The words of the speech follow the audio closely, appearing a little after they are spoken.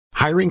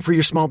Hiring for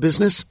your small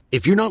business?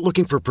 If you're not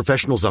looking for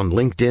professionals on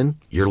LinkedIn,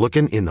 you're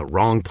looking in the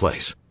wrong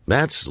place.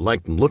 That's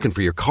like looking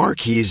for your car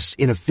keys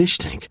in a fish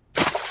tank.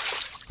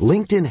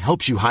 LinkedIn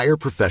helps you hire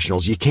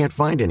professionals you can't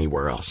find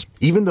anywhere else,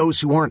 even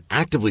those who aren't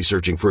actively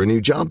searching for a new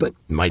job but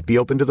might be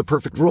open to the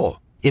perfect role.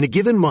 In a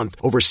given month,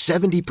 over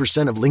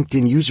 70% of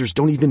LinkedIn users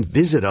don't even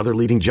visit other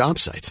leading job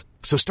sites.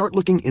 So start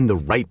looking in the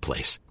right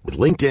place. With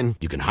LinkedIn,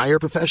 you can hire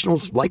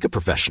professionals like a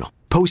professional.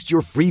 Post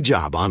your free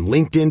job on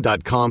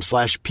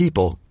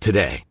linkedin.com/people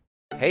today.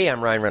 Hey,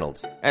 I'm Ryan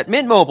Reynolds. At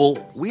Mint Mobile,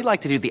 we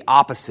like to do the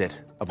opposite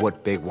of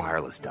what Big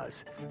Wireless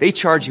does. They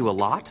charge you a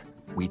lot.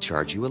 We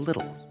charge you a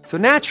little. So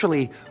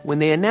naturally, when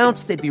they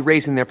announced they'd be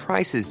raising their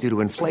prices due to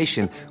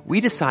inflation,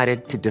 we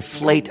decided to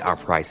deflate our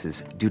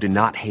prices due to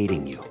not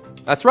hating you.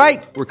 That's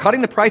right. We're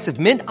cutting the price of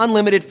Mint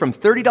Unlimited from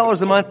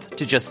 $30 a month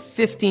to just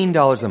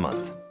 $15 a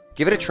month.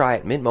 Give it a try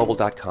at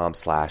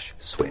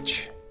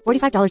mintmobile.com/switch.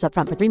 $45 up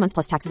front for 3 months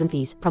plus taxes and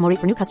fees. Promo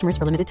rate for new customers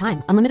for limited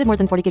time. Unlimited more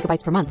than 40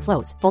 gigabytes per month.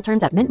 Slows full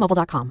terms at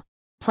mintmobile.com.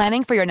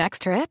 Planning for your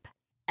next trip?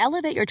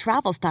 Elevate your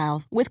travel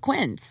style with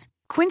Quince.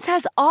 Quince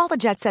has all the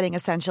jet-setting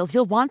essentials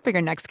you'll want for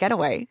your next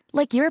getaway,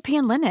 like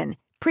European linen,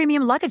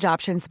 premium luggage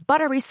options,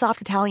 buttery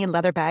soft Italian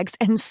leather bags,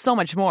 and so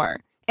much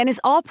more. And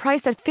is all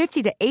priced at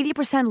 50 to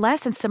 80% less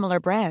than similar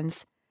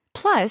brands.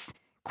 Plus,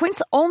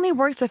 Quince only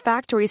works with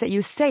factories that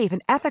use safe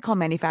and ethical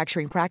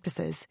manufacturing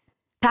practices.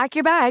 Pack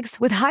your bags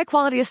with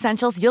high-quality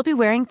essentials you'll be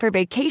wearing for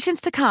vacations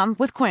to come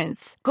with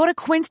Quince. Go to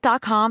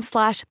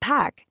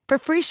quince.com/pack for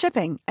free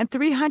shipping and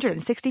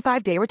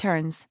 365-day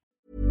returns.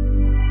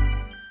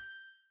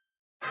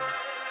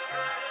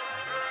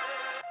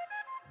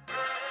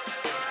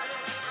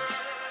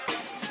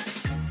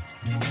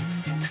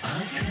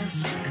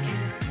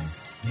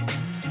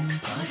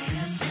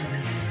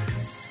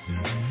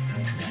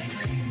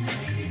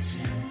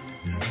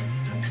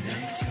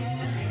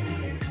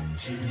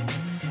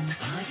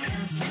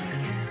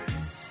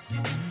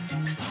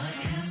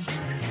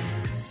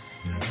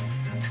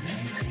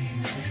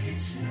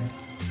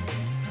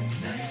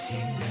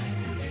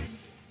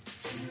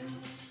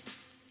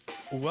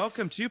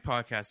 Welcome to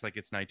Podcast Like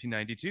It's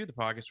 1992, the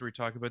podcast where we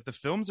talk about the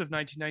films of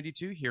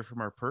 1992 here from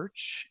our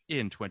perch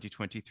in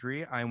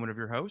 2023. I'm one of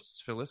your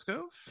hosts, Phil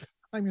Iskov.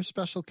 I'm your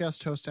special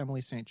guest host,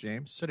 Emily St.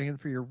 James, sitting in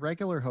for your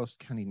regular host,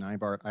 Kenny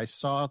Neibart. I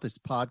saw this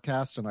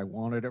podcast and I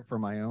wanted it for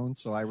my own,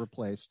 so I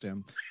replaced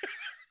him.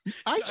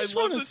 I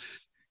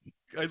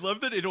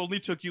love that it only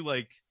took you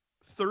like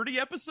 30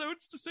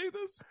 episodes to say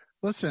this.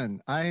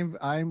 Listen, I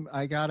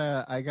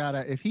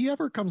gotta. If he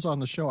ever comes on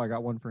the show, I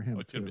got one for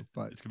him too.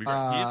 But it's gonna be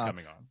great. He is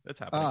coming on. That's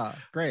happening.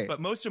 Great.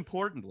 But most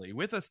importantly,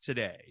 with us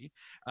today,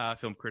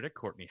 film critic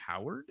Courtney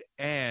Howard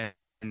and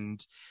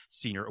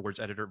senior awards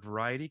editor at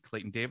Variety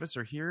Clayton Davis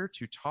are here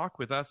to talk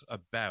with us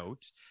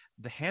about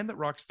The Hand That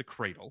Rocks the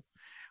Cradle.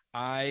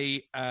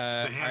 The hand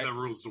that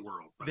rules the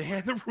world. The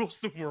hand that rules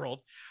the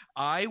world.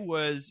 I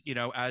was,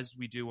 as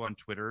we do on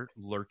Twitter,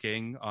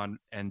 lurking on,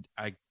 and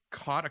I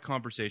caught a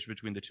conversation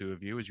between the two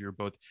of you as you were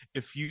both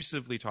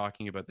effusively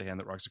talking about The Hand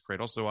That Rocks the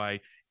Cradle. So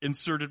I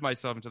inserted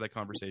myself into that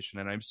conversation,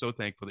 and I'm so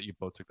thankful that you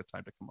both took the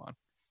time to come on.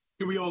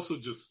 We also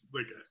just,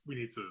 we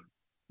need to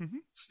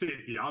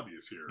state the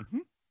obvious here. Mm-hmm.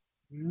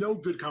 No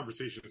good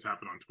conversations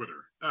happen on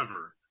Twitter,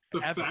 ever.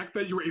 The fact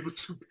that you were able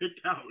to pick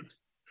out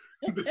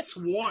this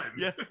one.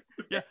 Yeah.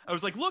 I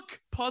was like, look,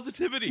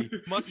 positivity.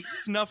 Must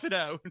snuff it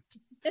out.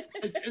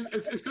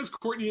 It's because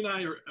Courtney and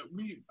I I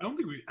don't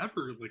think we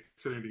ever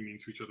said anything mean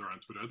to each other on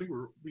Twitter. I think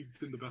we've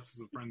been the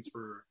bestest of friends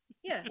for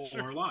all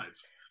our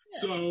lives. Yeah.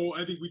 So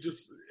I think we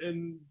just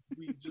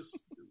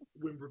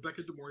when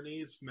Rebecca De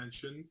Mornay's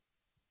mentioned,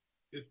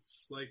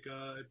 it's like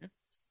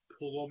it's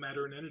all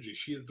matter and energy.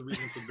 She is the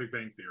reason for the Big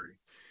Bang Theory.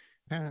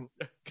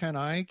 Can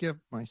I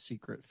give my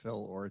secret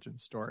Phil origin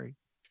story?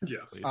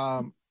 Yes.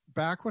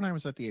 Back when I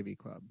was at the AV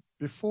Club,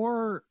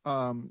 before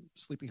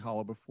Sleepy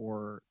Hollow,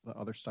 before the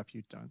other stuff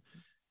you'd done,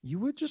 you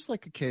would just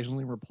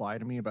occasionally reply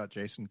to me about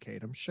Jason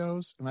Tatum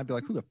shows, and I'd be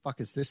like, "Who the fuck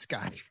is this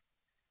guy?"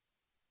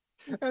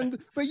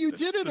 But you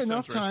did it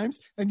enough times,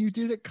 and you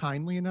did it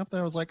kindly enough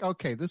that I was like,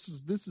 "Okay, this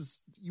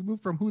is." You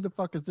moved from "Who the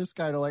fuck is this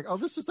guy" to "Oh,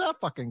 this is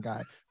that fucking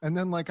guy," and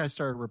then I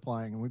started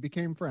replying, and we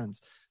became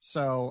friends.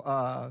 So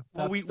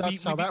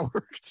that's how that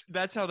worked.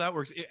 That's how that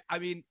works.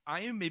 I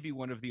am maybe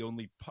one of the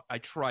only. I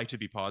try to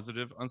be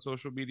positive on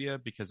social media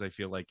because I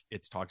feel like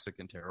it's toxic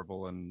and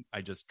terrible, and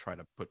I just try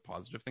to put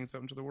positive things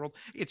out into the world.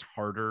 It's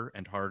harder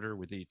and harder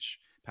with each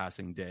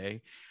passing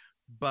day.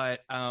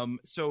 But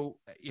so,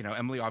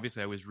 Emily,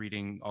 obviously I was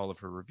reading all of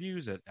her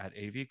reviews at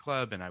AV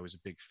Club, and I was a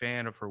big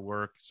fan of her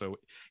work. So,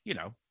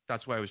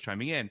 that's why I was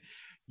chiming in.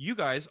 You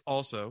guys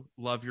also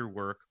love your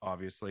work,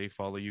 obviously,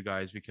 follow you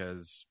guys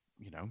because,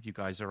 you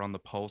guys are on the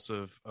pulse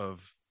of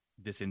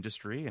this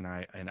industry. And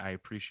I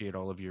appreciate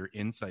all of your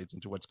insights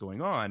into what's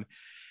going on.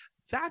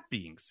 That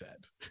being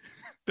said,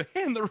 The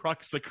Hand That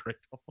Rocks the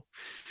Cradle.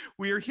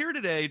 We are here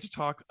today to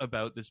talk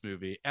about this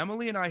movie.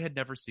 Emily and I had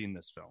never seen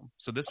this film,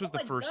 so this was the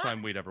first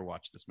time we'd ever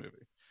watched this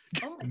movie.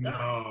 Oh my God.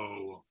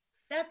 No.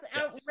 That's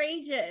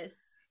outrageous.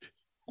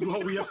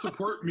 Well, we have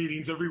support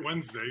meetings every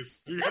Wednesday,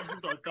 so you guys can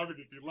start coming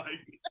if you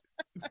like.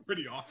 It's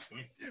pretty awesome.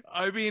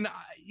 I mean,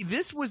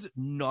 this was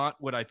not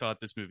what I thought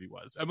this movie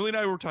was. Emily and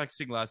I were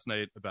talking last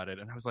night about it,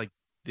 and I was like,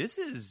 this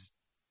is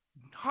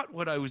not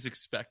what I was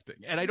expecting.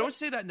 And I don't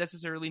say that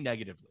necessarily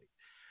negatively.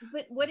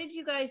 But what did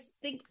you guys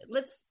think?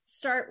 Let's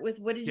start with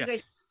what did you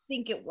guys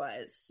think it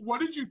was?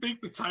 What did you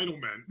think the title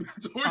meant?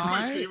 It's always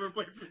my favorite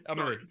place to start.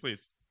 Emily,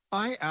 please.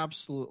 I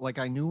absolutely,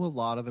 I knew a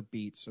lot of the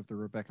beats of the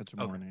Rebecca De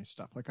Mornay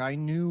stuff. Like, I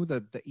knew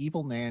the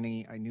evil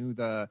nanny. I knew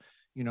the,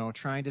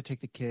 trying to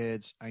take the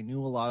kids. I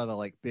knew a lot of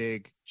the,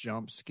 big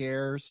jump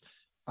scares.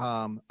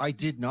 I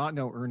did not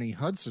know Ernie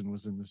Hudson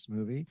was in this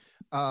movie.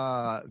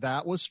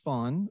 That was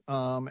fun.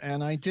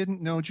 And I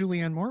didn't know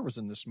Julianne Moore was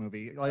in this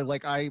movie.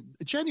 I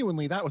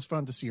genuinely, that was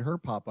fun to see her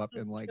pop up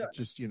in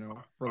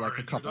for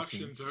a couple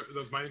scenes. That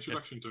was my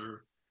introduction to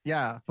her.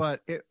 Yeah,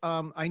 but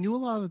I knew a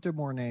lot of the De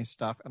Mornay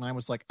stuff, and I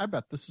was like, I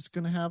bet this is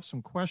going to have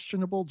some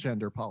questionable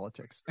gender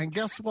politics. And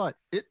guess what?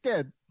 It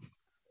did.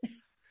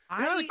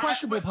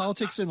 Questionable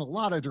politics in a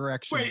lot of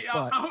directions. Wait,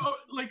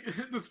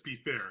 let's be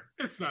fair.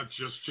 It's not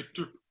just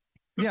gender.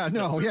 Yeah,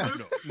 no.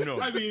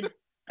 I mean,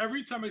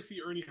 every time I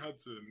see Ernie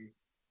Hudson,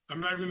 I'm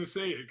not going to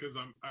say it because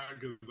I'm not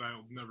going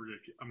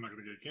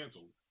to get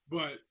canceled.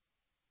 But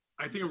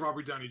I think of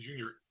Robert Downey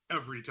Jr.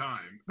 every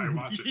time I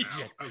watch it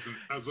now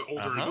as an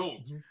older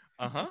adult.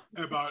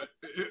 About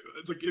it,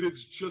 it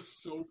is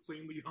just so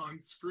plainly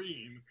on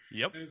screen.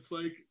 Yep. And it's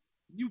like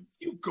you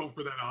go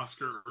for that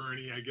Oscar,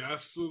 Ernie, I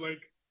guess. So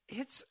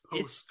it's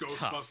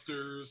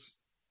Ghostbusters.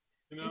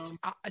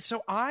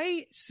 So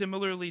I,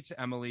 similarly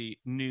to Emily,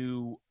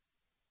 knew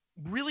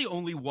really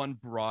only one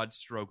broad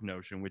stroke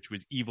notion, which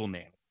was evil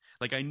nanny.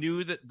 I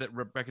knew that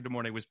Rebecca De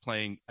Mornay was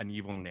playing an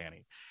evil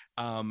nanny.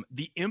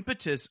 The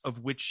impetus of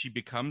which she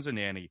becomes a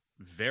nanny,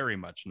 very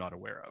much not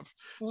aware of.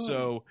 Oh.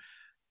 So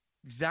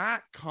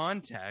that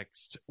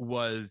context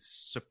was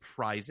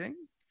surprising.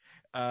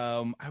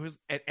 Don't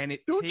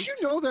you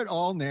know that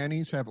all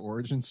nannies have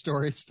origin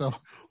stories, Phil?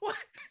 What?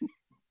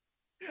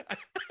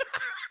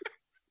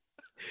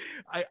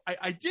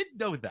 I did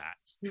know that,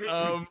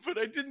 but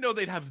I didn't know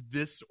they'd have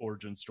this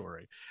origin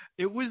story.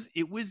 It was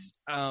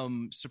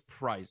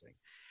surprising.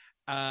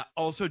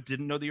 Also,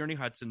 didn't know the Ernie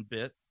Hudson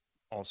bit.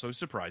 Also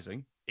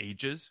surprising.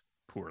 Ages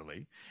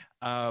poorly.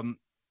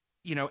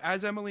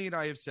 As Emily and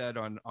I have said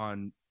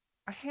on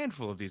a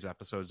handful of these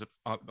episodes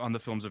on the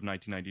films of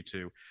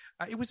 1992,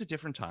 it was a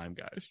different time,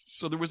 guys.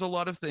 So there was a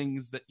lot of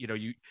things that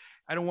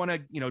I don't want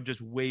to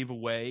just wave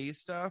away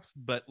stuff,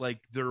 but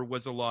there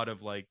was a lot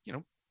of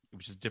it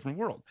was just a different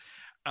world.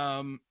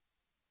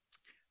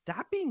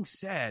 That being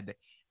said,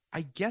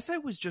 I guess I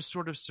was just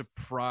sort of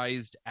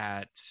surprised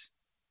at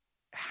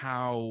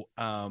how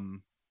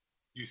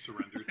you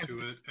surrendered to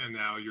it, and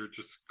now you're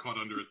just caught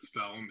under its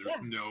spell, and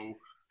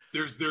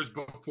there's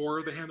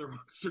before the Hand that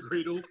Rocks the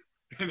Cradle,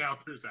 and now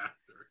there's after.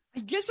 I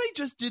guess I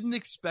just didn't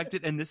expect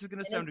it, and this is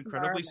going to sound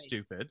incredibly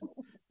stupid.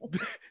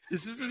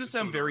 This is going to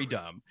sound very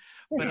dumb,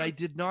 but I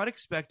did not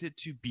expect it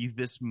to be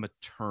this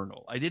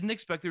maternal. I didn't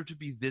expect there to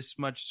be this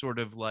much sort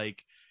of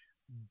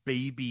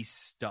baby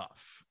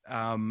stuff,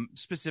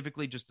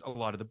 specifically just a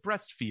lot of the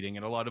breastfeeding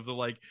and a lot of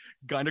the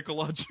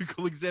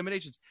gynecological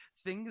examinations,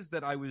 things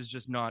that I was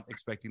just not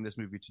expecting this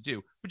movie to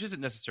do, which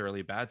isn't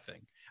necessarily a bad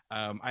thing.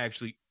 I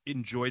actually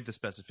enjoyed the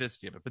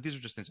specificity of it, but these are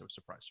just things I was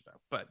surprised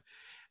about. But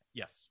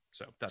yes,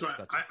 that's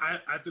I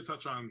have to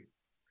touch on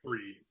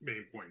three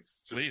main points,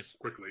 please,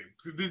 quickly.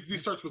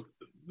 This starts with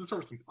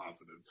some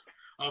positives.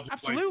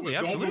 Absolutely.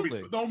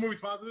 The whole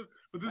movie's positive,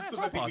 but this is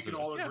something I think we can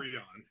all agree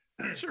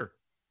on. Sure.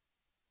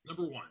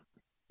 Number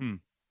one,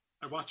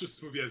 I watched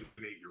this movie as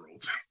an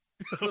 8-year-old.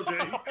 Okay,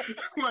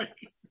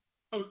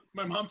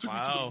 my mom took me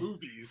to the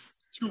movies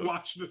to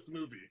watch this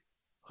movie.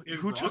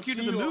 Who took you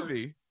to the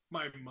movie?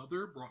 My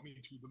mother brought me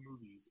to the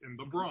movies in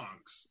the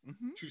Bronx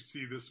to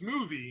see this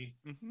movie.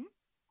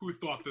 Who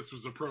thought this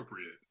was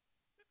appropriate?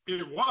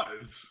 It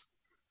was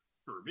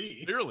for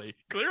me. Clearly,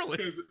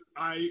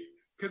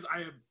 because I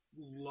have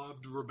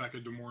loved Rebecca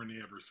De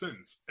Mornay ever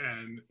since,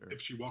 and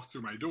if she walks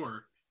through my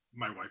door,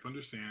 my wife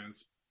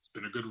understands. It's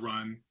been a good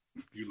run.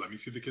 You let me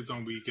see the kids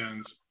on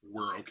weekends.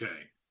 We're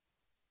okay.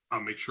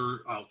 I'll make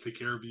sure I'll take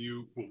care of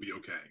you. We'll be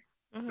okay.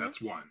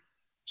 That's one.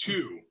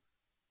 Two,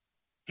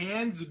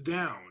 hands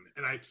down,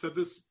 and I've said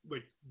this,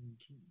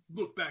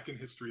 look back in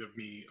history of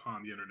me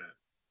on the internet.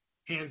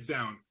 Hands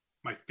down,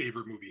 my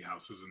favorite movie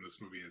house is in this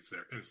movie, and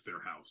it's their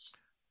house.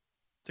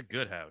 It's a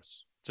good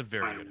house. It's a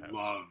very good house. I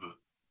love it.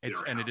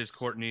 It is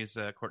Courtney's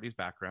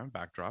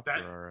backdrop for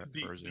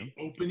our Zoom.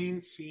 The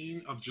opening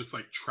scene of just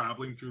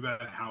traveling through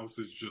that house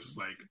is just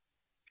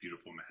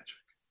beautiful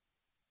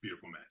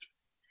magic.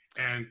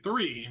 And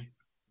three,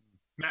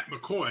 Matt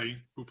McCoy,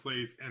 who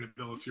plays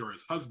Annabella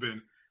Sciorra's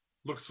husband,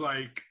 looks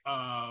like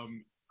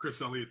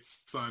Chris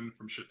Elliott's son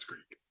from Schitt's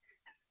Creek.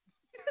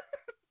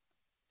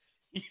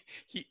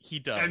 He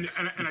does,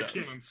 and I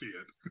can't unsee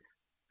it.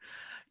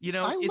 You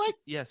know,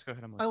 yes, go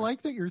ahead. I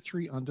like that your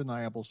three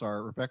undeniables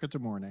are Rebecca De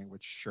Mornay,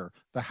 which sure,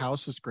 the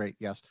house is great.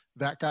 Yes,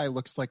 that guy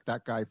looks like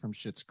that guy from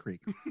Schitt's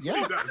Creek.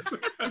 Yeah,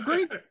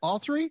 agree. All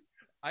three.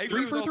 I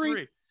agree with all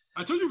three.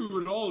 I told you we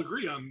would all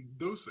agree on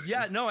those things.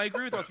 Yeah, no, I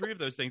agree with all three of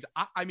those things.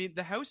 I mean,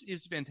 the house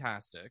is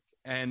fantastic,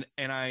 and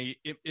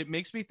it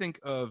makes me think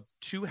of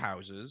two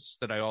houses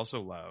that I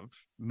also love,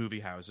 movie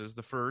houses.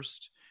 The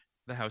first,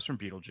 the house from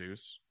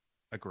Beetlejuice,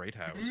 a great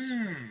house.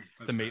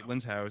 The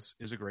Maitland's house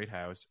is a great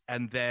house,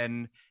 and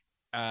then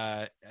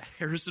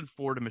Harrison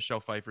Ford and Michelle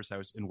Pfeiffer's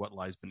house in What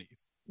Lies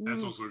Beneath.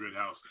 That's also a good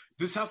house.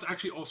 This house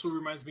actually also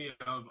reminds me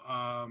of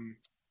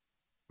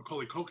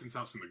Macaulay Culkin's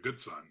house in The Good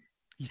Son.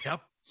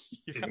 Yep.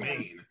 In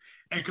Maine.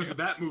 And because of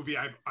that movie,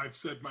 I've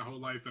said my whole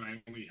life, and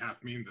I only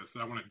half mean this,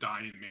 that I want to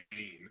die in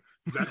Maine.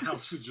 That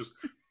house is just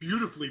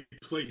beautifully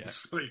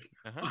placed, like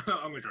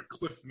on like a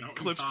cliff mountain.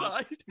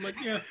 Cliffside? Like,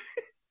 yeah.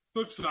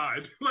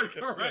 Cliffside. Like,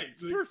 all right.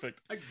 It's like,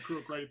 perfect. I can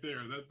cook right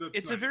there.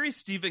 It's nice. A very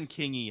Stephen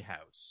King-y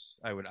house,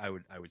 I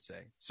would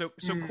say. So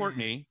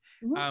Courtney,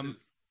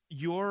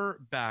 your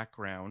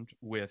background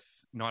with,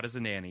 not as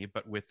a nanny,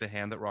 but with The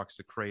Hand That Rocks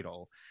the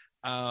Cradle,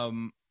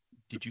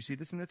 did you see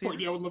this in the theater?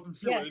 Courtney, I would love to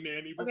see a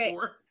nanny before. Okay.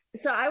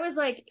 So I was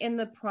like in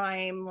the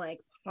prime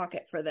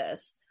pocket for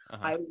this.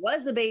 I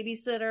was a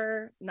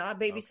babysitter, not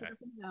babysitter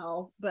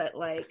now, but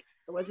like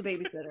I was a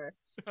babysitter.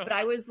 But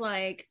I was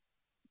like,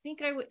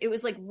 it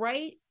was like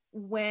right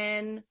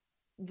when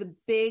the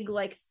big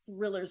like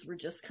thrillers were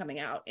just coming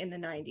out in the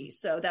 90s.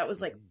 So that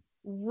was like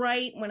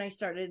right when I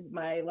started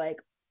my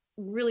like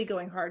really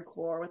going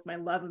hardcore with my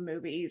love of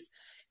movies,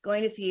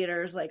 going to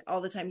theaters like all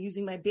the time,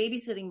 using my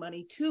babysitting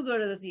money to go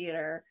to the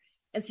theater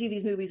and see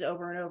these movies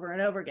over and over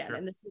and over again. Sure.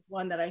 And this is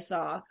one that I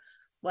saw,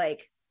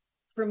 like,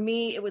 for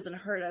me, it was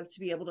unheard of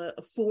to be able to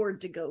afford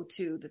to go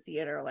to the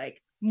theater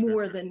like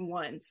more than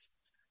once.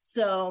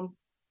 So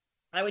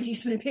I would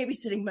use my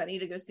babysitting money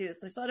to go see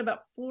this. I saw it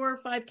about 4 or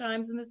 5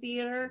 times in the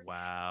theater.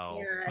 Wow.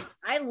 And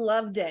I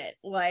loved it.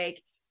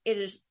 Like, it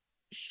is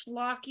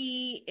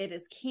schlocky. It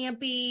is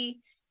campy.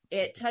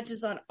 It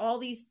touches on all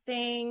these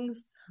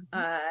things.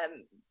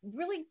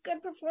 Really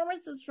good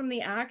performances from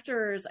the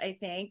actors, I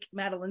think.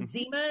 Madeline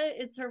Zima,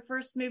 it's her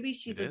first movie.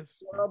 She's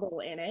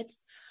adorable in it.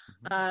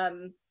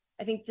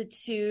 I think the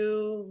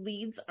two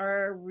leads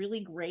are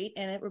really great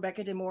in it.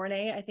 Rebecca De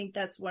Mornay, I think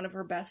that's one of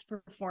her best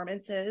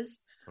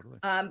performances. Totally.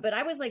 But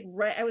I was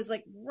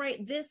like,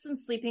 this and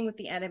Sleeping with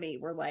the Enemy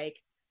were like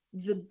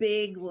the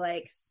big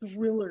like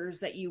thrillers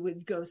that you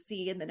would go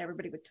see, and then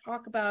everybody would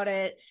talk about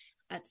it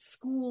at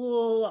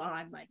school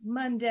on like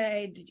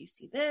Monday. Did you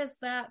see this,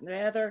 that, and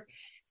the other?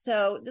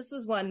 So this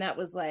was one that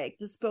was like,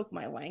 this spoke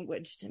my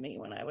language to me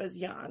when I was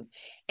young.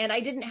 And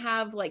I didn't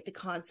have like the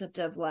concept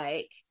of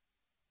like,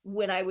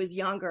 when I was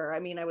younger, I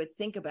mean, I would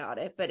think about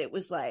it, but it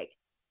was like,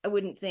 I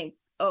wouldn't think,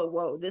 oh,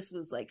 whoa, this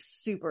was like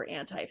super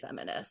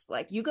anti-feminist.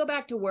 Like, you go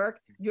back to work,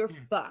 you're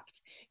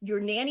fucked.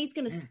 Your nanny's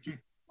going to steal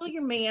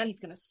your man.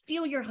 He's going to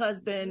steal your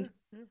husband.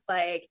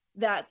 Like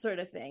that sort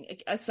of thing.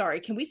 Sorry,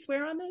 can we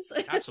swear on this?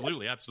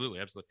 Absolutely.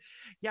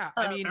 Yeah,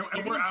 I mean,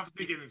 and we're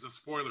obviously getting into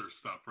spoiler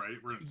stuff, right?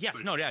 Yes,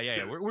 like, no,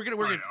 yeah. We're gonna.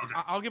 Okay.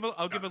 I'll give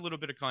a little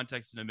bit of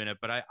context in a minute,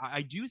 but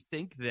I do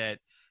think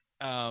that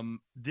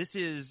this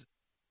is,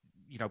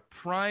 you know,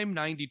 prime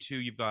 92.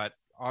 You've got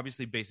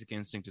obviously Basic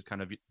Instinct is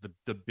kind of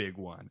the big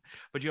one,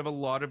 but you have a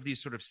lot of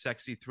these sort of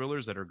sexy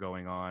thrillers that are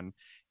going on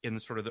in the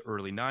sort of the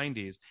early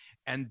 90s,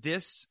 and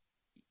this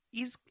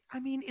is, I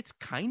mean, it's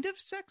kind of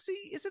sexy.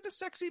 Is it a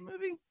sexy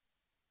movie?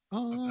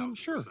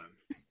 Sure.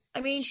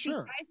 I mean, she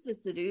tries to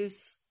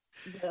seduce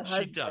the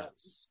husband. She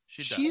does.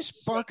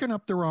 She's barking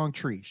up the wrong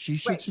tree. She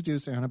should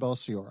seduce Annabelle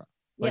Ciora.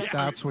 Like,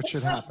 that's what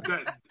should happen.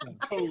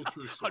 Total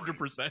true story.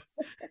 100%.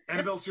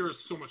 Annabelle Ciora is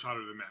so much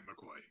hotter than Matt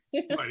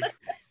McCoy. Like,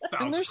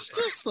 and there's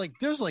just like,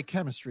 there's like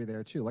chemistry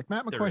there too. Like,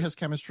 Matt McCoy has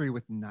chemistry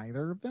with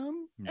neither of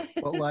them,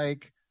 but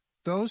like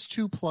those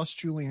two plus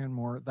Julianne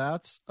Moore,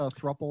 that's a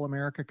throuple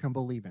America can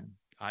believe in.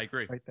 I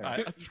agree. Right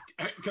there.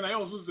 Can I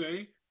also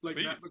say, like,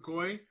 Please. Matt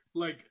McCoy,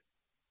 like,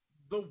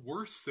 the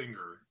worst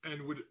singer,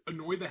 and would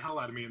annoy the hell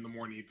out of me in the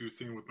morning if he was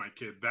singing with my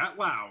kid that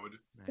loud.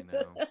 I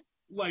know.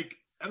 Like,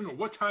 I don't know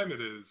what time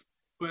it is,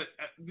 but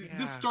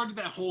this started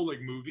that whole,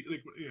 like, movie.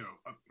 Like, you know,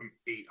 I'm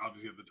 8,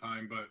 obviously, at the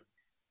time, but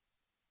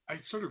I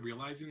started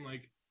realizing,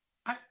 like,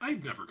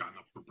 I've never gotten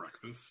up for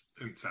breakfast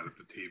and sat at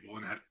the table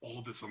and had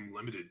all this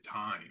unlimited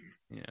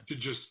time to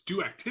just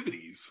do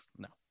activities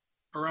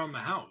around the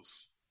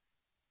house.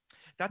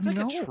 That's like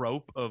a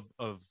trope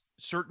of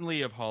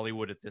certainly of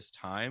Hollywood at this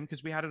time,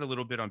 because we had it a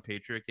little bit on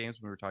Patriot Games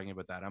when we were talking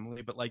about that,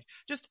 Emily, but like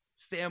just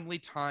family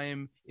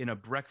time in a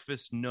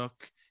breakfast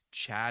nook,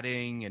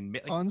 chatting and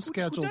like,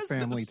 unscheduled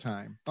family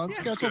time.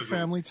 Unscheduled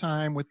family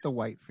time with the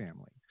white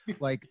family.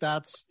 Like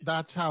that's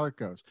how it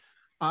goes.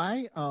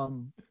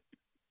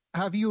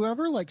 Have you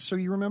ever, like, so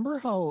you remember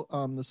how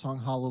the song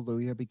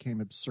Hallelujah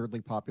became absurdly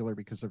popular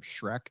because of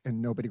Shrek,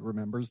 and nobody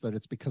remembers that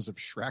it's because of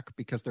Shrek,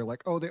 because they're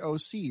like, oh, the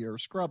OC or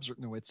Scrubs.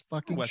 No, it's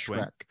fucking West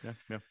Shrek.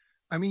 Yeah.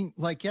 I mean,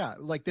 like, yeah,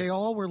 like they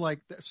all were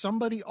like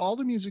all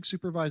the music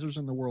supervisors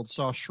in the world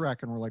saw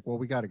Shrek and were like, well,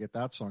 we got to get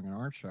that song in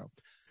our show.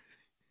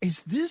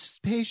 Is this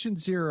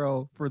patient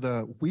zero for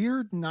the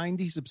weird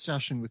 90s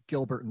obsession with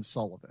Gilbert and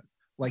Sullivan?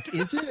 Like,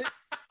 is it?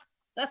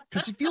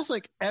 Because it feels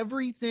like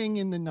everything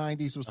in the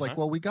 90s was like,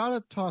 well, we got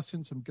to toss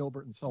in some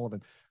Gilbert and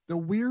Sullivan. The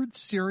weird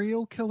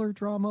serial killer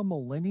drama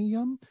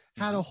Millennium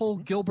had a whole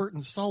Gilbert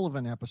and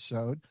Sullivan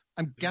episode.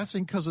 I'm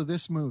guessing because of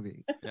this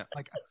movie. Yeah.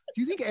 Like,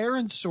 do you think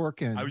Aaron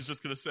Sorkin? I was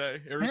just going to say,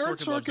 Aaron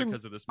Sorkin loves it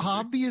because of this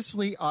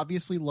movie.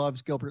 Obviously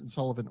loves Gilbert and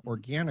Sullivan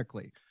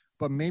organically.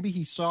 But maybe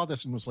he saw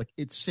this and was like,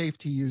 it's safe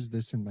to use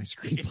this in my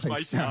screenplay. It's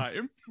my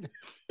time.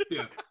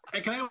 Yeah.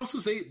 And can I also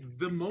say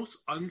the most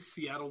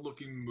un-Seattle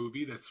looking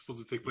movie that's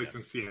supposed to take place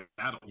in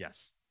Seattle?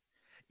 Yes.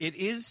 It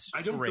is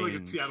strange. I don't feel like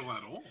it's Seattle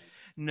at all.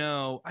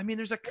 No. I mean,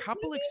 there's a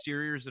couple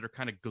exteriors that are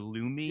kind of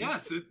gloomy.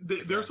 Yes.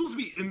 They're supposed to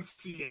be in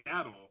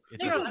Seattle.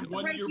 I'm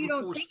surprised you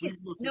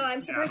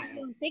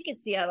don't think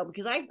it's Seattle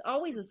because I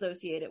always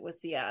associate it with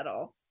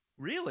Seattle.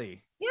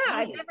 Really? Yeah,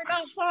 I've never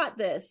not thought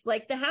this.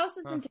 Like the house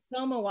is in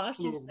Tacoma,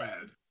 Washington,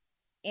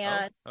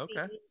 and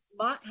the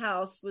Mott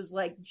House was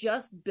like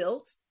just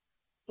built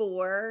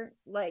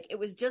it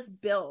was just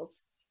built,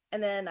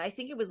 and then I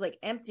think it was like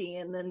empty,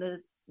 and then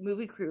the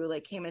movie crew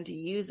like came in to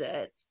use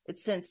it.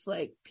 It's since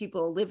like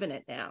people live in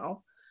it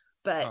now,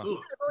 but I've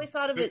always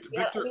thought of it.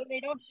 I mean, they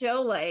don't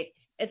show like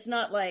it's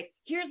not like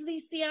here's the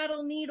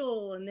Seattle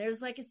Needle, and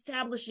there's like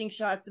establishing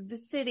shots of the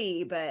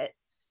city, but.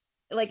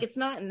 Like it's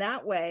not in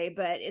that way,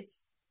 but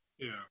it's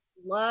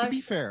lush, to be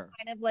fair,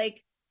 kind of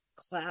like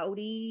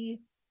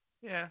cloudy.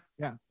 Yeah.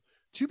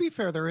 To be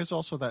fair, there is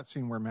also that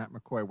scene where Matt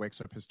McCoy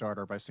wakes up his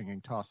daughter by singing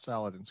 "Tossed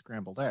Salad and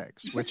Scrambled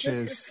Eggs," which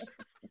is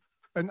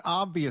an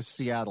obvious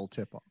Seattle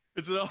tip-off.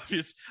 It's an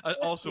obvious.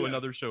 Also,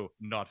 another show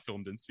not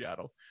filmed in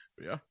Seattle.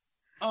 But yeah.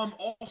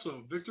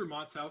 Also, Victor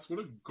Mott's house. What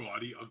a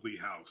gaudy, ugly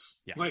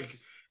house. Yes. Like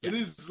it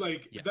is.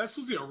 Like that's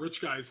supposed to be a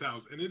rich guy's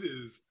house, and it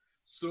is.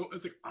 So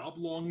it's like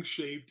oblong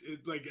shaped. It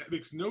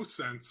makes no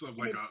sense of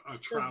like a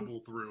travel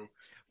through.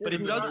 But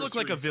it does look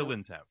like a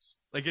villain's house.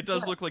 Like it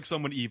does look like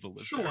someone evil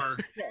is sure.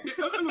 It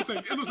looks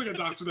like a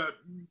doctor that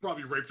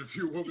probably raped a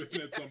few women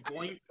at some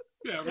point.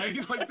 Yeah, right.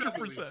 Like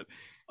 100%.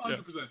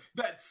 100%.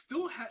 That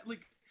still had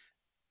like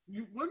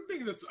one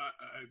thing that's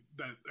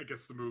that I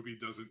guess the movie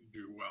doesn't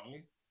do well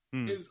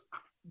is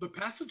the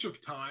passage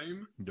of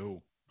time.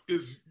 No.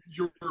 Is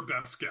your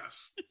best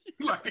guess.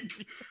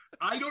 Like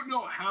I don't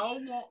know how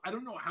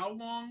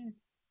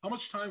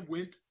much time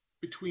went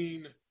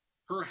between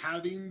her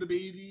having the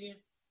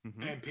baby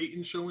and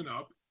Peyton showing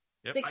up.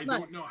 Yep. 6 months. I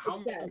don't know how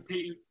long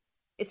Peyton.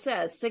 It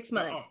says 6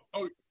 months.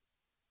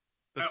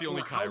 That's the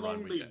only how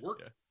long they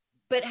worked. Yeah.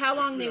 But how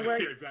long they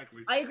work? Yeah,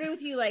 exactly. I agree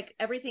with you. Like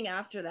everything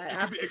after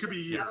that. It could be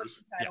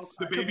years. Yes.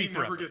 The baby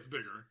never gets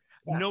bigger.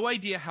 Yeah. No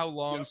idea how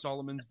long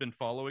Solomon's been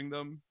following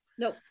them.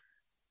 Nope.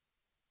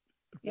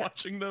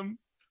 Watching them.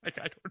 Like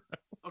I don't know.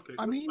 Okay.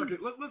 I mean,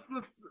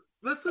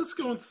 let's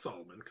go into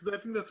Solomon because I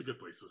think that's a good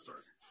place to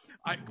start.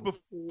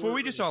 Before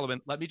we do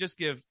Solomon, let me just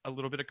give a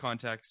little bit of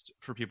context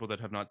for people that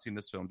have not seen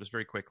this film, just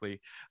very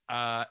quickly.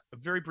 A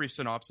very brief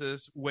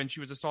synopsis. When she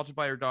was assaulted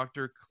by her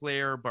doctor,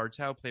 Claire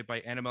Bartow, played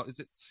by Annabelle, is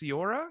it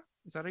Ciora?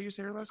 Is that how you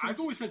say her last name? I've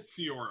always said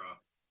Ciora.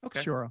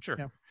 Okay, sure.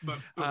 Yeah. But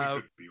we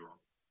could be wrong.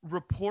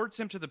 Reports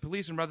him to the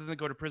police, and rather than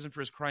go to prison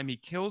for his crime, he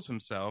kills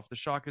himself. The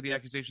shock of the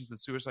accusations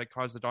that suicide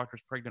caused the doctor's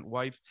pregnant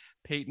wife,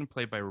 Peyton,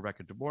 played by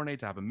Rebecca De Mornay,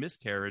 to have a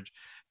miscarriage.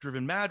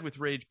 Driven mad with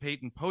rage,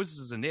 Peyton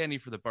poses as a nanny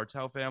for the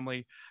Bartow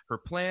family. Her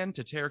plan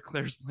to tear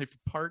Claire's life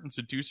apart and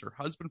seduce her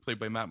husband, played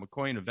by Matt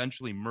McCoy, and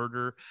eventually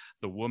murder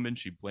the woman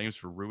she blames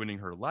for ruining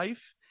her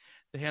life.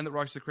 The Hand That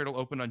Rocks the Cradle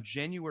opened on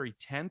January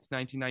 10th,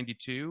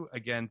 1992,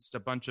 against a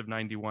bunch of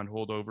 91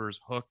 holdovers: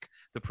 Hook,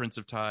 The Prince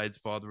of Tides,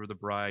 Father of the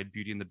Bride,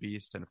 Beauty and the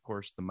Beast, and, of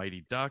course, The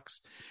Mighty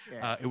Ducks.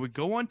 Yeah. It would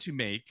go on to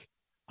make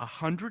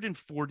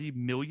 $140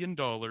 million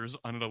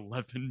on an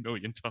 $11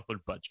 million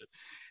budget.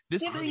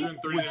 This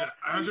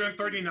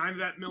 139 of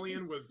that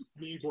million was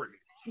me and Courtney.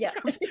 Yeah.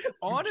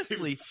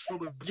 Honestly,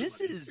 this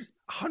is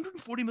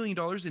 $140 million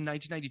in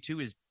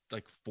 1992 is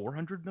like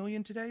 $400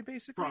 million today,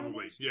 basically. Probably,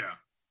 almost. Yeah.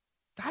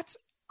 That's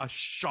a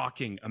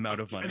shocking amount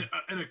of money,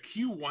 and a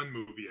Q1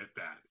 movie at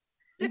that.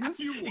 Yes,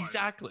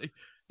 exactly.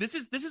 This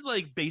is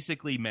like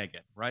basically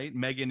Megan, right?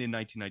 Megan in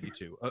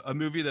 1992, a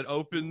movie that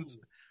opens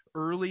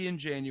early in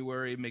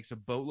January, makes a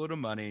boatload of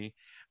money.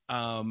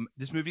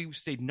 This movie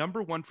stayed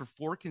number one for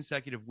 4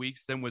 consecutive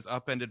weeks, then was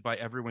upended by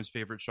everyone's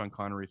favorite Sean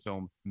Connery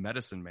film,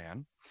 Medicine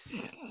Man.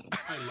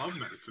 I love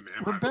Medicine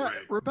Man.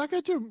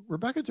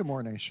 Rebecca De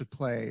Mornay should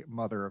play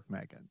Mother of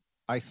Megan.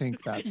 I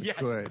think that's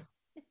good.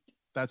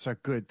 That's a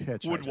good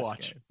pitch. Would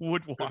watch. Yeah.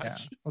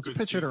 Let's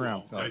pitch it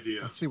around, Phil.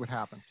 Idea. Let's see what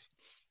happens.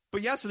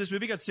 But yeah, so this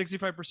movie got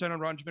 65% on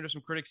Rotten Tomatoes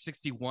from critics,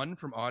 61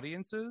 from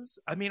audiences.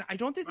 I mean, I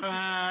don't think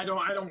I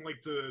don't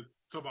like to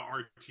talk about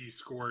RT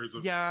scores.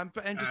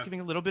 And just giving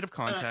a little bit of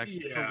context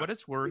for what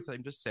it's worth.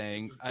 I'm just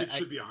saying it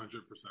should be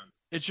 100%.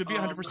 It should be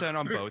 100%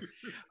 on both.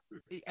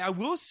 I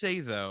will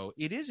say though,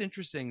 it is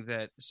interesting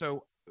that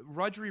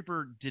Roger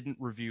Ebert didn't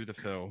review the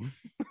film.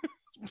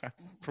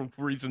 for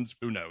reasons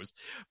who knows.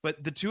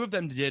 But the two of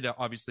them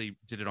obviously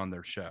did it on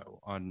their show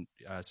on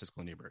Siskel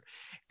and Ebert,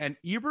 and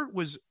Ebert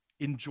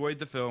enjoyed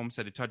the film,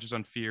 said it touches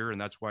on fear,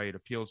 and that's why it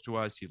appeals to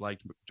us. He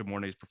liked De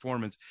Mornay's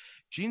performance.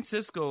 Gene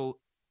Siskel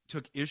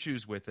took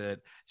issues with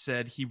it,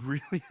 said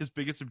his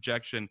biggest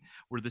objection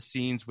were the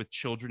scenes with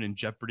children in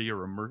jeopardy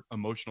or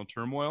emotional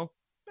turmoil.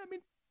 I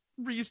mean,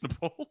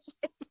 reasonable.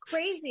 It's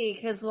crazy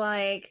because,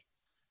 like,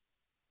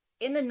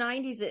 in the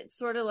 90s, it's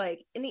sort of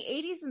like in the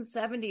 80s and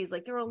 70s,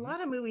 like there were a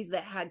lot of movies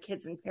that had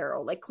kids in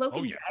peril. Like Cloak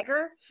and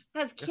Dagger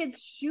has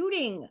kids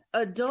shooting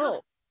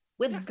adults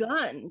with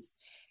guns.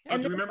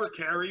 And do you remember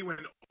Carrie when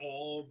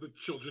all the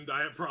children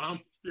die at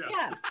prom?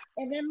 Yeah.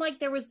 And then like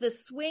there was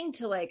this swing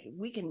to like,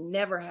 we can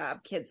never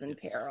have kids in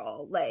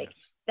peril. Like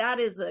that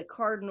is a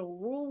cardinal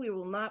rule we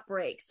will not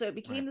break. So it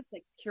became this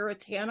like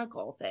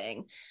puritanical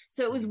thing.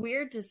 So it was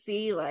weird to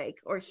see like,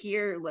 or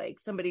hear like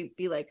somebody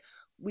be like,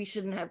 we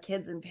shouldn't have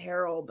kids in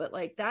peril, but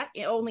like that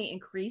it only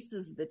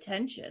increases the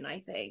tension, I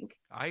think.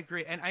 I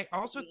agree. And I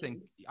also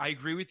think I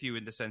agree with you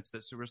in the sense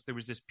that there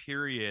was this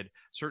period,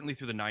 certainly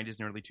through the 90s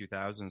and early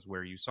 2000s,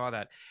 where you saw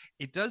that.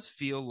 It does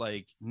feel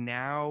like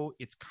now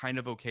it's kind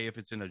of okay if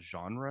it's in a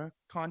genre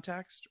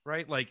context,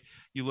 right? Like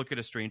you look at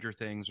a Stranger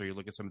Things or you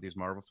look at some of these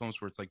Marvel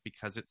films where it's like,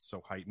 because it's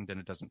so heightened and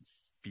it doesn't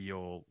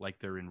feel like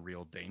they're in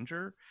real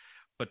danger.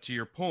 But to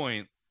your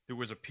point, there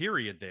was a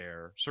period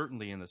there,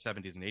 certainly in the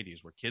 70s and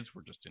 80s, where kids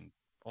were just in.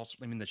 Also,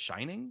 I mean, The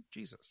Shining,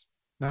 Jesus.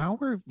 Now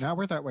we're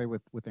that way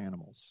with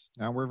animals.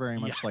 Now we're very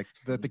much like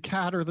the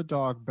cat or the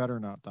dog better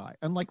not die.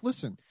 And like,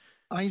 listen,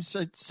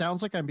 it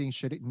sounds like I'm being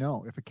shitty.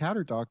 No, if a cat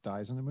or dog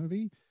dies in a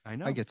movie,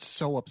 I get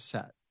so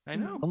upset. I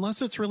know,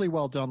 unless it's really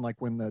well done, like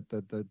when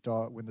the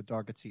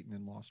dog gets eaten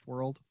in Lost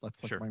World.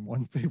 That's like my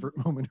one favorite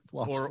moment of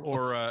Lost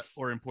World.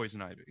 Or in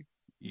Poison Ivy.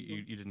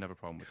 You didn't have a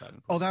problem with that.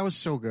 Oh, that was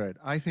so good.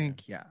 I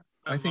think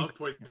I think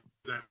Poison.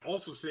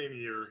 Also same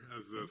year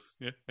as this.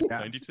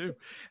 92.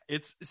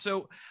 It's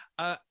so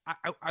I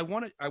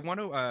want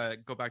to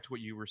go back to what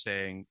you were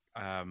saying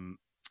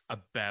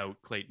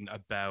about Clayton,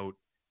 about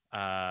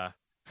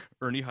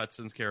Ernie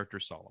Hudson's character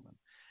Solomon.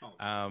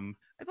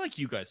 I'd like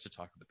you guys to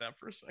talk about that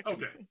for a second.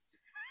 Okay.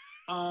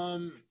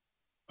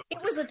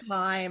 It was a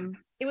time.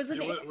 It was a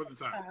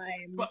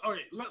time. But all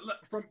right, I'm going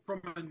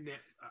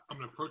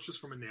to approach this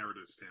from a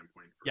narrative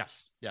standpoint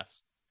first.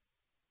 Yes.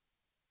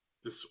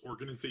 This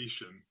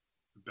organization,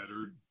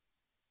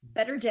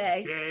 Better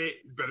Day,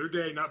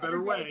 not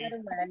Better Way.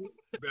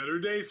 Better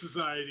Day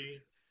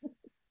Society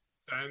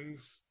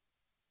sends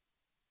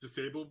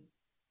disabled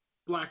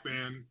black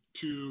man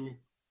to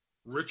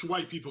rich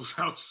white people's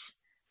house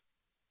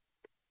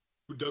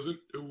who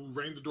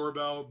rang the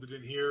doorbell,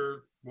 didn't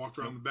hear, walked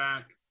around the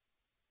back,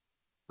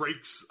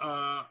 breaks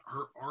her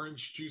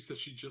orange juice that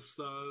she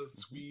just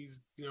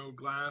squeezed,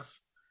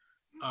 glass.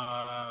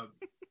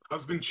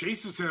 Husband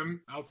chases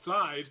him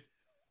outside,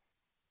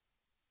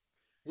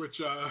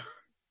 which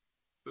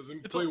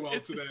doesn't play well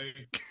today.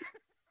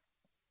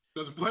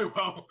 Doesn't play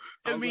well.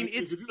 I mean,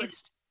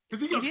 because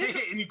he goes,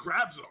 hey, and he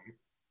grabs him,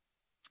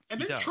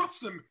 and then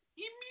trusts him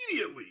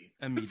immediately.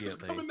 Come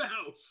in the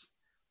house.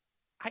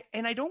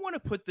 I don't want to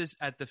put this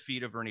at the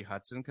feet of Ernie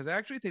Hudson, because I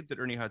actually think that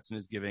Ernie Hudson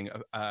is giving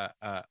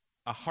a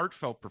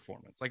heartfelt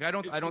performance. Like I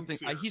don't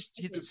think he's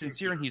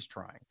sincere and he's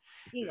trying.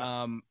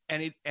 Yeah.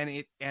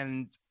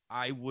 And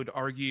I would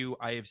argue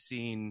I have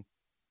seen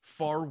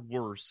far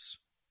worse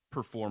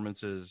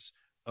performances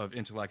of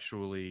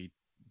intellectually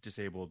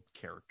disabled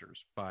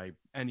characters by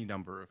any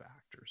number of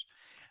actors.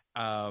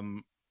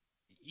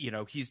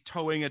 He's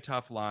towing a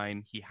tough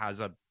line. He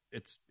has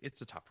it's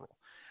a tough role.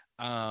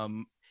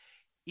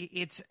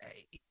 It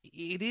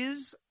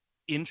is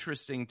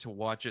interesting to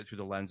watch it through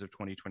the lens of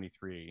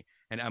 2023.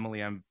 And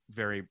Emily, I'm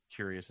very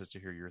curious as to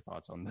hear your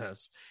thoughts on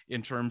this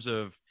in terms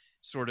of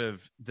sort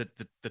of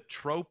the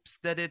tropes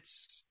that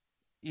it's,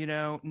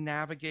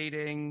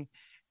 navigating,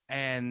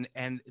 and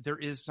there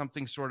is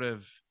something sort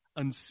of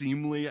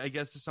unseemly, I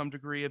guess, to some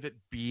degree of it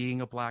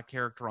being a black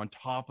character on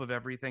top of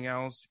everything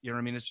else. You know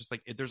what I mean? It's just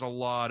like there's a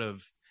lot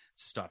of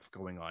stuff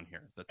going on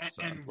here. That's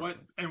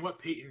what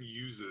Peyton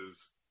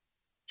uses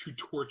to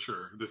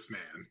torture this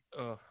man.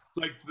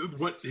 Like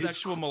what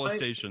sexual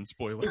molestation,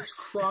 spoiler. This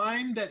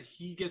crime that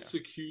he gets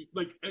accused,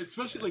 like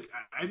especially like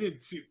I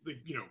didn't see, like,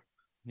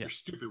 you're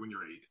stupid when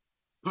you're 8,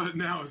 but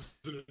now as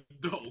an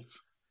adult,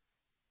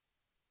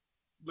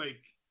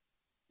 like,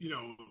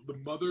 the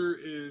mother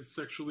is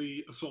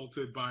sexually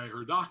assaulted by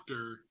her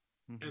doctor,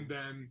 and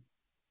then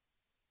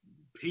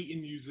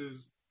Peyton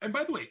uses, and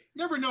by the way,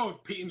 never know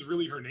if Peyton's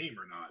really her name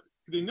or not.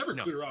 They never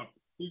clear up.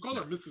 You call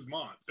her Mrs.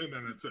 Mont, and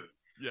then that's it.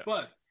 Yeah.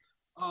 But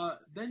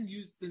then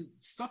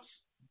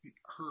stuffs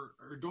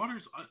her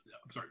daughter's. I'm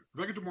sorry,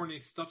 Rebecca De Mornay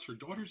stuffs her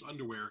daughter's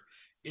underwear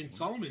in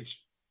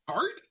Solomon's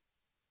cart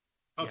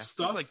of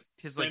stuff, like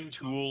his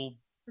tool,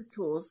 his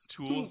tools,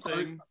 tool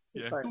thing,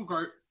 tool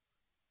cart.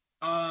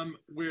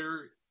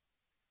 Where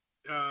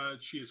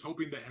she is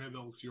hoping that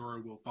Annabelle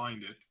Ciora will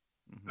find it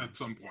at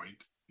some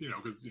point,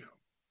 because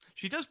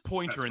she does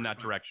point her in that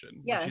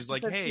direction. Yeah, she's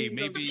like, "Hey,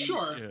 maybe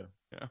sure."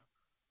 Yeah.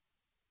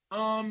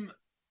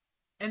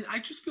 And I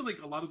just feel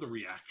like a lot of the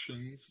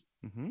reactions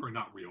are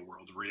not real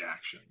world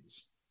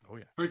reactions. Oh,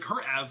 yeah. Like,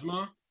 her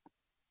asthma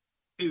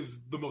is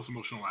the most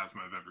emotional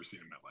asthma I've ever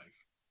seen in my life.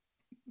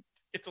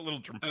 It's a little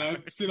dramatic. And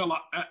I've seen a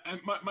lot.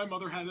 And my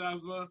mother had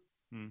asthma.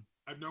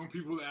 I've known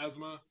people with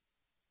asthma.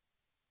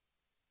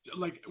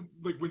 Like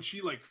when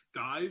she like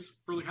dies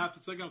for like half a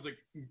second, I was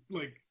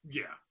like,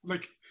 yeah,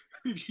 like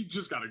you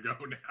just gotta go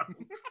now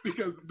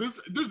because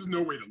there's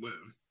no way to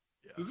live.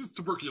 Yeah. This is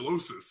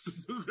tuberculosis.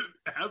 This isn't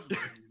asthma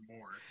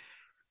anymore.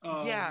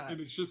 And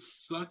it's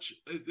just such.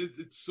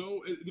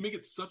 They make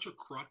it such a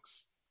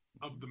crux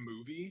of the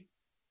movie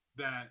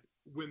that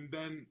when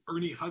then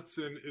Ernie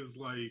Hudson is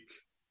like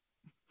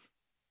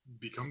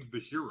becomes the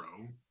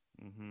hero,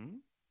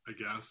 I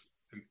guess,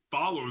 and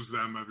follows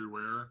them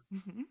everywhere.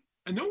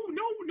 And no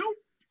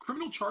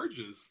criminal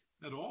charges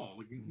at all.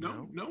 Like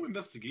no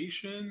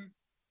investigation.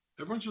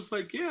 Everyone's just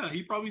like, yeah,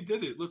 he probably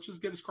did it. Let's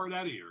just get his card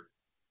out of here.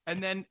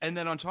 And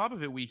then on top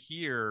of it, we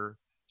hear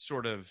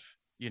sort of,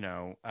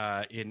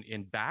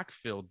 in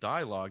backfilled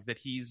dialogue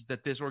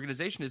that this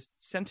organization has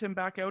sent him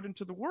back out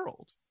into the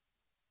world.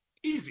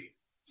 Easy.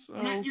 So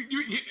I mean,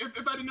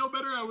 if I didn't know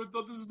better, I would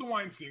thought this is the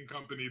Weinstein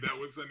Company that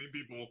was sending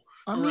people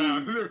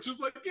around. And they're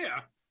just like,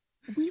 yeah.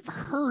 We've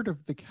heard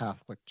of the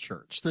Catholic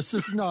Church. This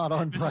is not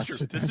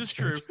unprecedented. This is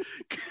true.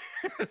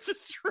 This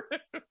is true.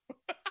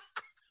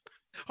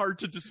 Hard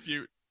to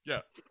dispute.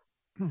 Yeah.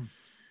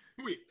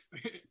 Wait,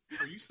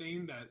 are you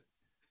saying that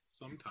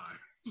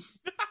sometimes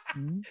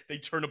they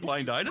turn a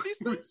blind eye to these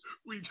things?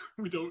 We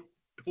don't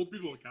hold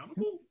people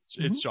accountable?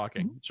 It's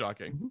shocking.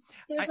 Shocking.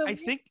 I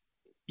think.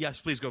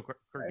 Yes, please go,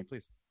 Courtney.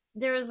 Please.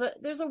 There's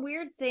a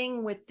weird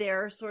thing with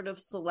their sort of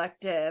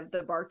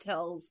the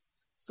Bartels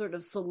sort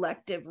of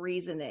selective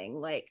reasoning.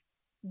 Like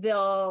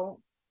they're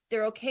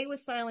okay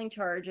with filing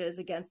charges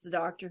against the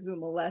doctor who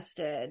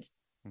molested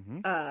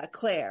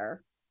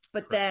Claire,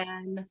 but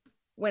then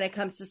when it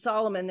comes to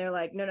Solomon, they're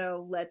like,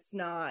 no, let's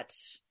not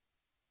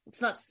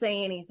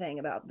say anything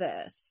about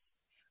this.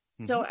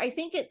 So I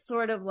think it's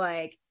sort of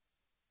like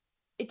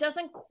it's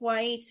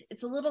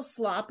a little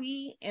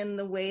sloppy in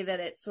the way that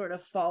it sort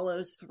of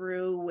follows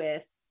through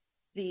with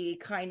the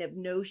kind of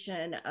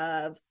notion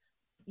of,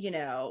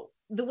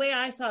 the way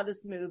I saw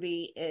this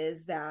movie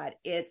is that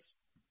it's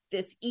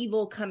this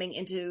evil coming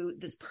into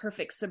this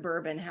perfect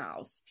suburban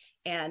house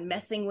and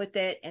messing with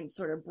it and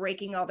sort of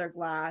breaking all their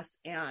glass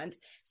and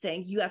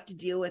saying, you have to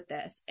deal with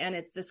this. And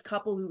it's this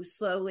couple who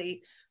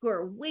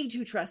are way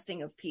too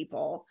trusting of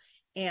people.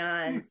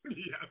 And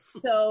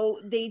so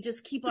they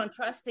just keep on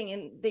trusting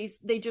and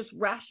they just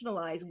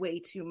rationalize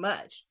way too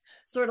much.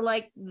 Sort of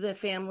like the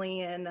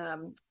family in,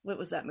 what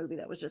was that movie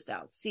that was just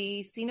out?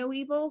 See No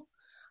Evil?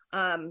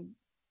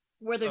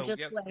 Where they're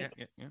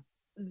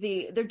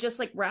they're just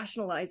like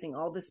rationalizing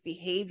all this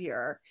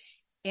behavior.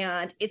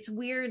 And it's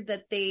weird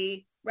that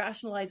they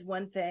rationalize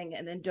one thing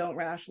and then don't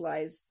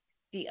rationalize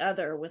the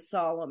other with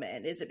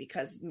Solomon. Is it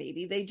because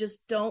maybe they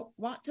just don't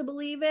want to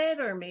believe it,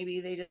 or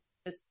maybe they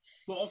just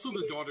well, also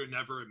the daughter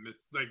never admits,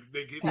 like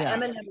they keep trying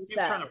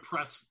to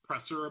press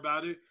her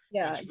about it.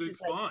 Yeah, and she's like,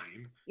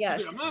 fine. Yeah,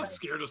 like, I'm not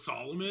scared of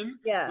Solomon.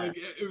 Yeah, like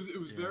it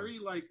was very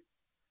like.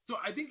 So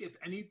I think if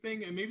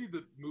anything, and maybe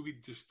the movie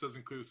just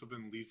doesn't clear this up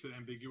and leaves it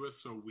ambiguous,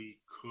 so we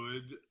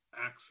could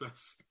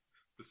access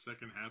the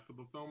second half of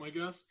the film, I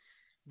guess.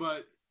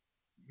 But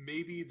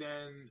maybe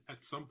then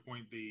at some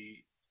point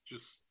they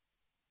just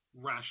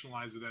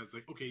rationalize it as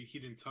like, okay, he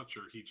didn't touch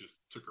her, he just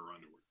took her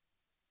underwear.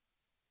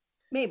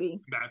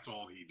 Maybe that's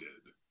all he did.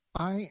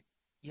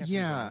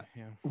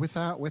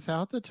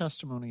 Without the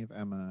testimony of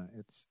Emma,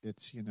 it's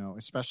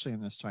especially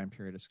in this time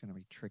period, it's going to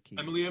be tricky.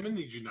 Emily, I'm going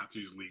to need you not to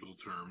use legal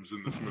terms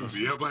in this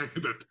movie. I'm like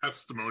the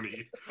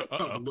testimony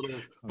of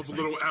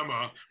little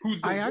Emma, who's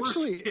the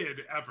worst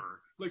kid ever.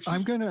 Like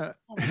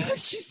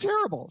she's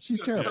terrible.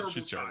 She's terrible.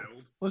 She's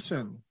child.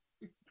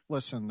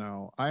 Listen,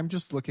 though, I'm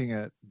just looking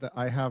at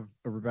I have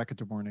a Rebecca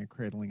De Mornay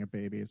cradling a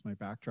baby as my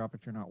backdrop.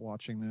 If you're not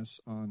watching this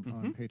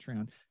on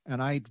Patreon,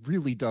 and I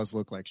really does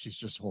look like she's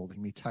just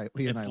holding me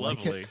tightly, and I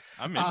lovely. like it.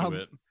 I'm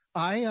into it.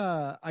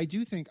 I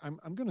do think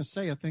I'm going to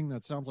say a thing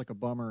that sounds like a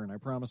bummer, and I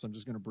promise I'm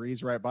just going to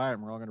breeze right by it,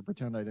 and we're all going to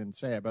pretend I didn't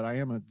say it. But I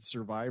am a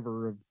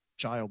survivor of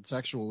child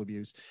sexual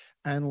abuse,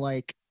 and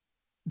like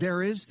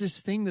there is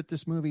this thing that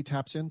this movie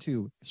taps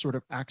into sort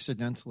of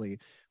accidentally,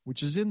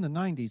 which is in the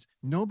 90s.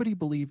 Nobody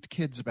believed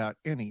kids about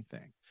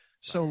anything.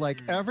 So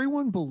like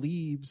everyone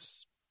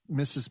believes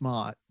Mrs.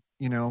 Mott,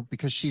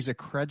 because she's a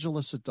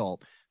credulous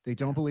adult. They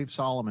don't believe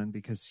Solomon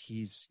because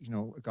he's,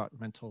 got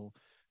mental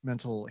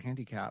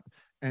handicap.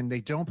 And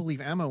they don't believe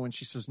Emma when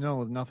she says,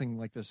 no, nothing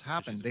like this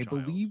happened. They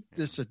believe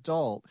this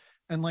adult.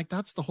 And like,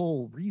 that's the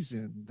whole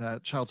reason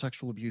that child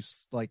sexual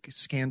abuse, like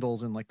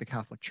scandals in like the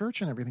Catholic Church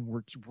and everything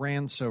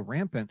ran so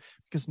rampant,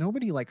 because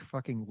nobody like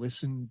fucking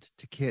listened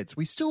to kids.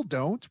 We still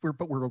don't,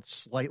 but we're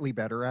slightly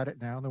better at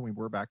it now than we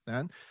were back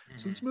then.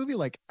 So this movie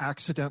like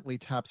accidentally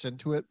taps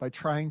into it by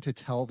trying to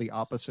tell the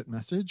opposite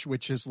message,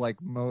 which is like,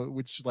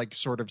 which like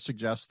sort of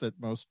suggests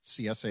that most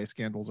CSA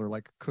scandals are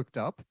like cooked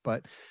up.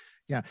 But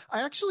yeah,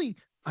 I actually,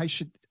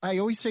 I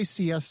always say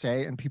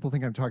CSA and people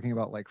think I'm talking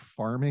about like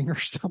farming or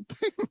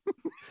something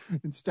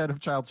instead of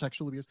child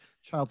sexual abuse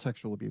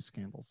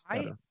scandals.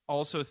 Better. I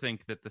also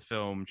think that the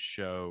film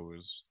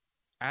shows,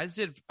 as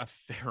did a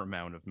fair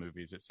amount of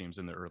movies, it seems,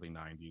 in the early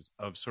 90s,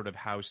 of sort of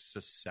how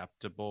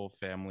susceptible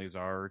families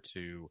are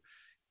to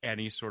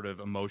any sort of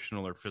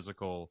emotional or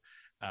physical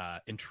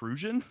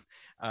intrusion.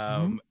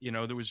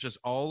 There was just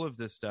all of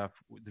this stuff.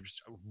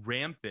 There's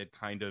rampant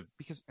kind of,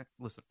 because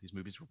listen, these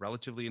movies were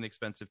relatively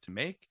inexpensive to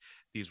make.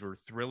 These were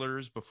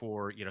thrillers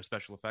before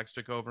special effects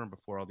took over and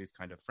before all these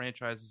kind of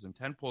franchises and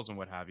tentpoles and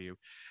what have you.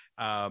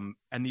 And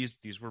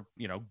these were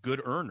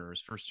good earners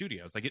for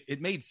studios. Like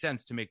it made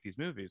sense to make these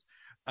movies.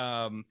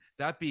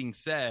 That being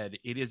said,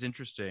 it is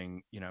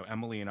interesting.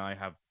 Emily and I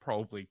have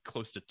probably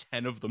close to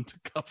 10 of them to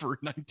cover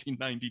in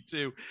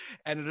 1992,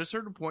 and at a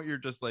certain point you're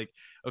just like,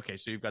 okay,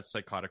 so you've got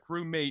psychotic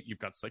roommate, you've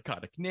got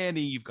psychotic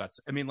nanny, you've got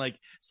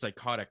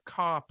psychotic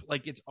cop.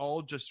 Like it's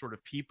all just sort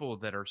of people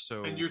that are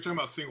so. And you're talking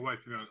about single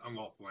wife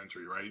unlawful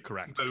entry, right?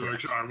 Correct.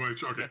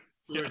 Okay.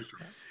 Yeah.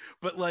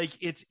 But like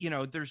it's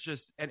there's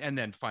just and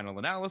then final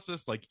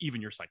analysis, like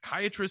even your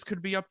psychiatrist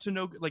could be up to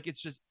no, like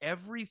it's just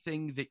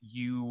everything that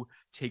you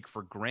take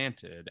for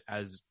granted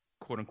as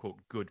quote unquote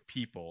good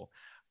people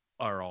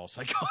are all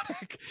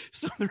psychotic.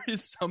 So there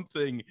is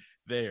something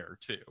there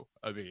too.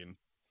 I mean,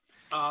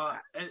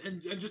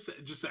 and just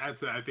to add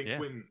to that, I think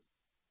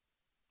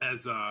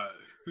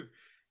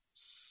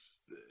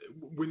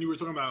when you were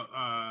talking about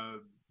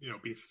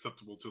being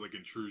susceptible to like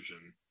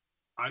intrusion,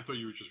 I thought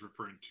you were just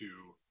referring to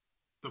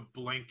the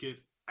blanket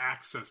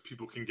access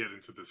people can get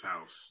into this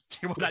house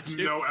with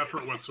no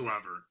effort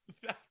whatsoever.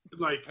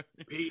 Like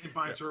Peyton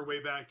finds her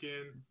way back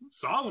in.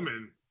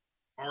 Solomon,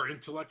 our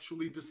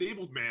intellectually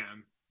disabled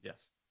man,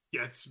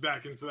 gets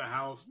back into the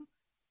house.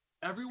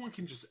 Everyone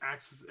can just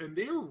access, and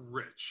they're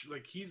rich.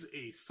 Like he's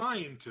a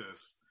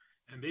scientist,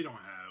 and they don't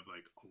have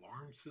like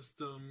alarm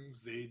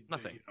systems.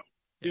 Nothing.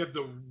 They have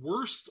the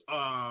worst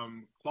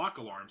clock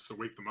alarms to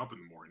wake them up in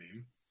the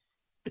morning,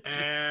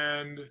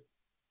 and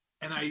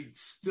I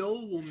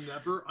still will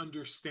never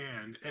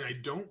understand, and I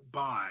don't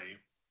buy,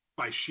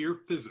 by sheer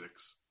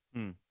physics,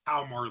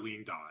 how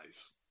Marlene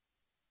dies.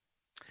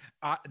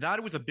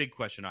 That was a big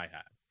question I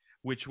had,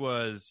 which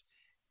was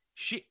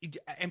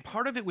and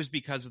part of it was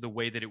because of the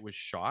way that it was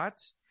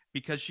shot,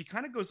 because she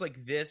kind of goes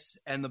like this,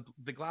 and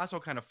the glass all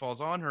kind of falls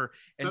on her,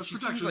 and that's she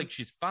seems like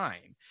she's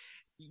fine.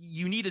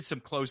 You needed some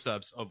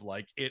close-ups of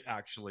like it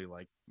actually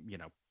like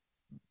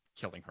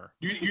killing her.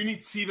 You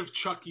need Seed of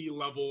Chucky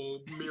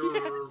level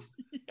mirror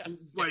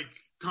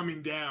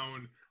coming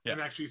down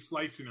and actually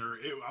slicing her.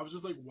 I was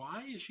just like,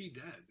 why is she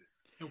dead?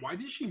 And why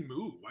did she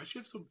move? Why does she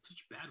have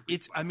such bad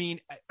reflexes? I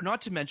mean,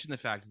 not to mention the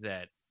fact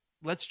that,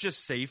 let's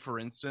just say, for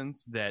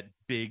instance, that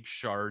big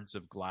shards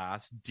of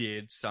glass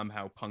did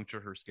somehow puncture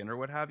her skin or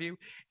what have you.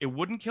 It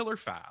wouldn't kill her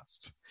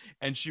fast,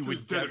 and she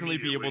would definitely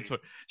be able to.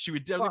 She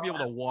would definitely be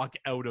able to walk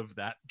out of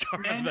that.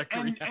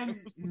 And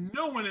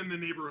no one in the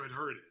neighborhood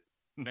heard it.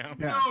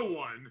 No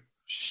one.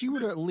 She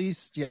would at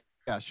least,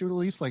 she would at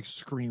least like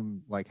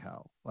scream like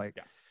hell. Like,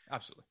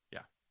 absolutely,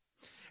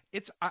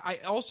 It's.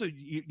 I also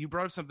you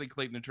brought up something,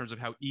 Clayton, in terms of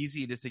how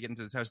easy it is to get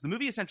into this house. The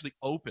movie essentially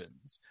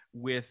opens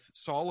with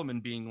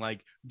Solomon being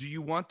like, "Do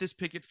you want this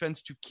picket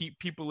fence to keep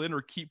people in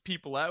or keep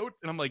people out?"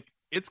 And I'm like,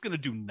 it's gonna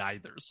do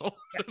neither. So,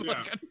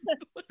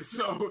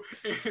 so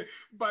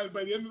by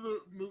the end of the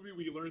movie,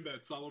 we learned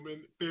that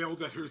Solomon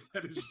failed at his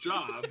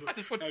job.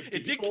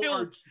 It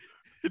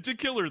did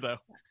kill her though.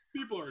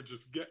 People are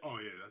just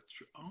that's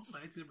true. Oh,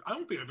 I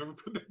don't think I've ever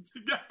put that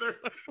together.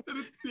 That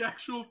it's the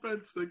actual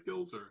fence that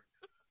kills her.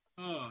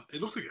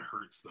 It looks like it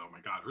hurts, though.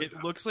 My God,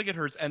 it looks like it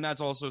hurts, and that's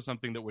also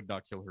something that would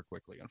not kill her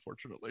quickly,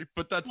 unfortunately.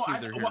 But that's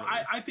neither here nor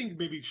there. I think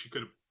maybe she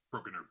could have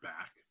broken her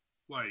back.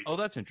 Like,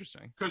 that's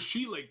interesting. Because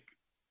she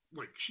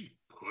she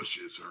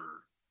pushes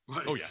her.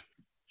 Like,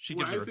 she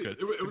gives her a good.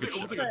 It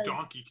was like a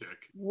donkey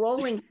kick.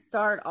 Rolling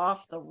start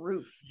off the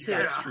roof too.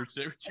 That's true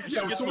too.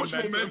 So much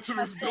momentum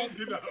was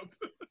building up.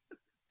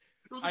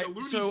 It was like a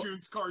Looney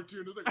Tunes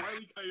cartoon. It was like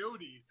Wile E.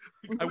 Coyote.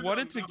 I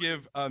wanted to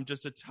give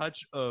just a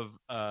touch of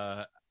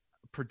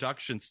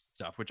production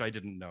stuff, which I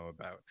didn't know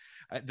about.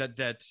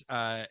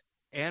 That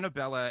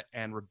Annabella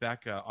and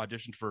Rebecca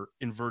auditioned for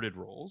inverted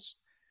roles,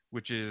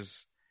 which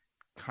is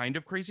kind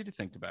of crazy to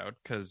think about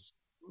because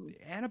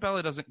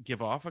Annabella doesn't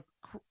give off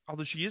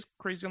although she is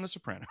crazy on The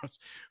Sopranos,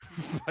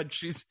 but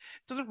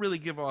doesn't really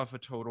give off a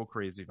total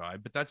crazy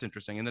vibe. But that's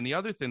interesting. And then the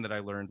other thing that I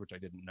learned, which I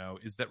didn't know,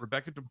 is that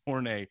Rebecca De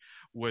Mornay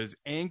was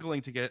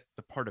angling to get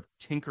the part of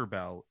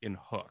Tinkerbell in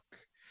Hook,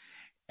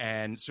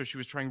 and so she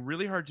was trying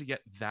really hard to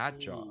get that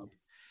job.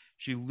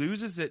 She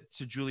loses it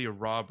to Julia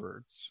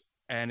Roberts,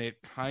 and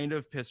it kind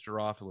of pissed her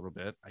off a little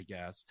bit, I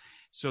guess,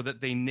 so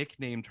that they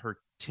nicknamed her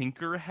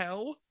Tinker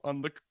Hell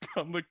on the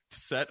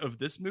set of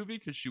this movie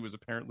because she was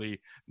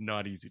apparently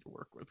not easy to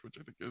work with, which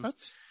I think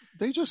is...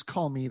 They just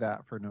call me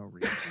that for no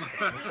reason.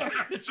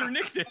 It's your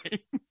nickname.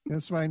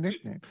 That's my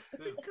nickname.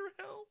 Tinker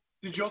Hell.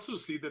 Did you also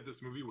see that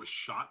this movie was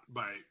shot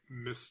by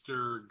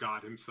Mr.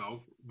 God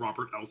himself,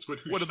 Robert Elswit,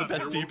 who one of the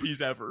best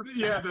DPs ever.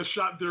 Yeah, the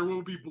shot "There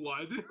Will Be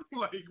Blood,"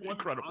 like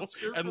incredible,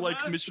 and like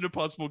that. Mission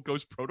Impossible: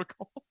 Ghost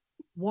Protocol.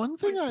 One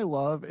thing I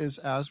love is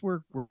as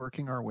we're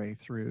working our way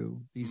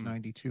through these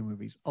 92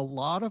 movies, a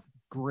lot of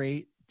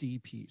great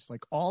DPs,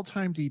 like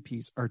all-time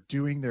DPs, are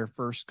doing their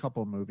first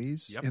couple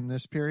movies in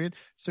this period.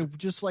 So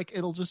just like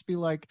it'll just be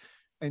like,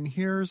 and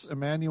here's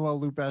Emmanuel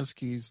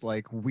Lubezki's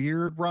like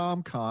weird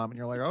rom-com, and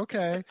you're like,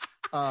 okay.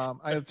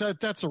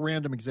 That's a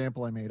random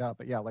example I made up,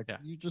 but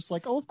you just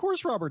like, oh, of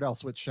course Robert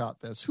Elswit shot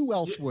this. Who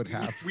else would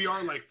have? We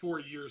are like 4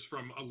 years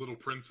from A Little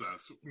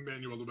Princess.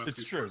 Emmanuel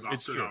Lubezki's first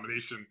Oscar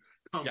nomination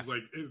comes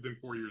like within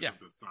 4 years of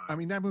this time. I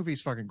mean, that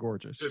movie's fucking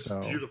gorgeous. It's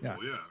beautiful,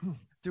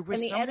 There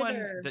was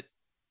someone that.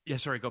 Yeah,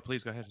 sorry.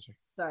 Please go ahead.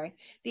 Sorry,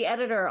 the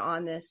editor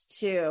on this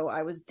too.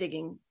 I was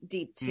digging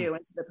deep too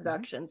into the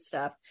production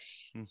stuff.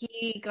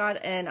 He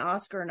got an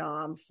Oscar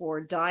nom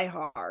for Die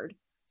Hard.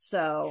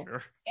 So,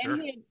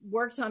 he had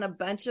worked on a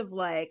bunch of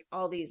like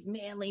all these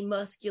manly,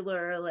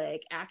 muscular,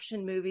 like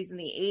action movies in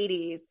the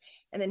 80s.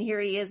 And then here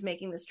he is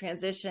making this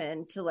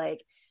transition to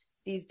like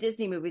these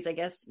Disney movies. I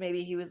guess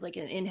maybe he was like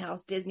an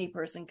in-house Disney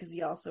person because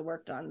he also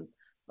worked on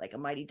like a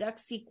Mighty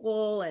Ducks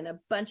sequel and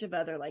a bunch of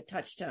other like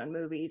Touchstone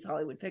movies,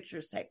 Hollywood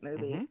Pictures type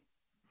movies.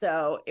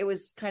 So it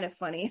was kind of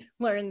funny to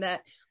learn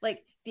that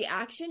like the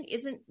action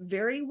isn't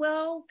very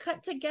well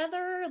cut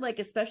together, like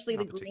especially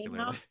the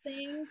greenhouse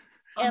thing.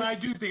 I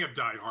do think of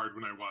Die Hard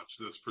when I watch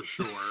this for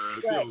sure.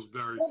 It feels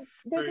very. Well,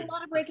 there's a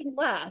lot of breaking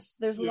glass.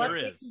 There's a lot of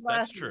breaking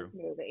glass. That's true. In this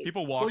movie.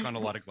 People walk on a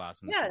lot of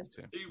glass in this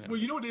movie too. Well,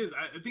 you know what it is?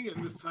 I think at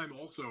this time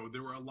also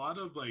there were a lot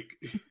of like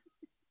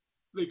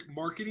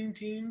marketing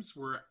teams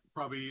were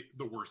probably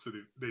the worst that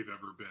they've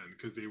ever been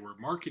because they were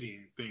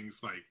marketing things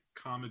like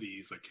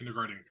comedies like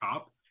Kindergarten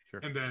Cop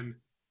and then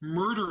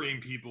murdering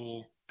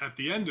people at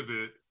the end of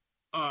it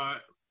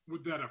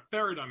with that a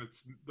ferret on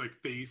its like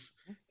face,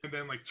 and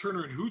then like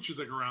Turner and Hooch is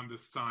like around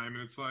this time,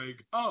 and it's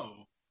like,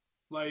 oh,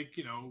 like,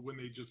 you know, when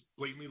they just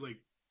blatantly like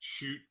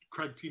shoot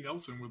Craig T.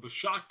 Nelson with a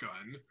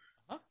shotgun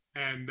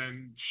and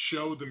then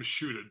show them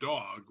shoot a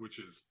dog, which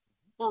is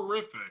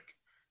horrific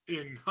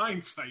in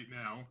hindsight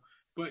now.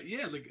 But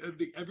yeah, like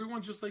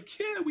everyone's just like,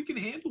 yeah, we can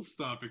handle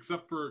stuff,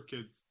 except for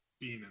kids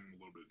being in a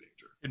little bit of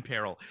danger, in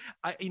peril.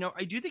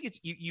 I do think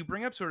it's you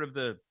bring up sort of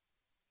the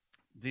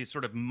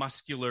sort of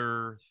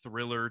muscular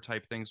thriller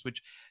type things,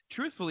 which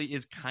truthfully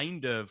is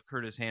kind of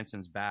Curtis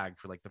Hansen's bag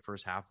for like the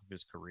first half of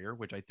his career,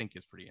 which I think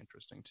is pretty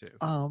interesting too.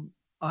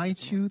 I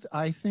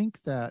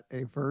think that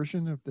a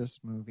version of this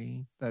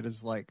movie that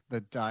is like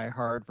the Die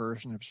Hard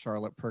version of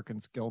Charlotte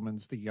Perkins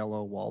Gilman's The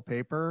Yellow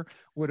Wallpaper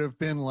would have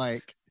been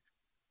like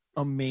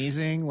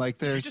amazing. Like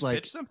there's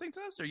like something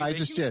to us. I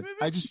just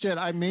did.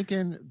 I'm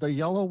making The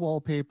Yellow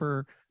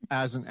Wallpaper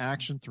as an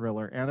action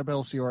thriller.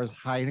 Annabelle Ciora is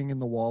hiding in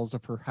the walls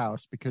of her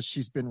house because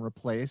she's been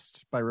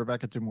replaced by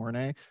Rebecca De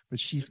Mornay, but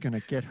she's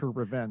gonna get her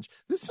revenge.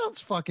 This sounds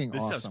fucking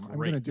awesome. I'm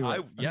gonna do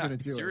it. I'm gonna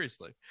do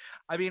seriously. It.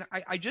 I mean,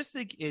 I just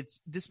think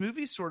this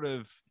movie sort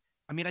of.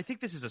 I mean, I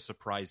think this is a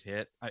surprise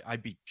hit.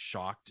 I'd be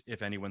shocked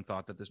if anyone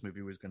thought that this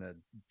movie was going to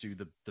do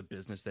the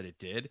business that it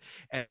did,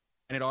 and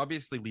it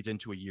obviously leads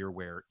into a year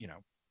where, you know,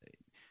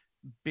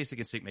 Basic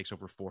Instinct makes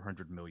over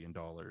 $400 million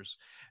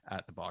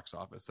at the box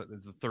office.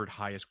 It's the third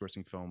highest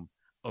grossing film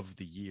of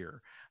the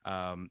year.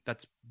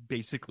 That's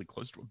basically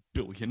close to $1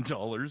 billion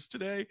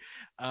today.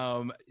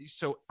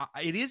 So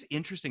it is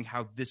interesting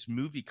how this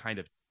movie kind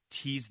of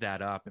teased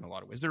that up in a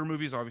lot of ways. There were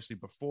movies obviously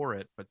before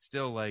it, but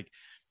still like,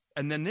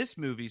 and then this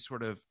movie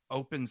sort of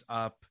opens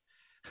up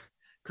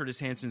Curtis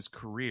Hansen's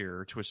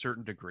career to a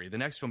certain degree. The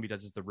next film he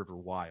does is The River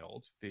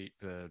Wild, the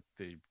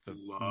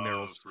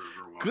Meryl's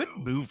good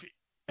movie.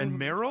 And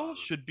Meryl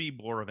should be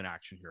more of an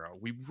action hero.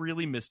 We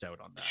really missed out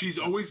on that. She's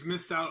always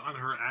missed out on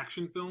her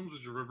action films,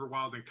 which are River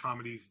Wild, and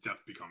comedies. Death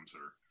Becomes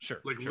Her. Sure,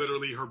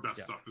 literally her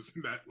best stuff is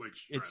in that like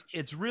stretch.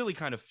 It's really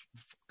kind of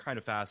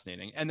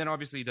fascinating. And then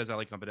obviously he does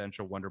LA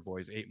Confidential, Wonder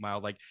Boys, 8 Mile.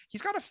 Like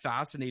he's got a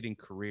fascinating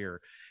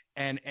career,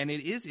 and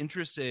it is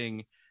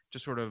interesting to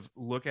sort of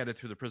look at it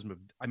through the prism of.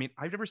 I mean,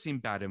 I've never seen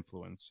Bad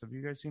Influence. Have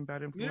you guys seen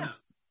Bad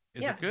Influence?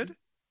 Yeah. Is it good?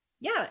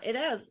 Yeah, it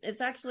is.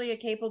 It's actually a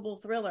capable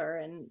thriller,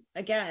 and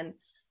again,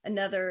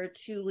 another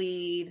 2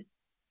 lead,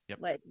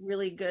 like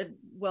really good,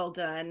 well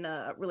done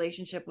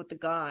relationship with the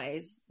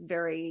guys.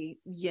 Very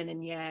yin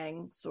and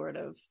yang, sort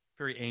of.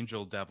 Very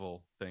angel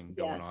devil thing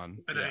going on.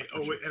 And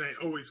I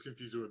always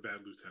confuse it with Bad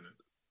Lieutenant.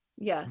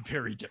 Yeah,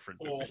 very different.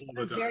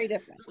 Very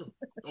different.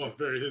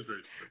 Very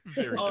different.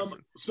 Very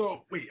different.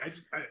 So wait, I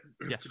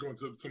to go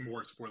into some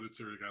more spoiler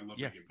theory. I love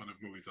making fun of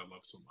movies I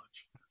love so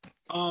much.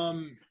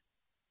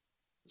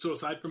 So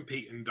aside from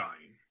Peyton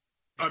dying.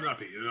 I'm not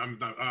Peyton. I'm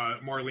not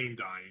Marlene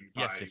dying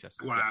by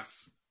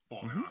glass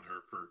falling on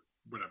her for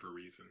whatever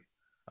reason.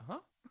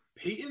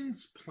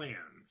 Peyton's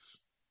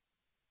plans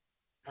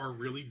are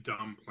really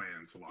dumb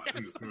plans a lot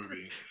in this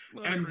movie.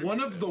 And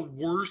one of the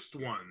worst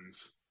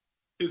ones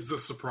is the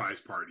surprise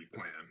party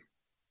plan,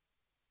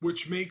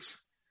 which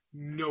makes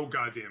no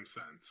goddamn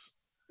sense.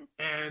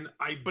 And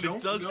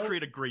it does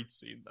create a great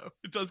scene, though.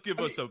 It does give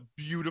us a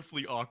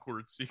beautifully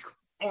awkward sequence.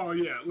 Oh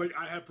yeah, like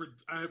I had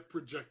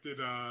projected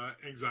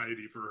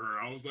anxiety for her.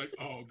 I was like,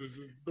 oh, this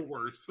is the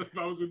worst. If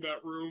I was in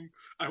that room,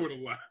 I would have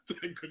left.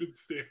 I couldn't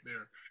stand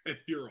there and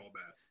hear all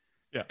that.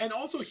 Yeah. And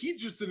also, he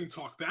just didn't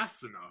talk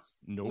fast enough.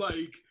 Nope.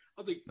 Like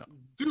I was like,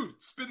 dude,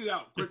 spit it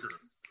out quicker.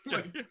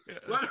 Like, yeah.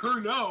 let her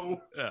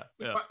know. Yeah.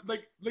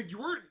 Like you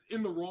weren't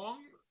in the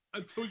wrong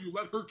until you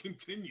let her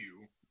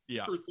continue.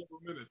 Yeah. For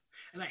several minutes.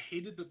 And I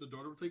hated that the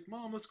daughter was like,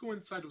 Mom, let's go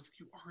inside. I was like,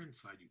 you are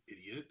inside, you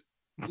idiot.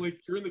 Like,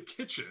 you're in the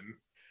kitchen.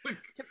 Like,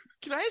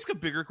 can I ask a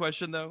bigger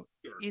question though?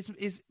 Sure.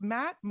 Is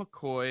Matt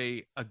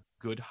McCoy a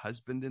good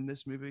husband in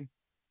this movie?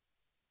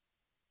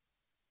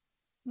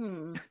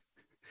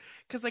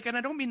 Because and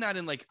I don't mean that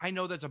in I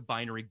know that's a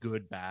binary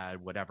good,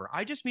 bad, whatever.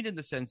 I just mean in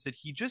the sense that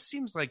he just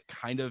seems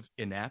kind of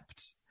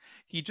inept.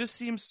 He just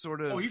seems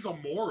sort of. Oh, he's a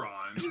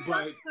moron. He's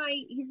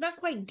not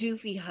quite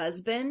doofy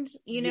husband,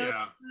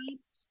 Yeah.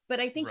 But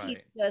I think he's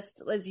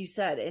just, as you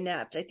said,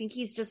 inept. I think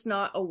he's just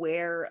not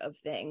aware of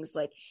things.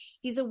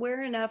 He's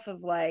aware enough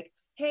of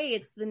hey,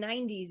 it's the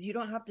 90s. You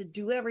don't have to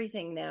do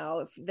everything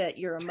now that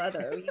you're a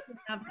mother. You can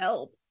have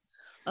help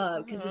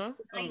because it's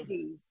the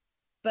 90s.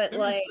 But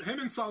him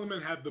and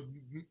Solomon had the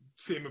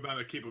same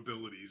amount of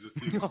capabilities. It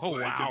seems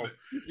wow.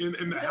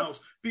 in the house,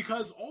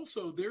 because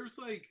also there's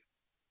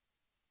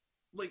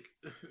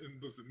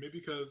listen, maybe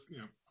because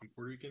I'm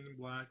Puerto Rican and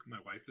Black. My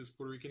wife is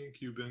Puerto Rican and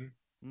Cuban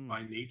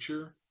by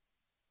nature.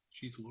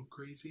 She's a little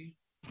crazy.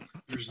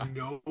 There's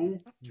no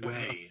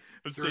way.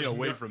 I'm staying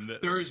away from this.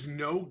 There is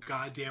no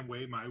goddamn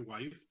way my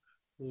wife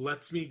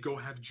lets me go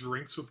have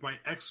drinks with my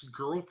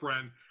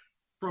ex-girlfriend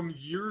from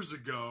years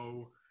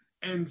ago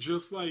and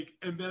just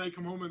and then I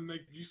come home and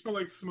you smell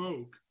like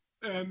smoke.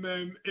 And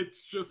then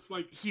it's just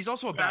he's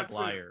also a bad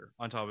liar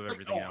on top of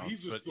everything else.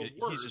 He's just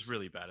he's just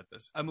really bad at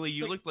this. Emily,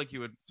 you looked like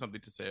you had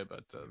something to say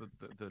about the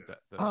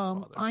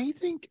father. I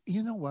think,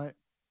 you know what?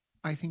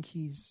 I think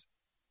he's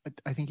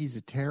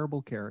a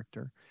terrible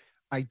character.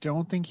 I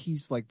don't think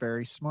he's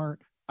very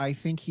smart. I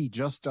think he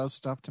just does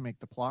stuff to make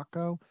the plot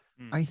go.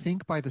 I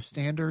think by the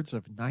standards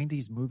of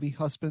 90s movie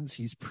husbands,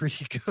 he's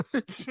pretty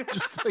good.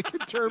 Just in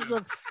terms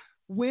of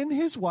when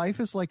his wife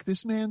is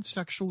this man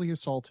sexually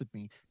assaulted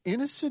me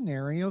in a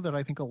scenario that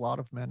I think a lot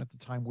of men at the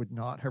time would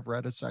not have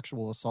read as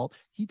sexual assault.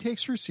 He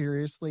takes her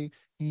seriously.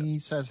 He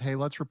says, hey,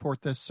 let's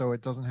report this so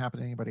it doesn't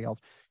happen to anybody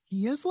else.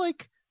 He is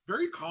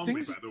very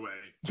calmly, by the way.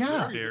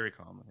 Yeah. Very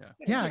calmly, yeah.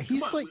 Yeah,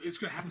 he's it's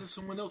going to happen to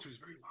someone else who's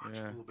very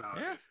logical about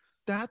it.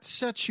 That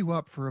sets you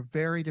up for a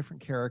very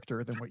different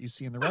character than what you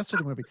see in the rest of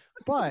the movie.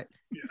 But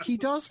he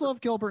does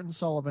love Gilbert and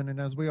Sullivan, and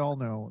as we all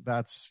know,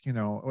 that's,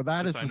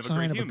 that is the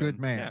sign of a good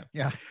man.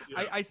 Yeah.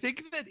 I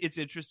think that it's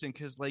interesting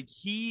because,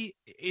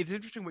 it's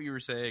interesting what you were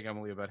saying,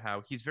 Emily, about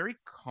how he's very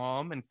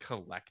calm and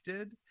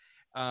collected.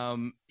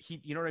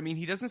 You know what I mean?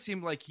 He doesn't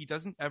seem like he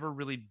doesn't ever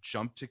really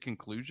jump to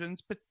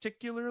conclusions,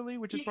 particularly,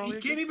 which is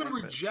probably he can't even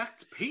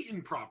reject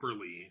Peyton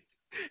properly.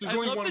 I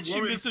love that she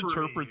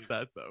misinterprets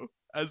that though,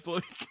 as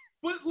But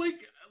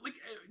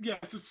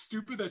yes, it's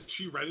stupid that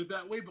she read it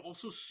that way, but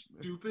also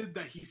stupid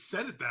that he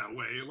said it that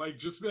way.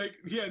 Just be no,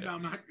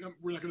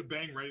 we're not going to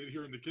bang right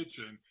here in the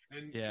kitchen,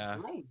 and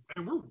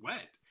we're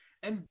wet,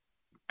 and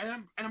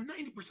I'm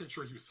 90%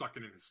 sure he was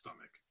sucking in his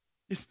stomach.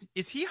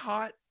 Is he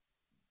hot?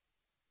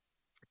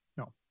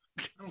 No,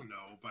 I don't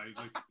know by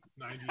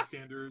 90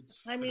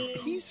 standards. I mean,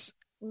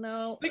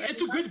 no.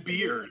 It's a good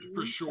beard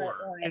for sure.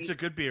 It's a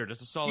good beard.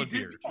 It's a solid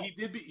beard.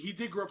 He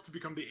did grow up to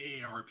become the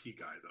AARP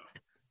guy though.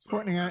 So,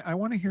 Courtney, I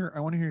want to hear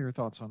your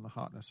thoughts on the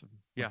hotness of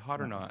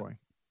hot or not?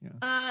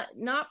 Yeah.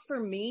 Not for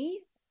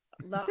me,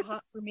 not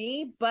hot for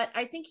me, but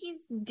I think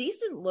he's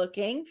decent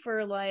looking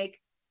for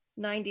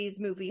 90s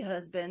movie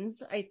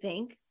husbands. I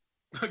think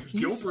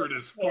Gilbert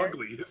is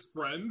fugly. His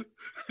friend,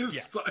 his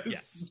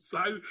size.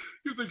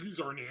 He was he's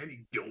our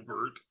nanny,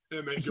 Gilbert,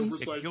 and then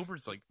Gilbert's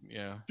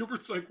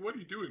Gilbert's what are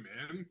you doing,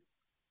 man?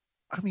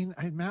 I mean,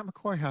 Matt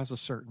McCoy has a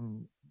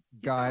certain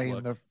guy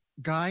in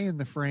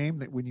the frame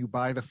that when you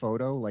buy the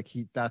photo,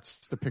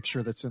 that's the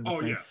picture that's in the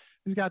frame. Yeah.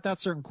 He's got that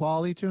certain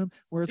quality to him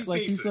where it's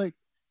he's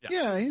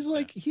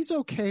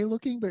okay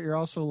looking, but you're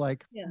also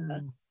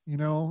Tom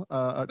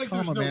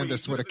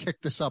Amandus would have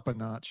kicked this up a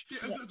notch. Yeah,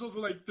 it's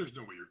also there's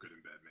no way you're good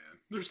in bed, man.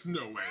 There's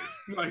no way.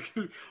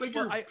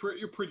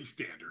 You're pretty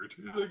standard.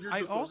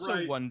 I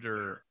also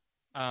wonder.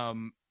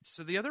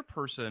 So the other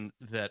person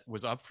that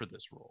was up for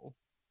this role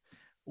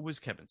was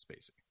Kevin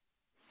Spacey,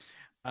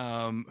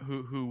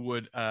 who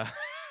would.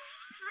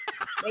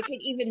 Make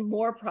it even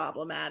more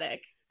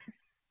problematic.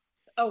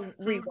 Oh,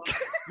 rewind.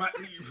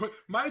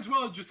 Might as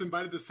well have just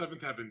invited the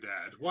Seventh Heaven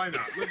Dad. Why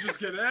not? Let's just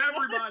get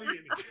everybody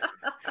in here.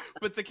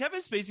 But the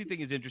Kevin Spacey thing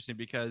is interesting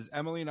because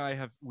Emily and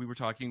I we were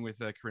talking with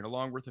Karina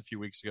Longworth a few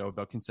weeks ago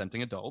about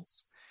Consenting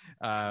Adults.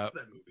 That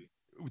movie.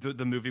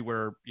 The movie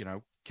where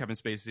Kevin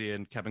Spacey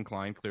and Kevin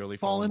Kline clearly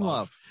fall in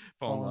love,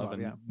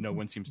 and no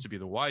one seems to be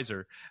the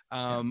wiser.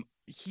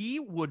 He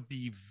would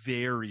be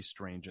very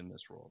strange in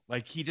this role.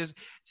 He just,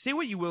 say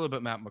what you will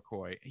about Matt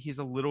McCoy, he's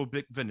a little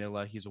bit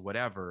vanilla, he's a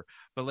whatever,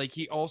 but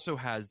he also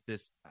has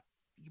this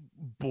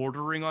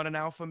bordering on an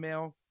alpha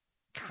male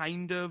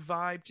kind of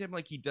vibe to him.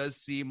 Like he does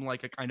seem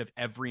like a kind of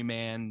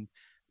everyman,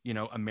 you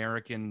know,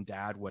 American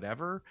dad,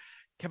 whatever.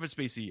 Kevin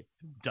Spacey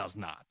does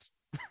not.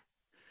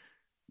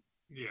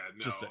 Yeah,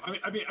 no.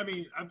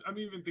 I'm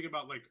even thinking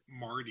about like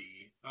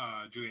Marty,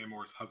 Julianne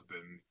Moore's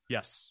husband.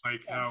 Yes,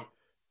 like how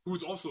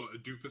who's also a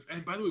doofus.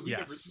 And by the way, we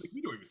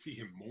don't even see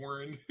him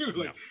mourn.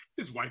 Like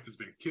his wife has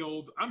been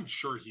killed. I'm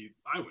sure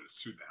I would have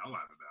sued the hell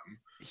out of them.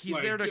 He's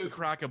like, there to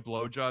crack a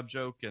blowjob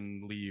joke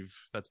and leave.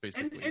 That's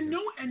basically and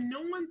no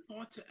one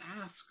thought to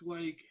ask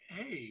like,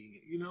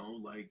 hey, you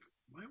know, like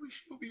why was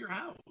she over your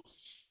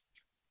house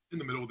in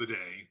the middle of the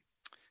day?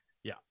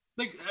 Yeah.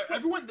 Like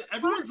everyone's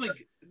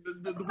like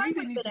the way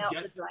they need to out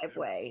get the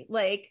driveway.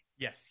 Like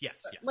yes.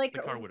 Like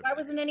why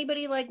wasn't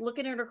anybody like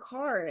looking at her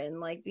car and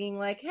like being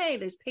like, hey,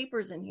 there's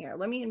papers in here.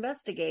 Let me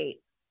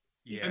investigate.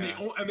 Yeah.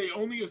 And they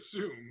only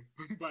assume,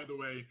 by the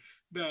way,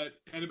 that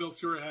Annabelle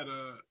Sura had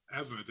a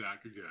asthma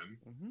attack again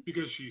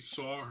because she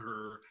saw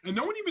her, and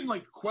no one even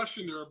like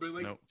questioned her, but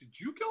like, did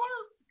you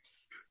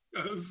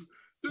kill her?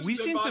 We've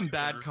seen some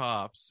bad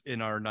cops in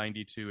our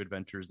 92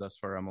 adventures thus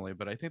far, Emily,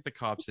 but I think the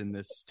cops in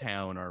this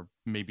town are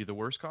maybe the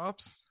worst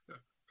cops.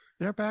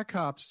 They're bad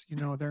cops. You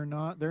know, they're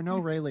no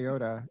Ray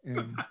Liotta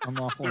in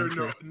Unlawful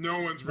Entry.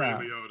 No one's Ray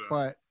Liotta.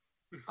 But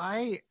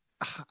I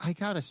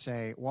gotta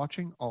say,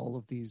 watching all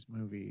of these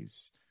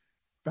movies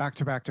back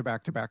to back,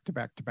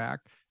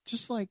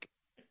 just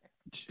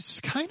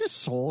kind of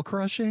soul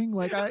crushing.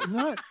 Like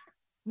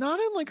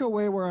not in like a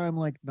way where I'm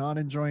like not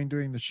enjoying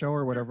doing the show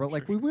or whatever.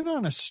 Like we went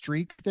on a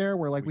streak there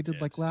where like we did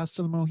like Last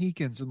of the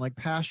Mohicans and like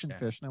Passion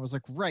Fish, and I was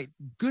like, right,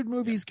 good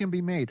movies can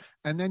be made.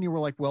 And then you were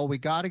like, well, we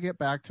got to get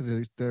back to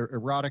the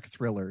erotic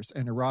thrillers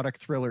and erotic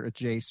thriller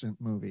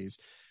adjacent movies.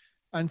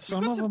 And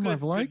some of them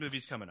I've liked.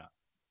 Movies coming up.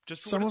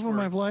 Just some of them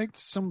I've liked.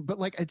 Some, but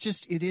like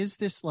it is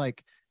this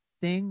like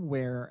thing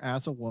where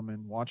as a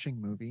woman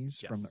watching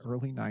movies from the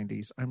early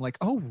 90s, I'm like,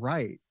 oh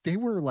right, they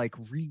were like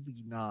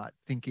really not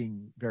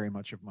thinking very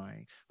much of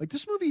like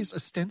this movie is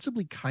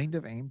ostensibly kind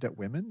of aimed at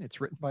women. It's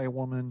written by a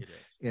woman.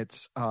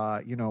 It's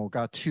got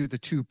the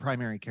two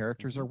primary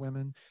characters are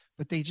women,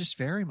 but they just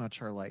very much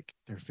are like,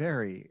 they're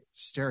very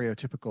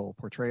stereotypical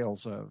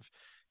portrayals of,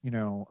 you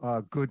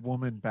know, good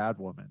woman, bad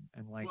woman.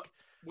 And like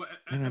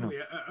Emily,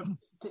 a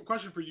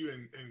question for you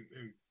and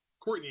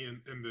Courtney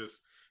in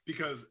this,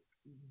 because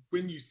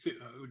when you sit,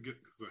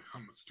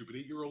 I'm a stupid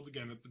 8-year-old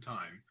again at the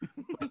time.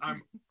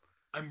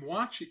 I'm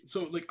watching.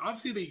 So, like,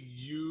 obviously, they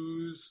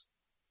use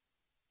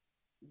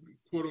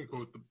quote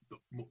unquote the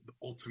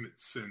ultimate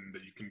sin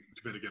that you can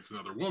commit against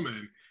another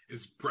woman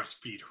is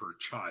breastfeed her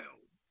child.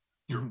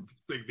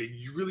 Like they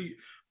really,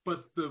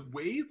 but the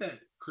way that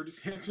Curtis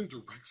Hanson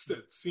directs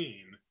that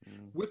scene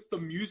with the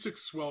music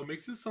swell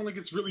makes it sound like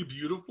it's really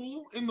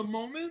beautiful in the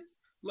moment.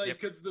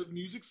 Like, because the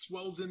music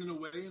swells in a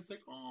way, it's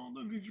like, oh,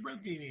 look at your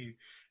breastfeeding,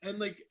 and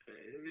like,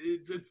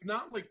 it's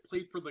not like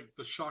played for like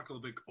the shock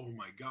of like, oh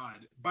my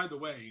god. By the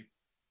way,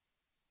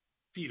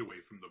 feet away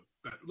from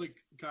the bed.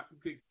 Like, God,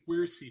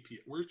 where's CP?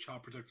 Where's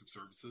Child Protective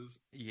Services?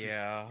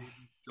 Yeah,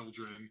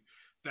 children.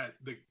 That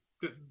the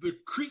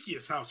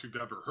creakiest house you've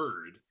ever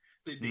heard.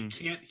 They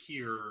can't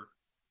hear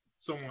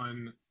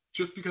someone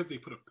just because they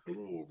put a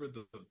pillow over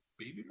the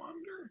baby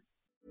monitor.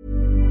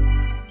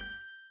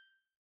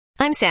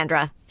 I'm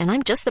Sandra, and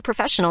I'm just the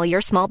professional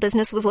your small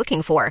business was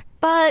looking for.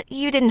 But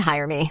you didn't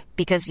hire me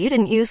because you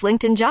didn't use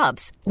LinkedIn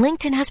Jobs.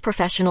 LinkedIn has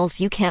professionals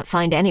you can't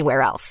find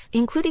anywhere else,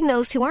 including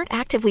those who aren't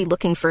actively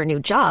looking for a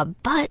new job,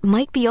 but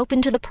might be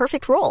open to the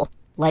perfect role,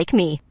 like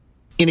me.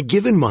 In a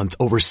given month,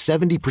 over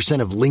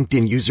 70% of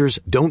LinkedIn users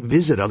don't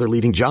visit other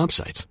leading job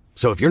sites.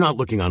 So if you're not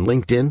looking on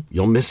LinkedIn,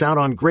 you'll miss out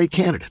on great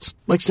candidates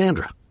like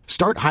Sandra.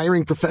 Start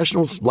hiring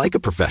professionals like a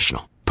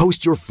professional.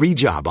 Post your free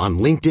job on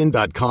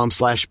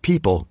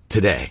linkedin.com/people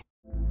today.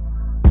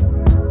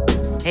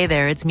 Hey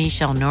there, it's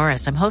Michelle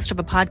Norris. I'm host of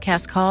a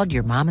podcast called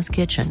Your Mama's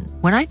Kitchen.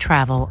 When I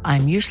travel,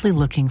 I'm usually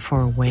looking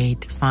for a way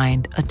to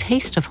find a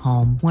taste of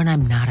home when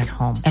I'm not at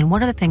home. And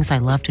one of the things I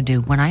love to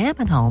do when I am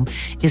at home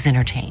is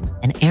entertain.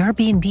 And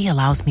Airbnb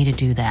allows me to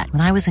do that.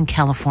 When I was in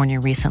California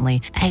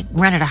recently, I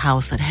rented a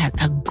house that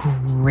had a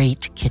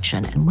great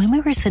kitchen. And when we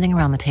were sitting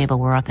around the table,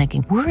 we were all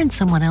thinking, we're in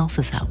someone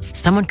else's house.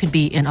 Someone could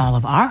be in all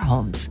of our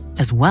homes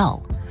as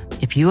well.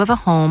 If you have a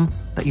home,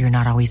 but you're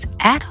not always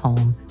at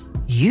home,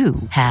 you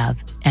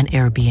have an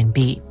Airbnb.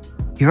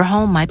 Your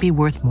home might be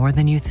worth more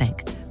than you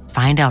think.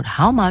 Find out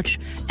how much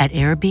at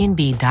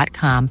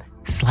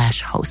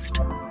airbnb.com/host.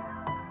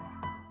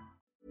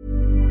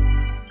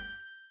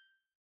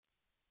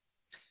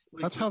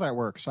 That's how that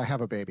works. I have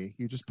a baby.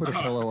 You just put a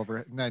pillow over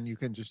it, and then you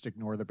can just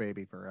ignore the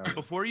baby forever.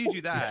 Before you do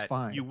that,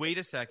 you wait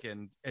a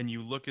second, and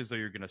you look as though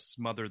you're going to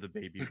smother the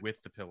baby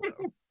with the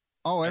pillow.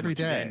 Oh, every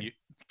day.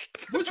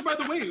 Which, by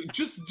the way,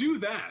 just do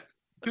that.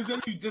 Because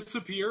then you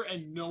disappear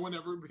and no one's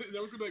gonna be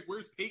like,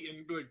 where's Peyton?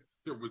 And be like,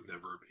 there was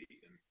never a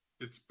Peyton.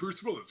 It's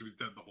Bruce Willis who's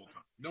dead the whole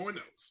time. No one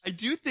knows. I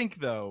do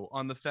think, though,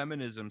 on the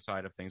feminism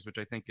side of things, which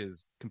I think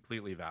is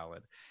completely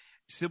valid,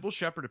 Sybil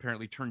Shepherd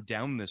apparently turned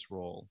down this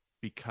role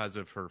because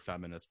of her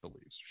feminist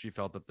beliefs. She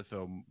felt that the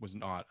film was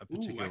not a I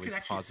particularly could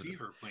actually positive. see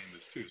her playing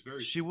this too. It's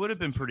very. She would have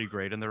been pretty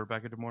great in the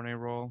Rebecca De Mornay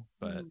role,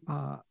 but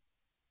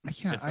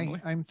yeah,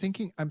 I'm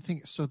thinking.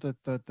 So the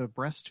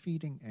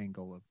breastfeeding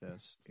angle of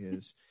this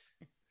is,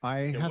 I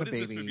had a baby. What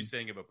is this movie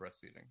saying about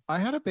breastfeeding? I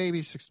had a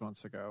baby 6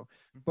 months ago.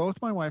 Both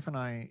my wife and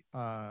I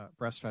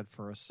breastfed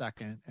for a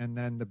second, and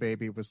then the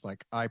baby was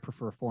like, "I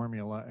prefer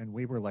formula," and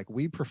we were like,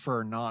 "We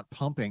prefer not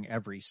pumping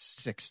every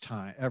 6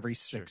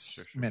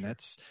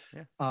 minutes."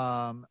 Sure.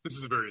 Yeah. This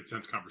is a very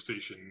intense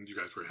conversation you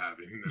guys were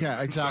having.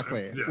 Yeah,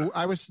 exactly.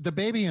 Yeah. The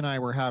baby and I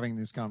were having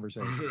this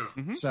conversation.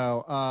 Yeah.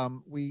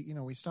 So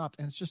we stopped,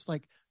 and it's just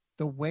like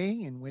the way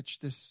in which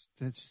the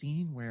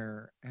scene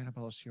where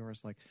Annabella Sciorra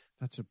is like,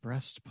 "That's a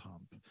breast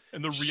pump,"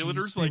 and the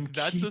realtor's like,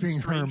 "That's a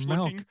strange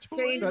looking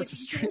toy." That's a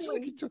strange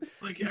looking toy.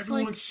 Like,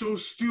 everyone's so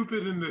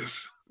stupid in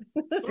this.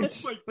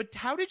 It's like, but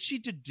how did she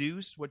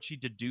deduce what she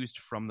deduced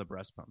from the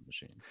breast pump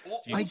machine?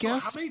 I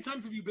guess. How many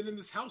times have you been in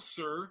this house,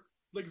 sir?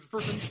 Like, it's the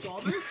first time you saw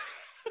this?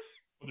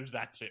 Well, there's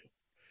that too.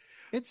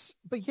 It's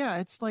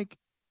like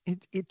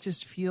it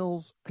just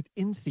feels,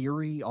 in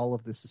theory, all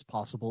of this is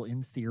possible.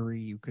 In theory,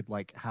 you could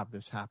like have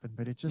this happen,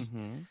 but it just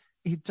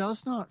it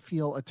does not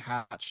feel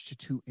attached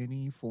to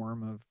any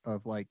form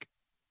of like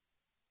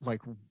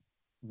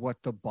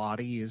what the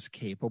body is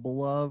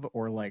capable of,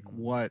 or like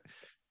what.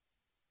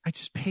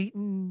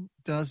 Peyton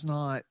does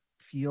not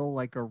feel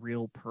like a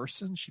real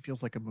person. She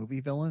feels like a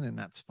movie villain, and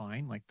that's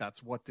fine. Like,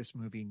 that's what this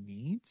movie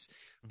needs.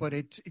 But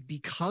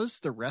because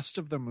the rest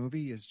of the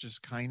movie is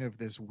just kind of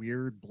this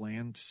weird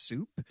bland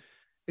soup,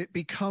 it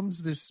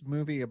becomes this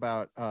movie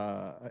about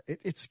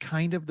it's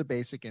kind of the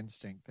Basic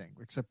Instinct thing,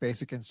 except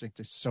Basic Instinct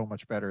is so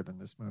much better than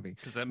this movie,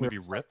 because that movie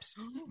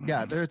rips.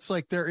 Yeah,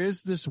 there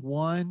is this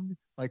one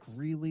like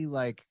really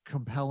like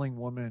compelling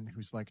woman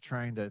who's like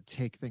trying to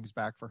take things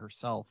back for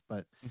herself,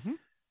 but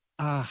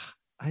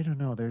I don't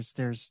know. There's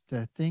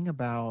the thing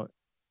about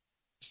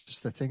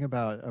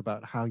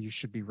how you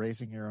should be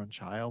raising your own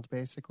child,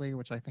 basically,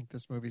 which I think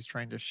this movie's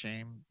trying to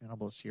shame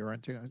Annabelle Sciorra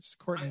into.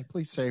 Courtney,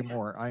 please say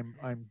more.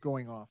 I'm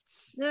going off.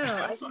 No,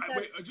 I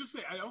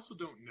also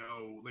don't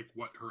know like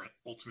what her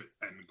ultimate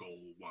end goal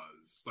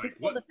was. Like, to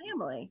steal the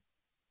family.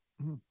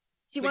 Mm-hmm.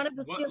 She wanted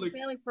to steal the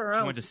family for her own.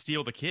 She wanted to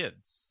steal the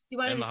kids. She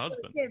wanted and to the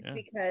steal husband. the kids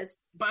because.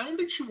 But I don't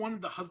think she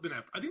wanted the husband.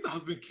 I think the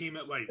husband came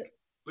at like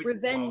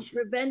revenge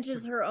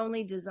is her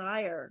only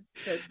desire.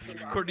 So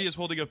Courtney is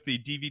holding up the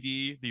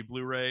DVD, the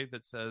Blu-ray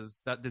that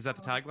says that. Is that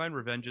the tagline?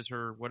 Revenge is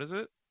her. What is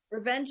it?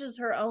 Revenge is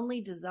her only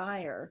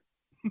desire.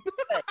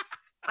 But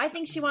I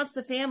think she wants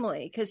the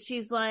family, because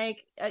she's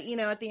like, at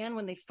the end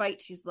when they fight,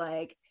 she's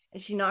like,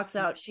 and she knocks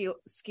out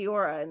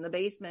Sciorra in the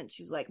basement.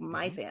 She's like,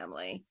 my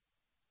family.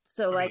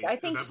 So I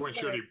think at that point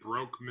she already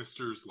broke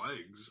Mister's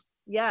legs.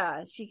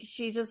 Yeah,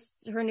 she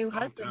just, her new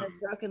husband has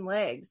broken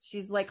legs.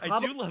 She's like, I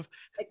do love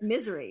like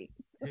Misery.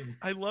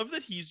 I love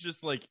that he's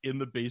just like in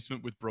the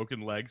basement with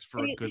broken legs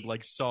for a good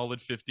like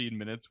solid 15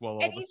 minutes while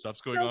all the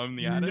stuff's going on in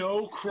the attic.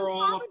 No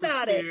crawl up the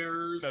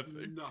stairs,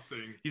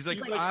 nothing. He's like,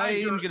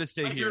 I'm gonna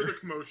stay here. I hear the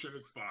commotion.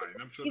 It's fine.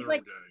 I'm sure he's they're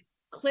like, okay.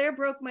 Claire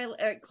broke my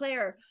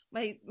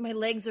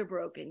legs are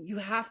broken. You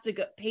have to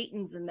go.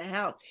 Peyton's in the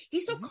house.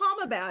 He's so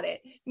calm about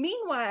it.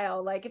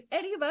 Meanwhile, like, if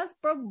any of us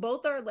broke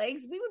both our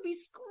legs, we would be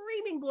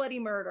screaming bloody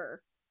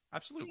murder.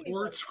 Absolutely.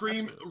 Or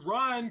scream,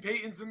 run,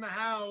 Peyton's in the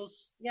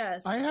house.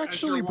 Yes. I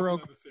actually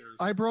broke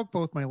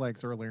both my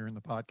legs earlier in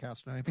the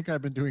podcast, and I think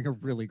I've been doing a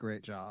really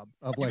great job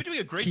of like doing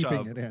a great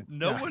keeping job. It in.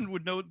 No one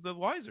would know the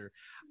wiser.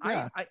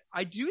 Yeah.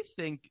 I do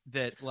think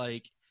that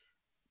like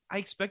I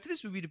expected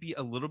this movie to be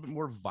a little bit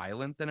more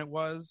violent than it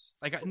was.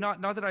 Like,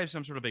 not that I have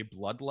some sort of a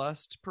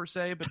bloodlust per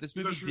se, but this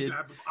movie did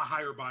have a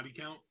higher body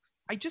count.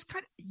 I just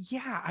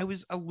I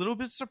was a little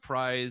bit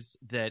surprised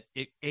that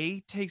it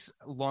takes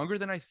longer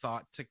than I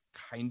thought to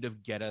kind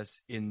of get us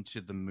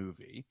into the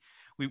movie.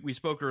 We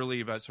spoke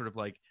early about sort of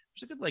like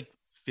there's a good like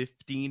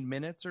 15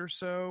 minutes or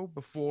so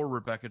before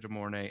Rebecca De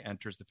Mornay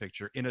enters the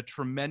picture in a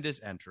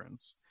tremendous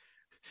entrance.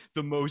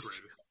 The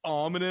most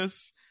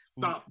ominous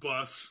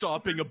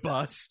stopping a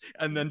bus,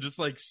 and then just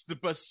like the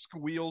bus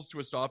squeals to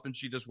a stop and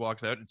she just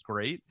walks out. It's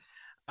great.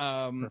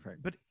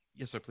 Perfect. But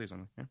yes, sir, please.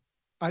 Yeah.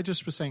 I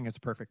just was saying it's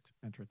a perfect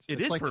entrance.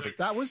 It's like, perfect.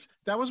 That was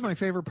my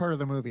favorite part of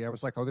the movie. I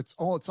was like, it's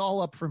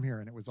all up from here,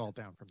 and it was all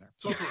down from there.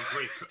 It's also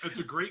it's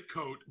a great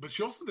coat, but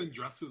she also then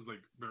dresses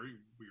like very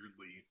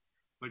weirdly.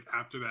 Like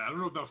after that, I don't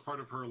know if that was part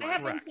of her. Like, I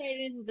haven't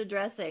seen the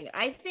dressing.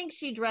 I think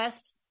she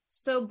dressed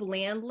so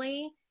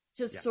blandly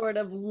to sort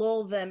of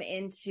lull them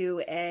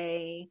into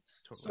a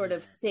sort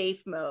of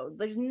safe mode.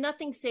 There's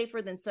nothing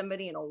safer than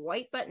somebody in a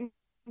white button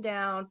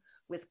down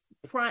with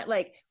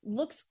like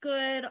looks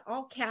good,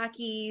 all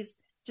khakis,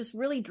 just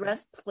really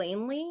dressed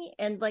plainly,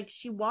 and like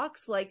she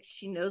walks like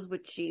she knows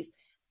what she's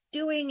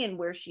doing and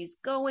where she's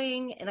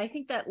going, and I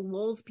think that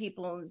lulls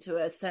people into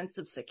a sense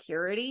of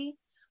security.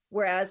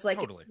 Whereas, like,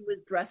 if she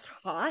was dressed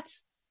hot,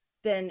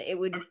 then it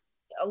would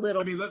a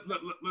little. I mean,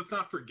 let's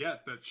not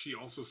forget that she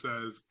also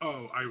says,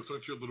 "Oh, I was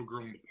such a little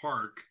girl in the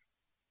park,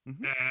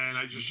 and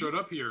I just showed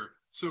up here.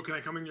 So can I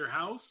come in your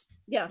house?"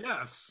 Yeah.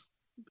 Yes.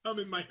 come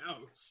in my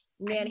house.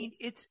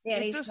 It's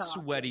a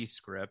sweaty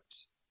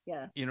script.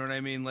 Yeah. You know what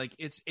I mean? Like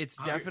it's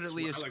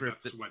definitely a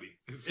script that sweaty.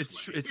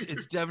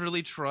 It's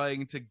definitely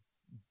trying to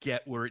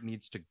get where it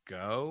needs to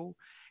go.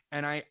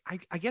 And I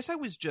guess I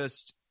was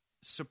just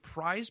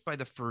surprised by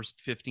the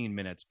first 15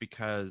 minutes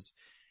because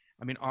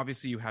I mean,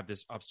 obviously you have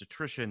this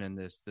obstetrician and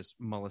this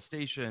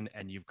molestation,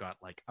 and you've got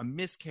like a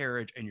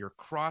miscarriage, and you're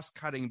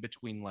cross-cutting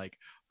between like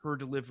her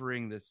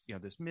delivering this, you know,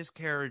 this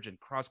miscarriage and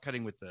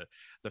cross-cutting with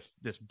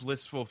this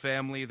blissful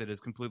family that is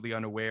completely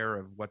unaware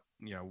of what,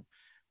 you know,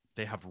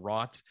 they have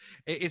wrought.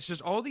 It's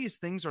just all these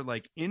things are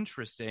like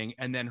interesting,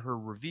 and then her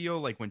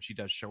reveal, like when she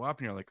does show up,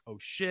 and you're like, oh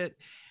shit.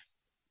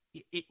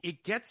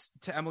 It gets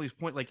to Emily's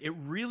point, like it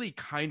really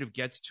kind of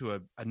gets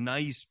to a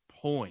nice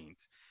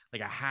point,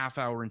 like a half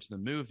hour into the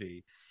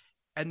movie.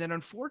 And then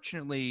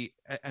unfortunately,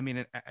 I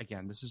mean,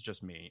 again, this is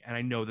just me, and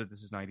I know that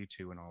this is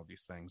 92 and all of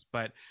these things,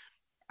 but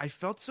I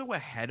felt so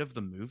ahead of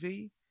the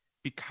movie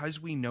because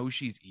we know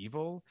she's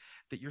evil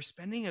that you're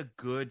spending a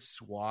good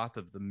swath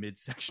of the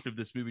midsection of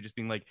this movie just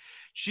being like,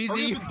 she's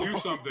evil. Do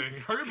something.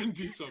 Hurry up and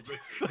do something.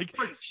 like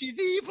she's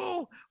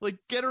evil. Like,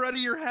 get her out of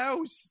your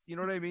house. You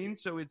know what I mean?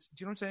 So do you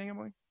know what I'm saying,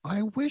 Emily?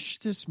 I wish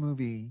this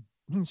movie.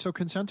 So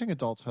Consenting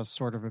Adults has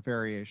sort of a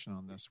variation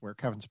on this where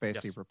Kevin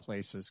Spacey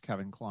replaces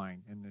Kevin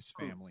Kline in this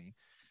family.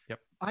 Yep.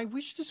 I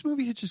wish this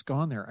movie had just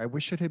gone there. I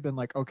wish it had been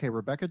like, okay,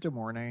 Rebecca De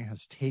Mornay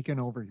has taken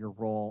over your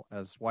role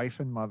as wife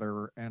and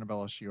mother,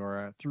 Annabella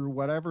Sciorra, through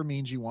whatever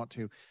means you want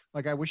to.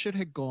 Like, I wish it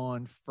had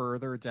gone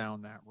further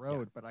down that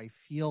road, but I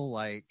feel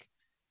like,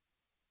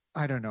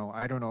 I don't know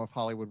if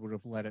Hollywood would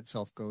have let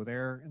itself go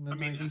there in the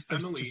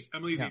 90s.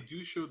 Emily, they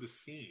do show the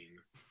scene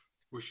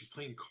where she's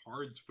playing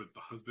cards with the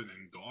husband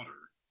and daughter.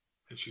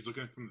 And she's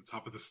looking from the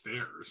top of the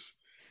stairs,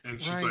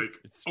 and she's like,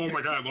 "Oh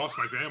my god, I lost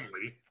my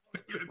family,"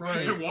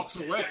 and walks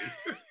away.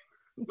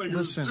 Like, it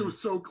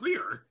was so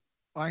clear.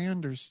 I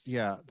understand.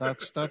 Yeah,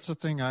 that's the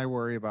thing I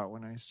worry about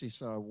when I see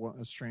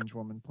a strange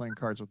woman playing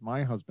cards with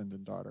my husband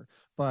and daughter.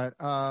 But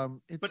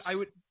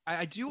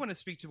I do want to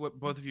speak to what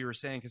both of you were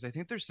saying, because I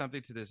think there's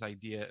something to this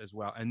idea as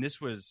well. And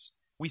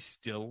we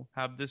still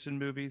have this in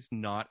movies,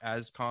 not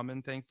as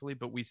common, thankfully,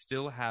 but we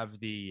still have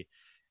the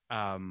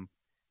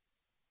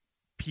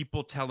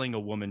people telling a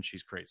woman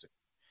she's crazy.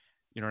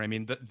 You know what I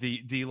mean?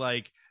 The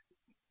like,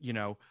 you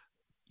know,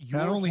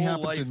 that only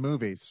happens in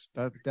movies.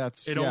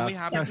 That's only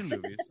happens in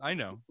movies. I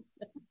know.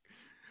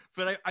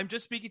 But I'm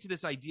just speaking to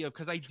this idea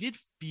because I did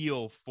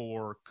feel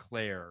for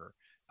Claire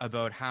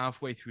about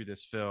halfway through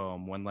this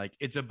film when, like,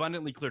 it's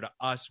abundantly clear to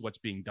us what's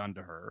being done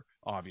to her,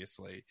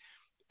 obviously.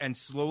 And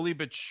slowly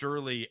but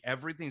surely,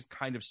 everything's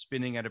kind of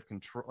spinning out of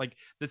control. Like,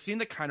 the scene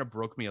that kind of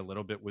broke me a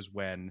little bit was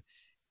when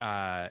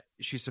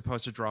she's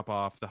supposed to drop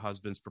off the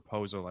husband's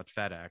proposal at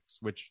FedEx,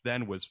 which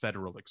then was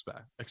Federal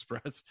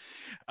Express.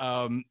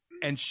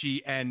 And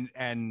she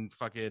and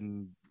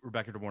fucking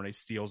Rebecca De Mornay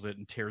steals it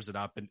and tears it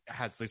up and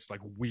has this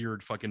like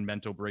weird fucking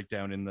mental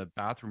breakdown in the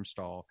bathroom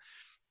stall.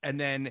 And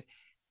then,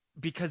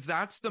 because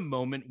that's the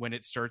moment when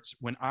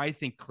I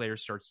think Claire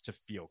starts to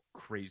feel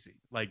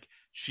crazy. Like,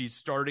 she's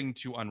starting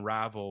to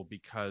unravel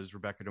because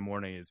Rebecca De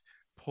Mornay is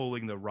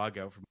pulling the rug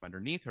out from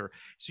underneath her.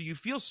 So you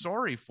feel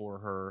sorry for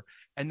her,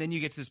 and then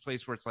you get to this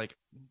place where it's like,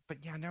 but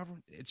yeah, no,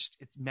 it's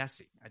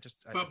messy.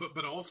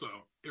 But also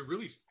it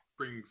really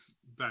brings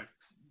back,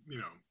 you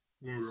know,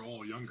 when we were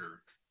all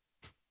younger,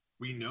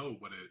 we know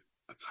what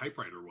a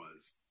typewriter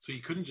was. So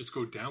you couldn't just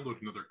go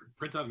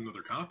print out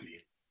another copy.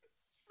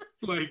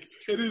 Like,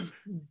 it is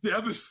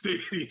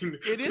devastating.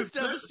 It is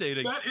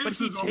devastating. That is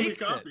his only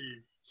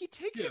copy. He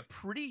takes it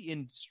pretty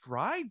in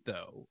stride,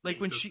 though. Like,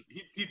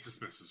 he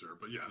dismisses her,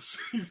 but yes,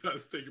 he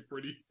does take it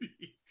pretty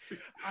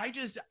easy. I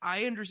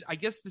understand. I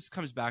guess this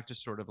comes back to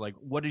sort of like,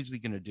 what is he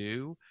going to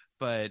do?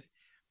 But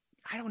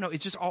I don't know.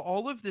 It's just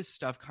all of this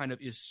stuff kind of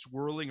is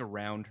swirling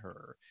around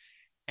her,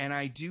 and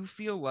I do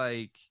feel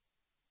like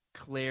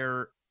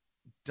Claire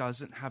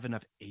doesn't have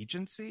enough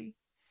agency.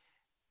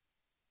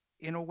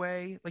 In a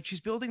way, like, she's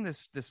building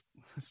this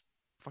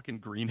fucking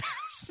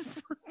greenhouse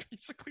for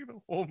basically the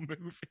whole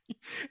movie,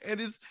 and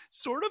is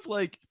sort of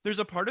like, there's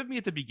a part of me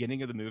at the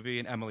beginning of the movie,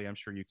 and Emily, I'm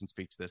sure you can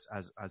speak to this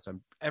as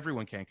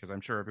everyone can, because I'm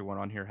sure everyone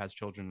on here has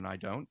children and I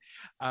don't.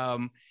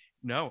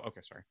 No,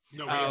 okay, sorry.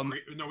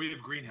 No, we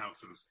have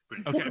greenhouses.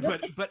 Okay,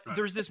 but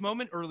there's this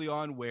moment early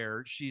on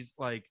where she's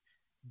like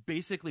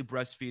basically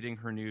breastfeeding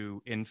her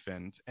new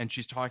infant, and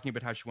she's talking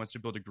about how she wants to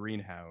build a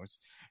greenhouse,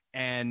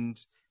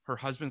 and her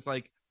husband's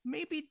like,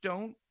 maybe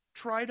don't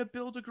try to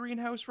build a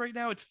greenhouse right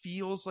now. It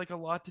feels like a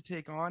lot to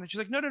take on. And she's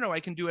like, no, I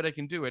can do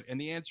it. And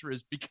the answer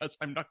is, because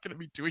I'm not going to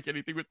be doing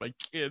anything with my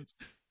kids.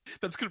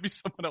 That's going to be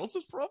someone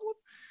else's problem.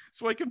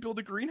 So I can build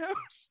a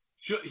greenhouse.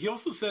 He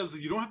also says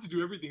that you don't have to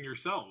do everything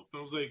yourself. And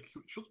I was like,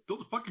 she'll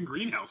build a fucking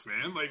greenhouse,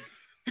 man. Like,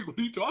 what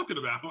are you talking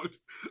about?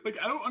 Like,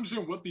 I don't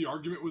understand what the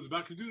argument was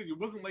about. Because it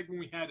wasn't like when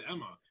we had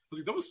Emma. I was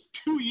like, that was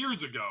 2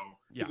 years ago.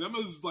 Because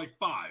Emma's like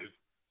 5.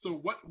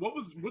 So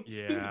what's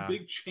been the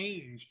big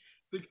change?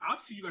 Like,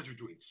 obviously you guys are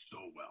doing so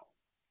well.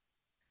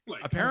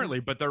 Like,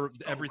 apparently, but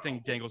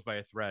everything dangles by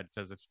a thread,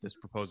 because if this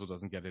proposal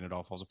doesn't get in, it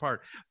all falls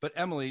apart. But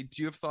Emily,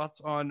 do you have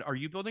thoughts on, are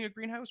you building a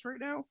greenhouse right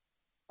now?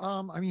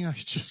 I mean, I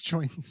just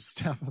joined the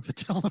staff of a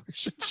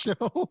television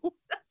show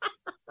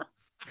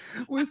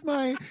with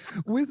my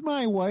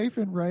wife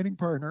and writing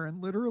partner,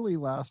 and literally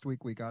last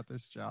week we got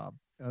this job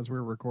as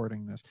we're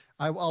recording this.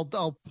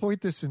 I'll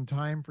point this in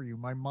time for you.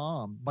 My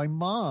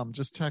mom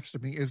just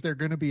texted me, "Is there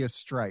going to be a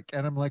strike?"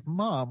 And I'm like,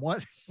 "Mom,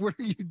 what are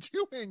you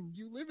doing?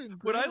 You live in."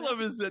 What I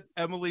love is that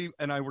Emily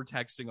and I were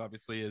texting,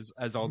 obviously,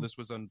 as all this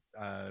was on,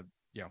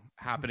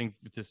 happening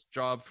with this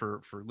job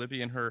for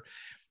Libby and her.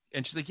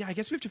 And she's like, "Yeah, I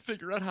guess we have to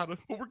figure out what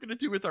we're going to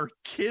do with our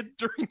kid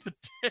during the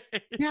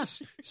day."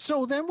 Yes.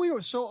 So then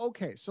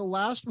so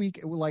last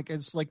week,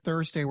 it's like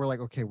Thursday. We're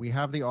like, okay, we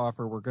have the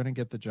offer. We're going to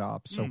get the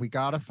job. So we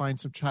got to find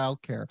some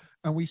childcare.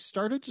 And we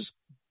started just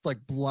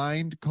like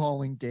blind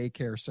calling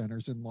daycare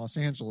centers in Los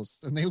Angeles,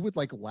 and they would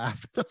like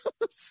laugh at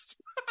us.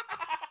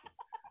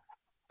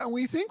 And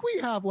we think we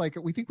have a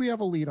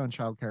lead on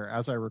childcare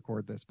as I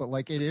record this, but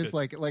like it is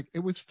good. like it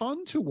was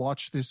fun to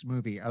watch this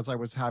movie as I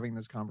was having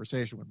this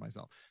conversation with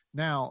myself.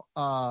 Now,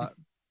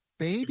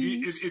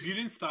 babies. If you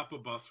didn't stop a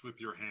bus with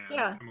your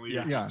hand, Emily,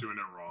 you're just doing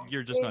it wrong.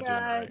 You're just not doing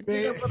it right.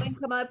 Did a woman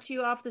come up to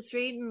you off the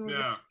street and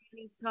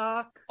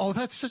talk? Oh,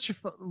 that's such a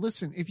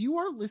listen. If you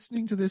are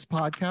listening to this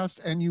podcast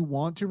and you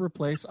want to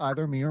replace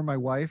either me or my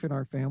wife in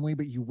our family,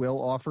 but you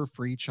will offer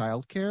free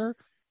childcare,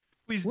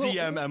 please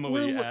DM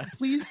Emily.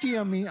 Please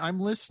DM me. I'm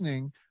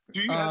listening.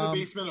 Do you have a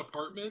basement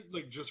apartment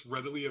like just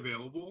readily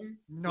available?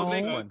 No,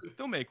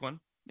 they'll make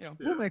one. Yeah,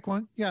 we'll make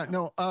one. Yeah,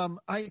 no.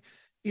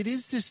 It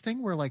is this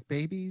thing where like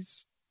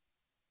babies,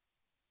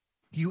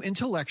 you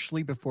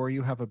intellectually before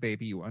you have a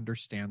baby, you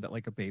understand that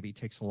like a baby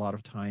takes a lot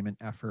of time and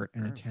effort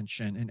and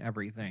attention and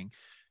everything.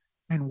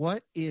 And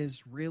what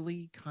is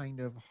really kind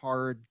of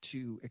hard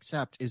to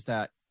accept is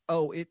that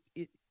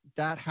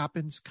that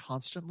happens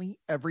constantly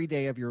every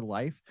day of your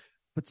life.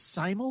 But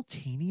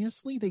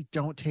simultaneously, they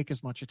don't take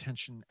as much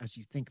attention as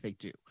you think they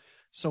do.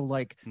 So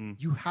like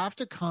you have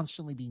to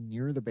constantly be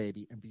near the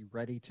baby and be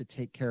ready to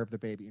take care of the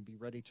baby and be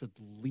ready to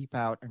leap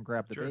out and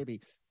grab the baby.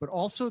 But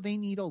also they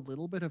need a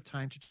little bit of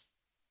time to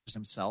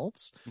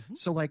themselves.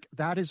 So like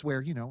that is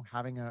where,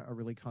 having a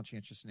really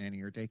conscientious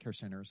nanny or daycare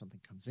center or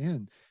something comes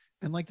in.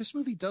 And like this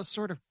movie does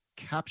sort of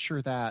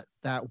capture that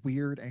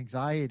weird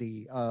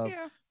anxiety of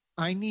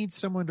I need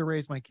someone to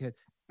raise my kid.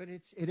 But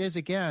it is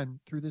again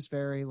through this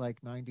very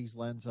like 90s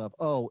lens of,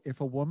 if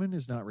a woman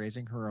is not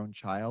raising her own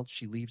child,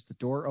 she leaves the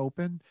door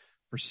open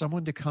for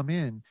someone to come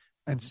in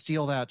and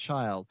steal that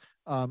child.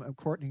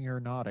 Courtney, you're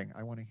nodding.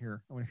 I want to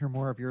hear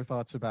more of your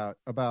thoughts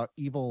about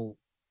evil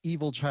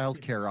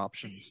childcare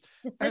options.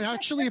 And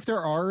actually, if there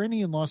are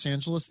any in Los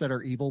Angeles that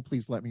are evil,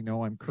 please let me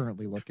know. I'm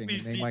currently looking,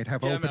 and they might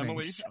have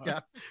openings.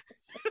 Yeah.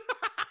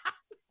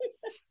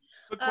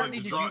 But Courtney,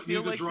 did you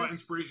feel like draw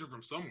inspiration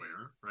from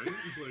somewhere, right?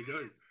 Like,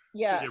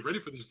 get ready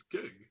for this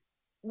gig.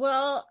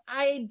 Well,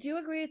 I do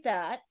agree with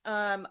that.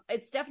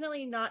 It's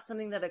definitely not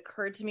something that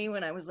occurred to me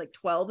when I was like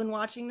 12 and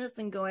watching this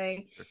and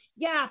going,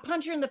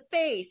 punch her in the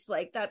face.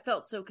 Like that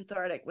felt so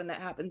cathartic when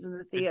that happens in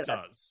the theater. It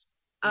does.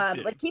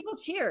 Like people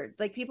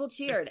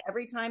cheered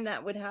every time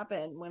that would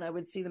happen when I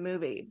would see the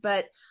movie.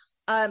 But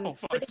but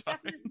it's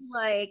definitely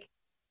like,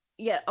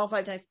 all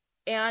 5 times.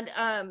 And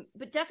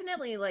but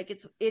definitely like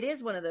it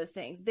is one of those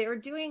things. They're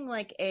doing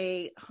like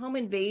a home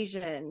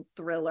invasion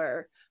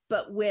thriller,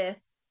 but with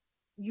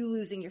you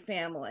losing your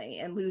family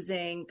and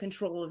losing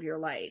control of your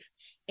life.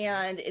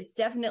 And it's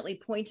definitely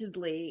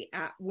pointedly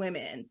at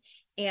women.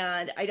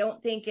 And I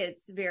don't think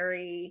it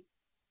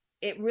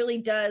really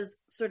does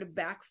sort of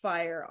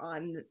backfire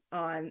on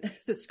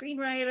the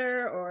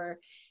screenwriter or,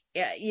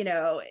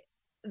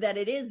 that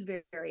it is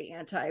very, very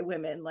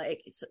anti-women.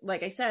 Like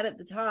I said at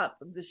the top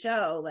of the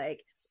show,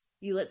 like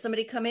you let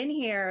somebody come in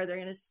here, they're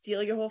going to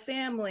steal your whole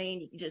family.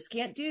 And you just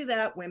can't do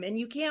that. Women,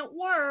 you can't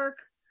work.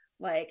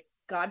 Like,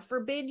 God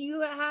forbid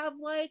you have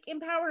like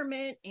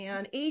empowerment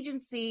and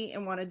agency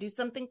and want to do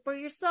something for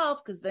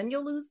yourself, because then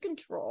you'll lose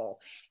control.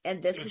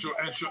 And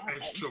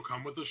she'll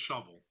come with a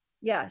shovel.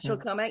 Yeah, she'll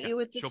come at you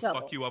with the shovel. She'll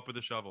fuck you up with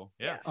a shovel.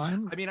 Yeah.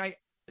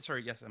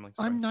 Sorry, yes, Emily.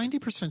 Sorry. I'm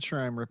 90% sure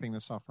I'm ripping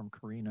this off from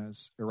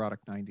Karina's erotic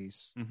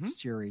 90s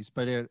series,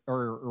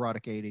 or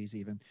erotic 80s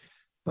even.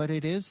 But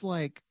it is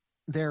like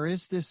there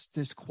is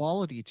this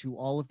quality to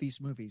all of these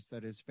movies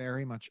that is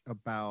very much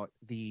about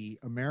the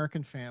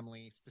American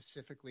family,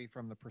 specifically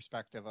from the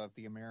perspective of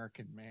the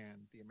American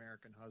man, the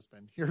American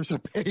husband. Here's a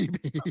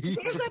baby.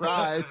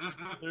 Surprise.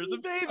 There's a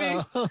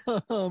baby.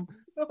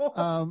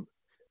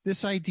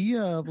 This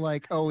idea of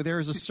like,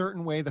 there's a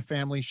certain way the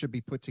family should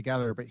be put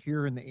together. But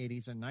here in the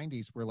 80s and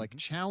 90s, we're like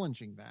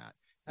challenging that.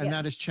 And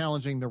that is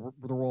challenging the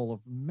role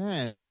of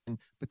men.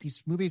 But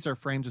these movies are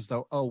framed as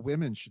though,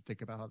 women should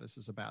think about how this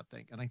is a bad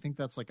thing. And I think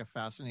that's like a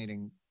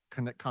fascinating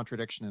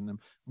contradiction in them.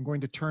 I'm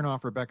going to turn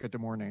off Rebecca De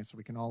Mornay so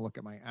we can all look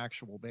at my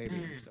actual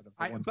baby instead of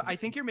the one. But I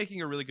think you're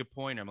making a really good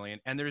point, Emily.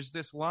 And there's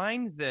this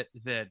line that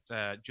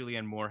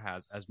Julianne Moore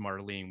has as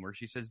Marlene, where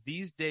she says,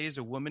 "These days,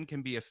 a woman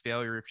can be a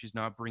failure if she's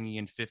not bringing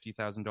in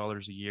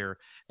 $50,000 a year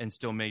and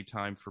still make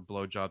time for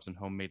blowjobs and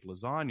homemade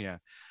lasagna,"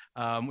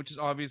 which is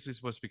obviously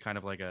supposed to be kind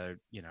of like a,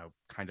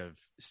 kind of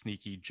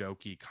sneaky,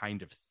 jokey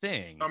kind of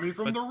thing. I mean,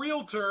 from the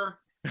realtor.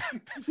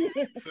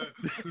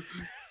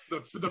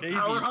 the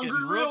power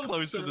hungry real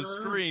close to the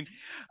screen.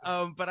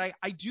 But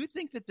I do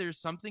think that there's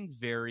something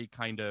very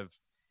kind of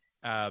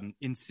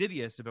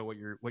insidious about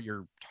what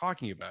you're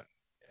talking about,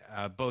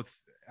 both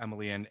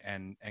Emily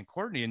and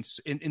Courtney,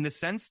 in the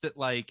sense that,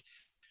 like,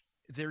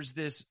 there's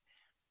this,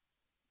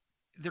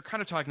 they're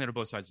kind of talking out of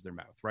both sides of their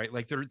mouth, right?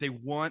 Like they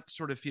want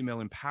sort of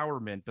female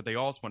empowerment, but they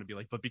also want to be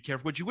like, but be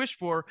careful what you wish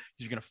for, because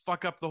you're going to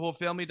fuck up the whole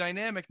family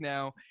dynamic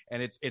now.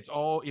 And it's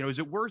all, is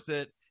it worth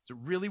it? Is it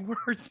really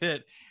worth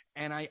it?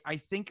 And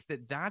I think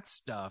that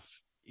stuff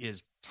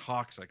is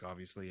toxic,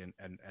 obviously,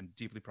 and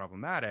deeply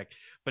problematic,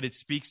 but it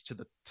speaks to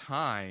the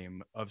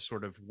time of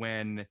sort of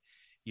when,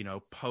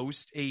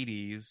 post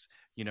 80s,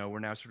 we're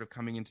now sort of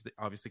coming into the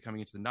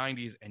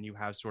 90s, and you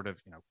have sort of,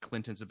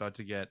 Clinton's about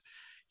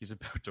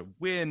to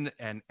win.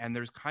 And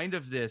there's kind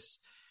of this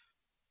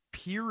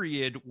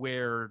period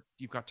where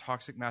you've got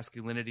toxic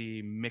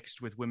masculinity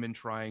mixed with women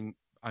trying,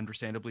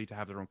 understandably, to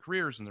have their own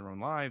careers and their own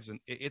lives,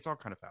 and it's all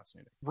kind of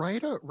fascinating.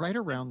 Right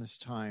around this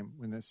time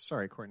when this,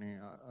 sorry, Courtney,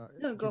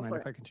 no, go for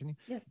it. If I continue,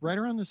 yeah. Right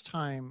around this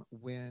time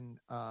when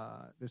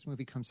this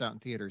movie comes out in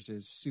theaters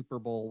is Super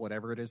Bowl,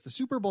 whatever it is. The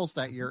Super Bowl's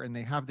that year, and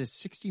they have this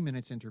 60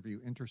 Minutes interview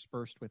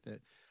interspersed with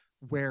it,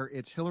 where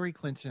it's Hillary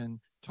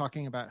Clinton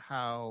talking about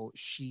how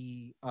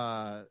she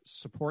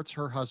supports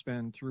her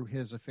husband through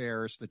his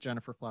affairs. The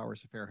Jennifer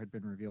Flowers affair had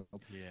been revealed,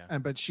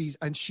 but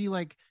she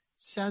like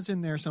says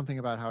in there something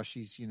about how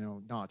she's,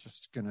 not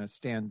just gonna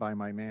stand by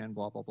my man,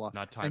 blah blah blah.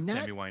 Not Tammy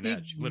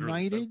Wynette.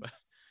 Literally says that.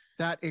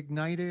 That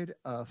ignited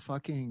a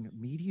fucking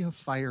media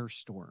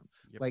firestorm.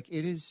 Yep. Like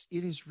it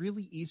is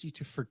really easy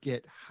to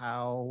forget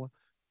how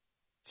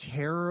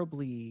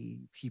terribly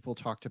people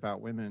talked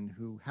about women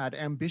who had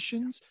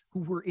ambitions,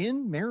 who were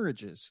in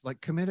marriages, like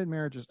committed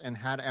marriages, and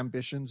had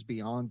ambitions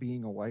beyond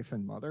being a wife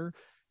and mother.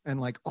 And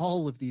like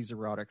all of these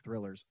erotic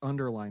thrillers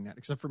underline that,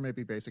 except for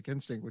maybe Basic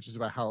Instinct, which is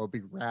about how it would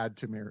be rad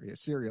to marry a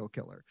serial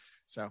killer.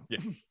 So,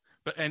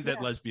 but that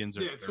lesbians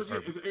are,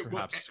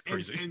 perhaps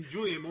crazy. And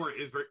Julianne Moore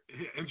is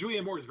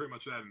very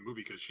much that in the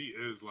movie, because she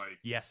is like,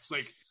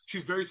 like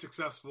she's very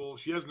successful.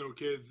 She has no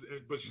kids,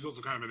 but she's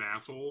also kind of an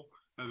asshole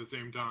at the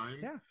same time.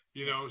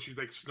 Yeah, she's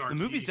like snarky. The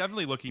movie's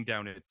definitely looking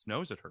down its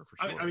nose at her, for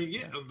sure. I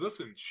mean,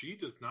 listen, she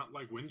does not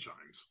like wind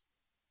chimes,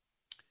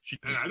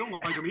 and I don't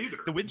like them either.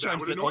 The wind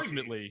chimes that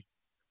ultimately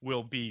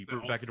will be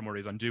Rebecca De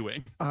Mornay's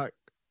undoing.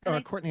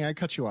 Courtney, I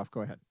cut you off. Go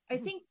ahead. I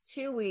think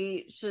too,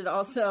 we should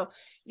also,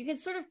 you can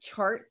sort of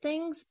chart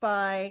things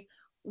by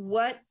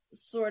what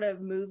sort of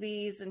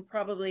movies, and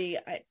probably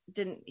I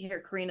didn't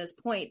hear Karina's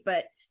point,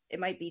 but it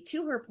might be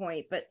to her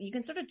point, but you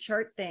can sort of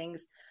chart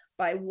things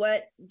by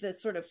what the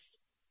sort of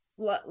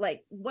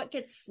what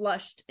gets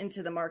flushed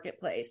into the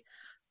marketplace.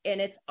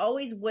 And it's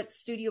always what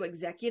studio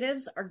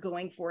executives are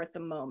going for at the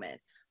moment.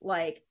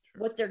 Like,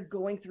 what they're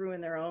going through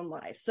in their own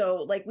life.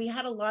 So like we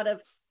had a lot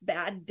of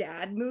bad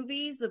dad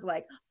movies of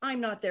like,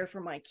 I'm not there for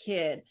my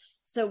kid.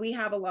 So we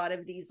have a lot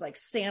of these like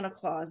Santa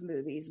Claus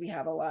movies. We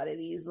have a lot of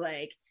these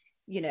like,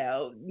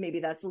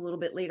 maybe that's a little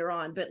bit later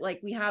on, but like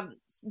we have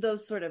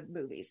those sort of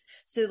movies.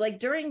 So like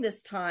during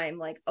this time,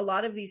 like a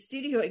lot of these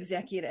studio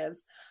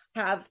executives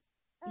have,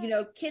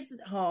 kids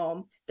at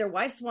home, their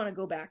wives want to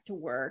go back to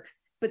work,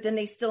 but then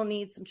they still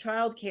need some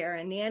childcare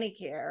and nanny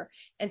care.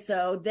 And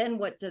so then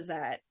what does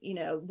that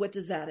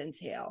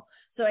entail?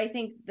 So I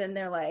think then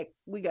they're like,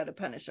 we got to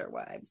punish our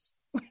wives.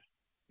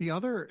 The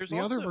other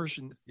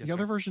version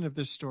of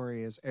this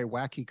story is a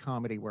wacky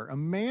comedy where a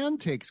man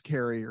takes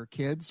care of your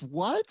kids.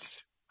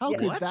 What? How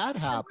could that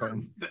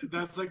happen?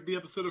 That's like the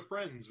episode of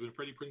Friends when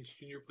Freddie Prinze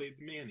Jr. played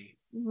Manny.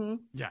 Mm-hmm.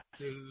 Yes.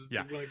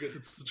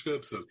 It's such a good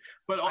episode.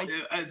 But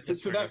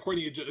to that,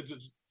 Courtney,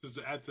 just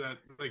to add to that,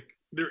 like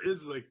there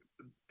is like,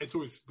 it's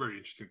always very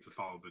interesting to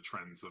follow the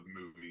trends of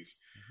movies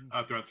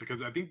throughout,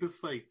 because I think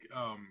this like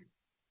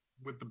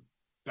with the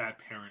Bad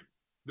Parent,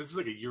 this is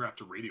like a year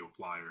after Radio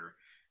Flyer,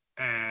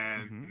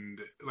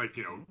 and like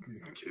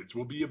kids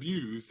will be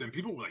abused, and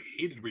people like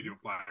hated Radio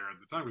Flyer at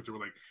the time because they were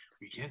like,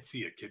 we can't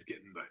see a kid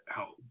getting the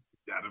hell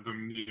out of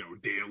them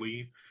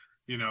daily,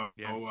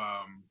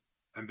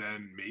 and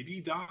then maybe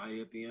die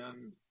at the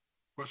end,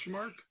 question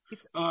mark.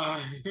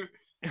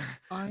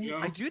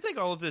 I do think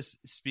all of this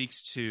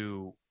speaks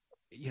to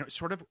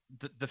sort of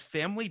the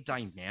family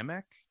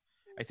dynamic.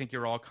 I think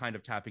you're all kind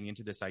of tapping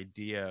into this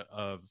idea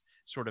of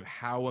sort of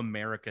how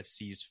America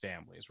sees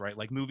families, right?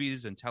 Like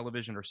movies and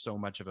television are so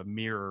much of a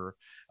mirror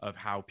of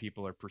how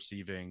people are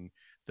perceiving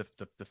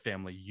the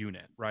family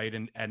unit, right?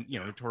 And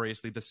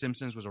notoriously, The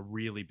Simpsons was a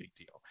really big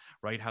deal,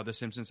 right? How The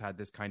Simpsons had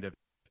this kind of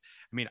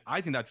I mean,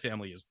 I think that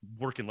family is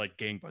working like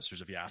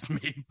gangbusters, if you ask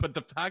me. But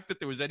the fact that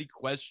there was any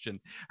question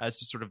as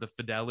to sort of the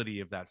fidelity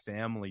of that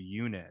family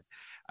unit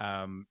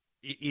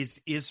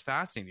is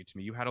fascinating to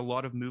me. You had a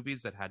lot of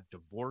movies that had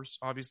divorce.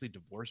 Obviously,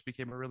 divorce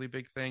became a really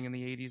big thing in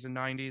the 80s and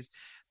 90s.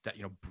 That,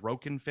 you know,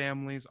 broken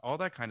families, all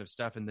that kind of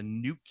stuff. And the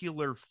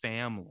nuclear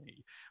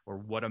family, or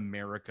what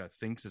America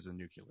thinks is a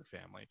nuclear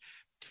family,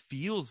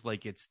 feels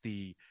like it's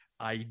the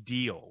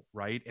ideal,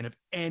 right? And if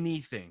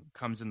anything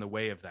comes in the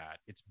way of that,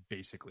 it's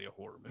basically a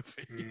horror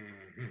movie.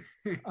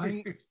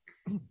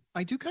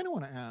 I do kind of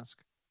want to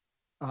ask.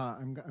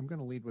 I'm going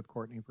to lead with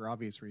Courtney for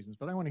obvious reasons,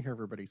 but I want to hear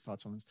everybody's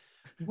thoughts on this.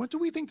 What do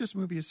we think this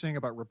movie is saying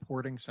about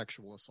reporting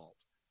sexual assault?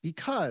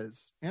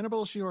 Because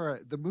Annabelle Sciorra,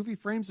 the movie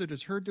frames it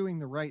as her doing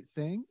the right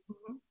thing,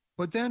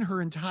 but then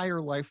her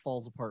entire life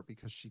falls apart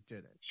because she did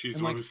it. She's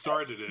the one who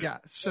started it. Yeah.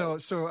 So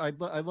I'd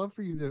love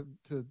for you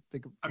to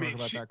think about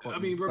that, Courtney.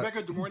 I mean,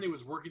 Rebecca De Mornay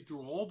was working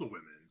through all the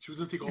women. She was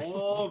going to take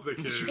all the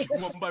kids.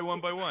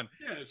 one by one.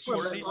 Yeah.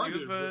 Courtney,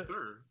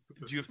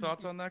 do you have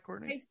thoughts on that,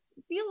 Courtney?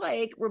 I feel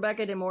like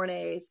Rebecca De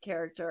Mornay's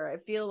character, I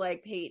feel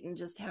like Peyton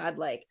just had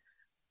like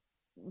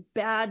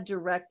bad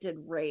directed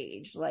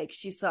rage. Like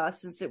she saw,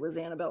 since it was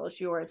Annabella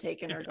Sciorra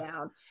taking her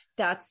down,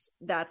 that's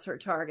her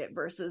target,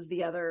 versus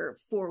the other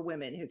 4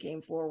 women who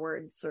came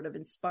forward sort of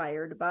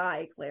inspired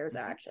by Claire's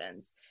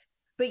actions.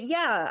 But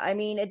yeah, I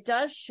mean, it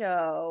does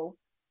show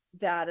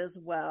that as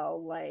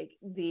well. Like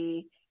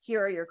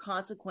here are your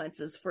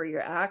consequences for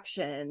your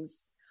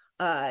actions.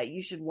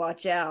 You should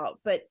watch out.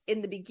 But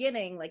in the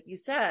beginning, like you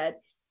said,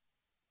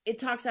 it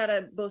talks out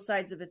of both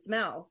sides of its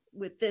mouth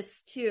with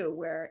this too,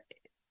 where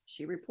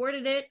she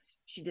reported it.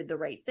 She did the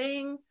right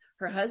thing.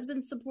 Her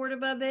husband's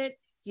supportive of it.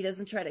 He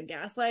doesn't try to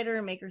gaslight her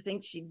and make her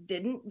think she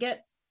didn't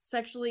get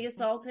sexually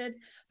assaulted.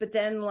 But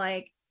then,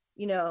 like,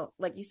 you know,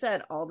 like you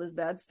said, all this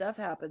bad stuff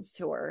happens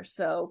to her.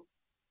 So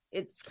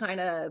it's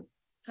kind of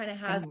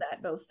has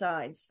that both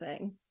sides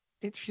thing.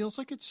 It feels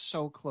like it's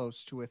so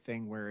close to a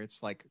thing where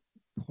it's like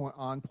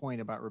on point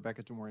about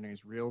Rebecca De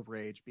Mornay's real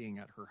rage being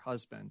at her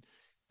husband.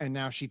 And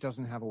now she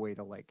doesn't have a way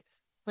to like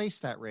place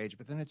that rage,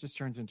 but then it just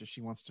turns into she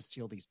wants to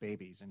steal these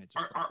babies. And it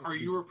just are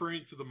you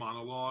referring to the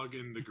monologue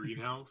in the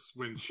greenhouse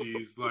when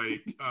she's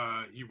like,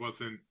 he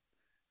wasn't,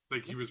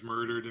 like, he was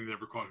murdered and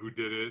never caught who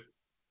did it?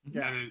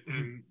 Yeah.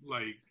 And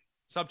like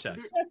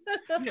subtext.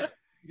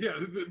 Yeah.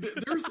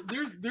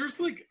 There's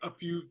like a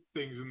few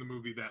things in the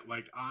movie that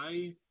like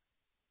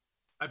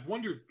I've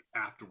wondered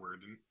afterward,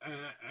 and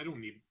I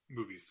don't need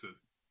movies to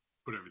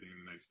put everything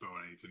in a nice bow.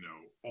 I need to know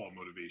all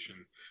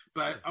motivation.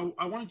 But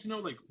I wanted to know,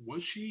 like,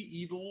 was she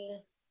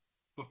evil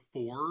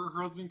before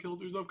her husband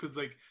killed herself? Because,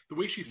 like, the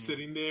way she's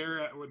sitting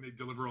there when they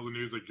deliver all the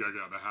news, like, get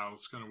out of the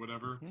house, kind of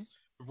whatever,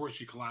 before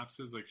she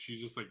collapses, like,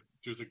 she's just, like,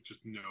 there's, like,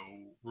 just no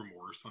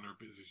remorse on her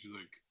face. She's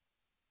like,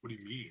 what do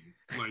you mean?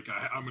 Like,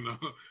 I'm gonna,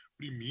 what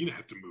do you mean I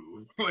have to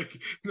move? Like,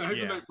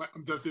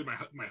 I'm devastated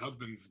my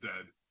husband's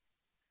dead.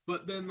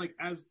 But then, like,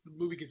 as the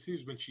movie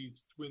continues, when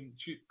she's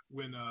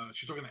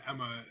talking to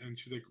Emma and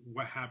she's like,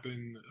 "What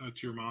happened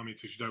to your mommy?"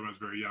 So she died when I was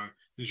very young.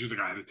 And she's like,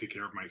 "I had to take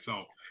care of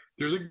myself."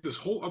 There's like this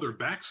whole other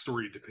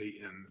backstory to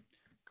Peyton.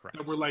 Correct.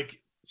 And we're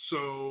like,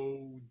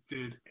 so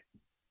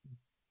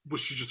was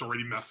she just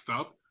already messed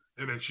up,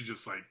 and then she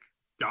just like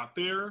got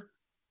there?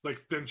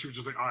 Like then she was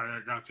just like, "All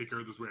right, I gotta take care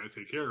of this way. I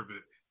take care of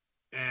it,"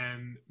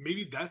 and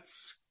maybe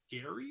that's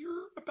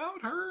scarier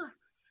about her.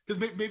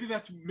 Because maybe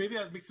that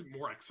makes it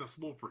more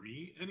accessible for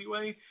me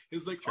anyway.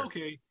 It's like,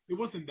 okay, it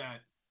wasn't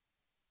that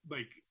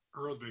like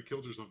her husband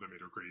killed herself that made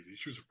her crazy.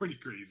 She was pretty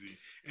crazy,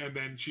 and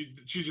then she's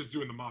just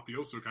doing the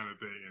mafioso kind of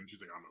thing, and she's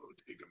like, I'm gonna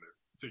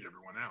take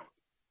everyone out.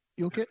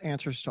 You'll get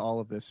answers to all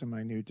of this in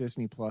my new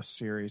Disney Plus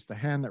series, The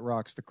Hand That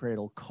Rocks the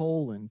Cradle: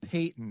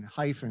 Peyton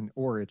 -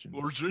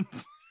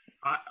 Origins.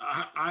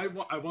 I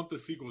want the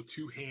sequel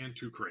to Hand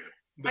to Cradle.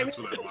 That's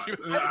what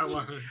I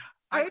want.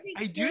 I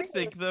do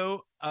think,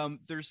 though,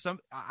 there's some.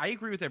 I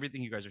agree with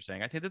everything you guys are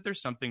saying. I think that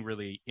there's something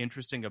really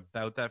interesting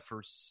about that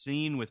first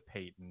scene with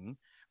Peyton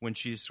when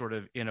she's sort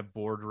of in a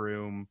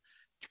boardroom.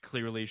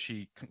 Clearly,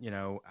 she, you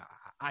know,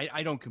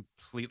 I don't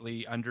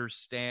completely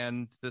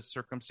understand the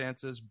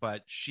circumstances,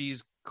 but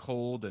she's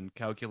cold and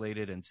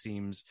calculated and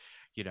seems,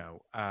 you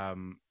know,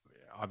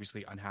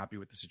 obviously unhappy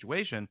with the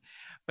situation.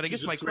 But I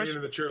guess my question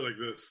in the chair like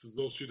this is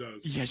all she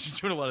does. Yeah,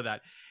 she's doing a lot of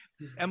that.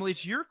 Emily,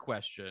 to your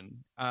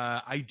question,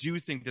 I do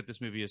think that this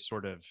movie is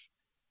sort of,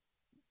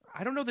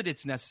 I don't know that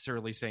it's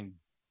necessarily saying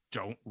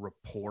don't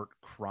report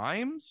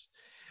crimes,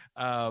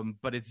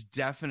 but it's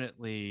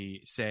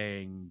definitely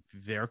saying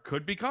there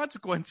could be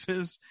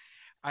consequences.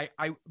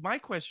 My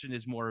question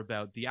is more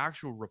about the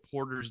actual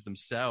reporters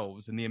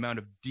themselves and the amount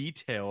of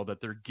detail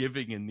that they're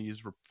giving in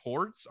these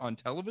reports on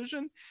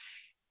television.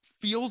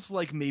 Feels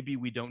like maybe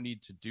we don't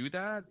need to do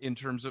that in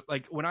terms of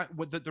like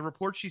the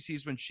report she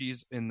sees when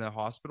she's in the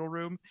hospital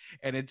room,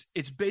 and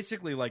it's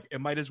basically like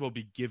it might as well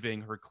be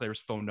giving her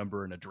Claire's phone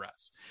number and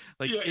address.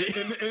 Like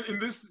in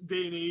this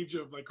day and age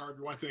of like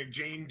Harvey Weinstein and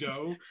Jane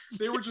Doe,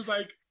 they were just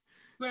like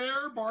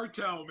Claire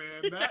Bartel,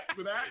 man,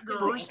 that girl,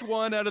 first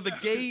one out of the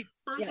gate.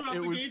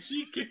 Gate,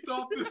 she kicked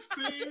off this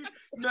thing.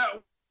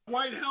 That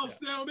White House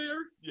down there,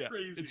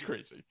 crazy. It's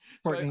crazy.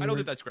 So Courtney, I don't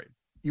think that's great.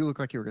 You look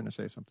like you were going to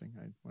say something.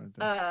 I wanted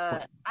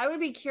to. I would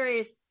be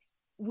curious.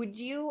 Would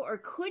you or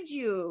could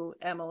you,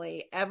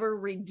 Emily, ever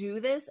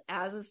redo this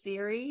as a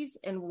series?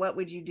 And what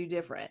would you do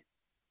different?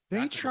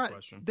 They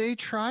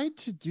tried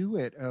to do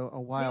it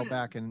a while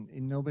back, and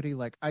nobody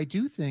I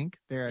do think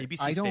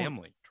ABC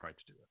Family tried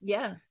to do it.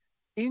 Yeah.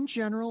 In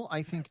general,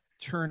 I think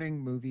turning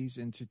movies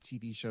into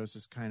TV shows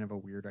is kind of a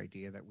weird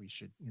idea that we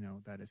should,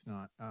 that is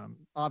not.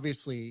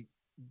 Obviously,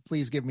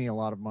 please give me a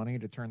lot of money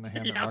to turn The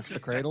Hand That Rocks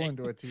the Cradle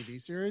into a TV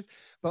series.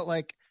 But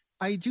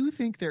I do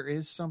think there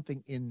is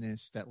something in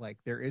this that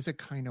there is a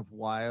kind of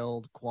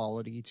wild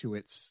quality to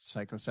its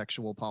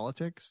psychosexual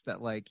politics that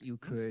you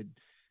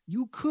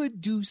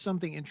could do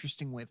something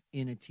interesting with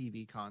in a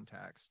TV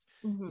context,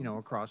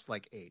 across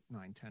 8,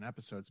 9, 10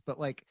 episodes. But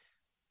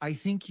I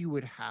think you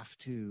would have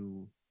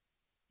to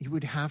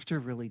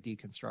really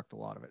deconstruct a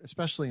lot of it,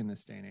 especially in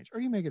this day and age, or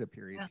you make it a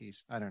period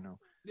piece. I don't know.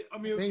 Yeah, I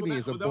mean, Baby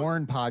is a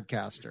born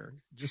podcaster,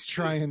 just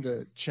trying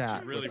to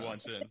chat. He really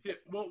wants in. Yeah,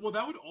 well,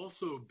 that would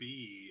also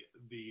be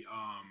the.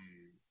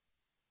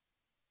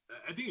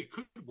 I think it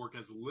could work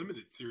as a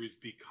limited series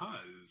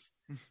because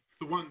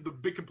the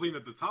big complaint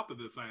at the top of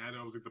this I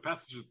was the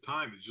passage of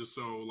time is just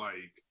so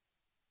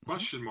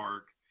question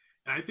mark,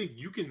 and I think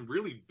you can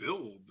really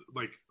build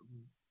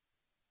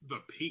the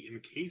Peyton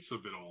case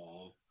of it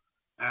all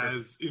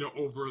as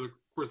over the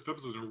course of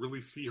episodes and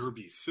really see her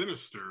be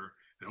sinister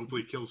and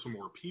hopefully kill some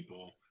more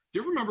people.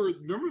 Do you remember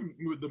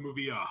the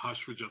movie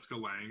Hush with Jessica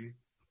Lange?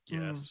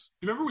 Yes.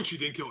 You remember when she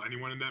didn't kill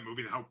anyone in that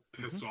movie and how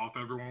pissed off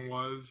everyone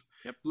was?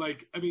 Yep.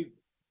 I mean,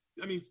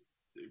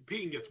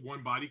 Peyton gets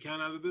one body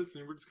count out of this,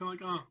 and we're just kind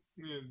of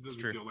it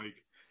doesn't feel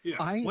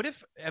What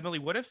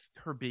if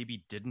her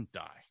baby didn't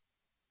die?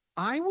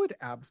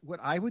 What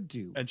I would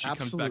do, and she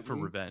comes back for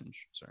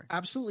revenge. Sorry.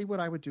 Absolutely, what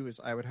I would do is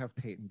I would have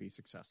Peyton be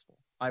successful.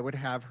 I would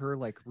have her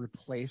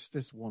replace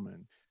this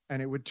woman,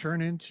 and it would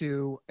turn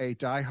into a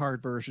Die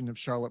Hard version of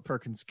Charlotte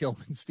Perkins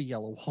Gilman's The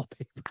Yellow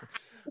Wallpaper.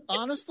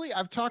 Honestly,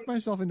 I've talked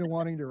myself into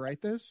wanting to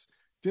write this.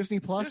 Disney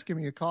Plus, give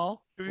me a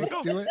call. Let's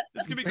do it.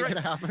 It's gonna be great. Make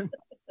it happen.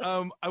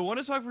 I want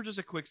to talk for just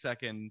a quick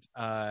second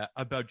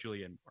about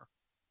Julianne Moore,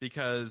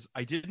 because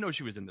I didn't know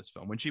she was in this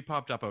film. When she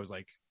popped up, I was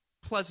like,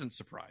 pleasant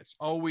surprise.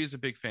 Always a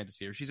big fan to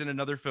see her. She's in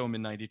another film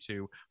in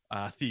 92,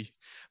 The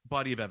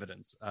Body of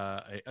Evidence,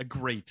 a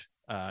great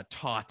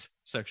taut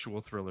sexual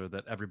thriller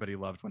that everybody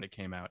loved when it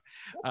came out.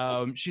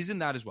 She's in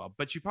that as well,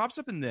 but she pops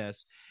up in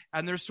this,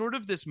 and there's sort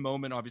of this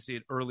moment, obviously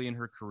early in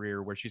her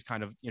career, where she's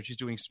kind of, she's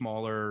doing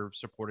smaller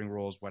supporting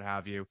roles, what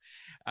have you.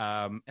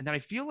 And then I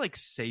feel like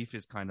Safe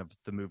is kind of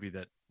the movie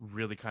that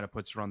really kind of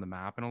puts her on the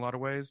map in a lot of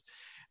ways.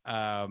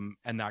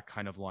 And that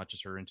kind of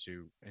launches her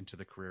into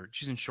the career.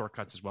 She's in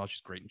Shortcuts as well.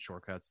 She's great in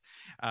Shortcuts.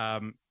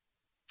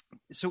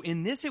 So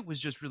in this, it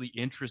was just really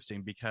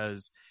interesting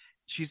because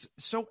she's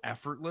so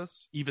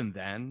effortless even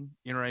then,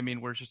 you know what I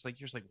mean? Where it's just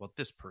you're just well,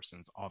 this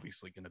person's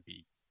obviously going to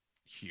be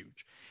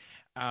huge.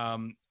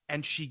 And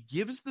she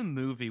gives the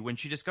movie, when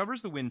she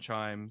discovers the wind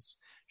chimes,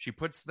 she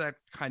puts that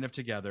kind of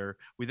together.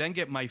 We then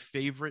get my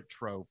favorite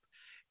trope.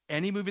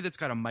 Any movie that's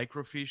got a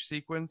microfiche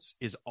sequence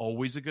is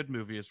always a good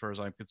movie, as far as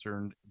I'm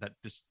concerned. That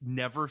just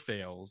never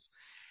fails.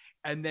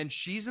 And then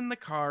she's in the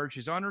car,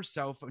 she's on her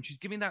cell phone, she's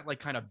giving that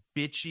kind of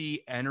bitchy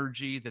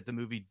energy that the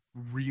movie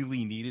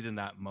really needed in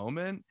that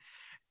moment.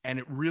 And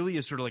it really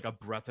is sort of like a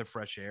breath of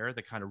fresh air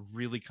that kind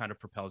of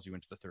propels you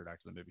into the third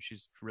act of the movie.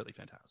 She's really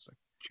fantastic.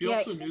 She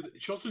also knew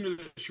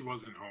that she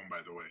wasn't home,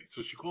 by the way.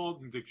 So she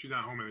called and said she's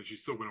not home, and then she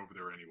still went over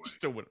there anyway.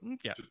 Still went.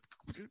 Yeah.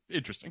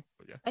 Interesting.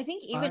 But yeah. I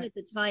think even at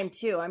the time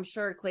too, I'm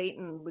sure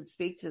Clayton would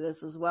speak to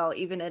this as well.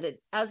 Even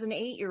as an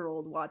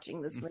 8-year-old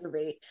watching this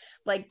movie,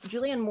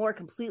 Julianne Moore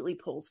completely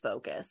pulls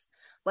focus.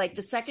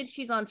 The second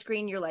she's on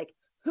screen, you're like,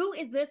 who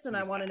is this? And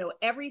I want to know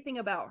everything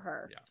about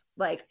her.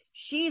 Yeah.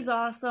 She's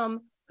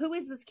awesome. Who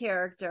is this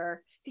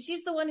character? Because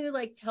she's the one who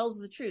tells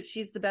the truth.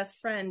 She's the best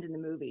friend in the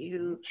movie.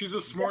 She's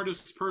the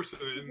smartest person.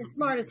 The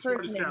smartest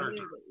person in the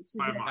movie.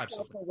 She's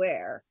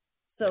self-aware.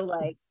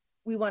 So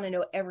we want to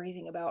know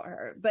everything about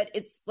her. But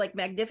it's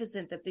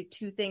magnificent that the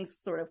two things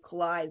sort of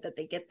collide. That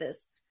they get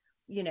this,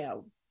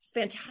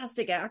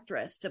 fantastic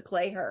actress to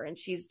play her, and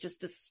she's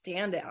just a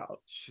standout.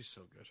 She's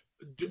so good.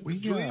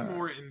 Julianne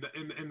Moore in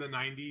the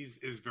 90s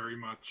is very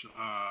much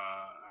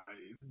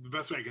the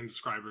best way I can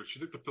describe her.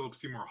 She's like the Philip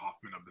Seymour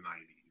Hoffman of the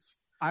 90s.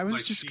 I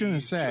was just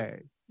gonna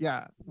say,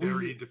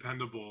 very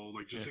dependable.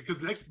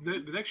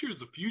 The next year is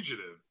The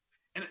Fugitive,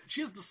 and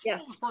she has the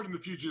smallest part in The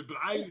Fugitive, but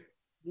I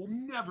will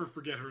never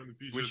forget her in The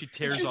Fugitive. When she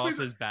tears off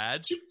his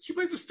badge, she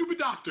plays a stupid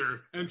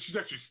doctor, and she's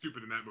actually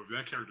stupid in that movie.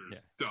 That character is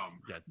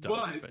dumb. Yeah,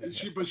 dumb,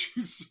 but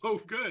she's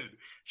so good.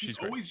 She's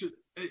always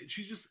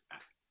she's just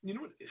you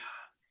know what?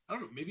 I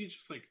don't know. Maybe it's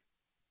just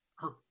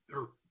her.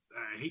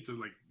 I hate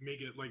to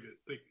make it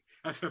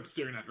as I'm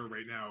staring at her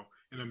right now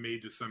in a May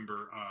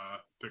December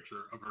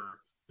picture of her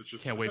It's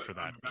just can't wait for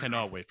that.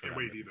 Cannot wait for that.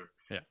 Can't wait either.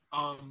 Yeah.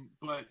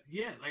 But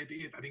yeah, I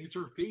think it's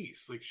her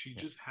face. Like she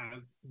just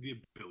has the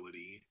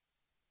ability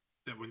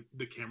that when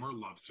the camera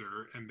loves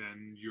her, and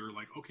then you're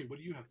like, okay, what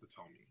do you have to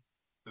tell me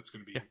that's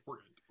going to be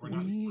important or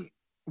not?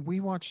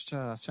 We watched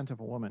Scent of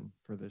a Woman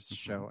for this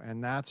show,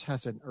 and that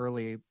has an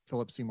early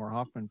Philip Seymour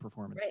Hoffman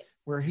performance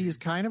where he's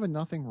kind of a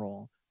nothing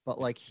role, but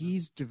like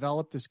he's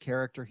developed this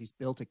character. He's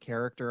built a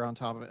character on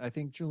top of it. I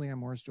think Julianne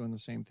Moore's doing the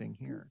same thing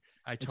here.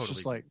 It's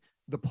just like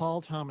the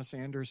Paul Thomas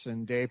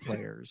Anderson day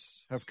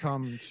players have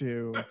come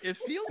to it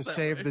feels to that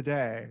save way. the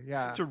day.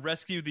 Yeah. To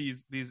rescue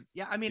these.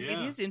 Yeah. I mean, it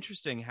is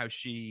interesting how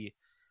she,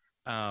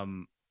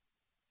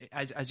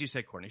 as you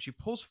said, Courtney, she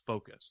pulls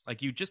focus.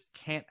 Like you just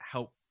can't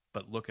help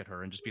but look at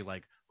her and just be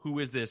like, who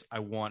is this? I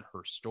want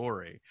her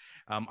story.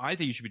 I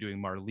think you should be doing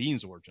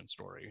Marlene's origin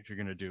story if you're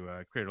going to do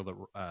a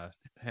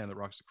Hand That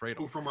Rocks the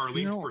Cradle. Oh, from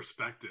Marlene's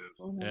perspective.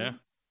 Yeah.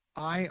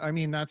 I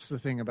mean, that's the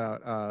thing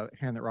about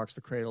Hand That Rocks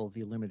the Cradle,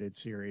 the limited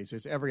series,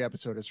 is every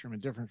episode is from a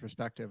different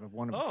perspective of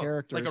one of the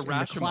characters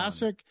like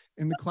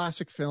in the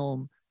classic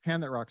film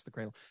Hand That Rocks the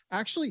Cradle.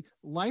 Actually,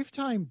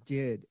 Lifetime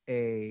did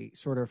a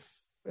sort of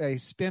a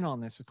spin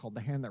on this called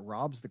The Hand That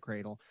Robs the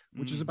Cradle,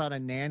 which is about a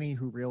nanny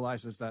who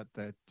realizes that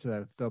the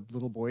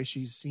little boy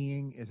she's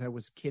seeing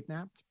was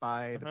kidnapped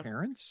by the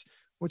parents,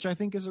 which I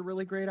think is a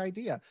really great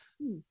idea.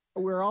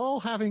 We're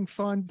all having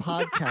fun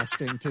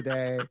podcasting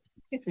today,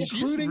 including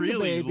she's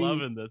really the baby.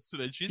 Loving this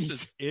today. She's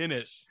just in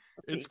it.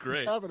 It's great.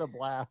 She's having a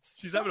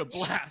blast. She's having a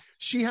blast.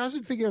 She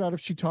hasn't figured out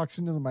if she talks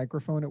into the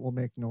microphone, it will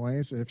make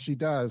noise. If she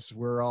does,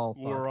 we're all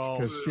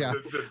this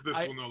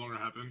will no longer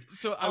happen.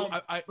 So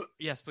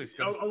yes, please.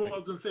 I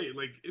was gonna say,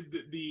 like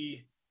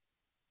the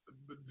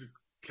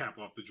cap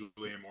off the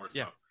Julianne Moore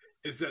stuff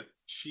is that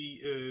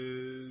she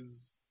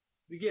is,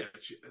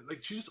 she's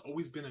just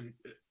always been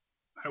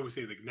I would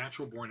say like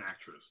natural born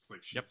actress.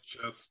 Like she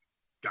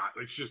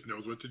she just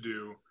knows what to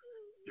do.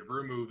 Give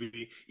her a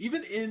movie,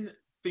 even in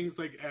things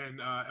like,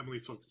 and Emily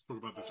spoke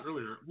about this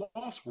earlier,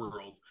 Lost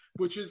World,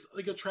 which is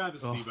like a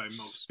travesty by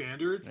most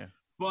standards,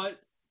 but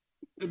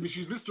I mean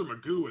she's Mr.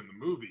 Magoo in the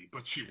movie,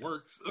 but she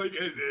works. Like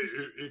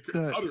it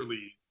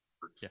utterly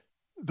works. Yeah.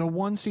 The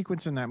one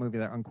sequence in that movie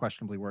that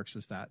unquestionably works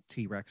is that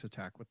T-Rex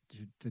attack with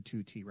the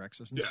two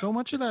T-Rexes, and so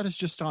much of that is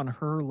just on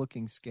her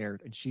looking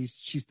scared, and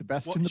she's the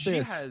best in the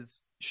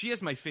biz. She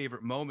has my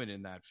favorite moment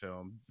in that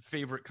film,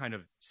 favorite kind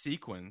of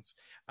sequence.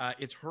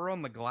 It's her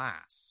on the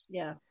glass.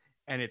 Yeah.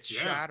 And it's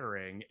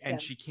shattering and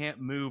she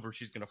can't move or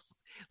she's going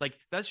to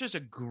that's just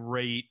a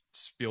great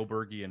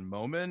Spielbergian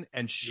moment.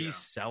 And she's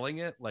selling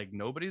it like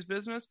nobody's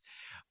business.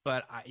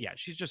 But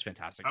she's just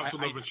fantastic. I also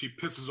love when she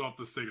pisses off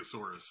the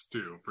Stegosaurus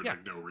too for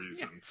like no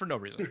reason. Yeah, for no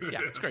reason. Yeah,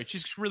 it's great.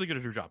 She's really good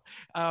at her job.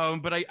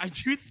 But I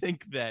do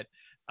think that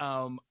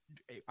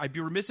I'd be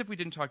remiss if we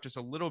didn't talk just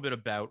a little bit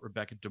about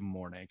Rebecca De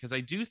Mornay, because I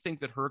do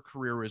think that her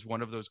career is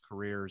one of those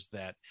careers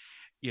that,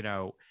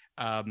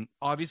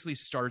 obviously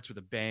starts with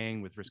a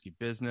bang with Risky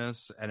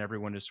Business, and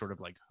everyone is sort of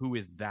like, who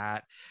is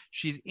that?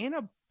 She's in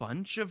a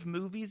bunch of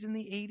movies in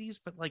the 80s,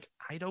 but like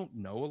I don't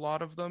know a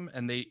lot of them.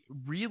 And they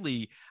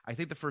really, I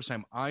think the first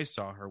time I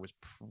saw her was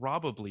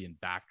probably in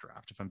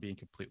Backdraft, if I'm being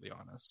completely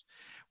honest,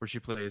 where she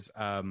plays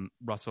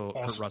Russell.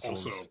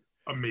 Also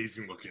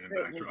amazing looking in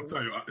Backdraft. I'll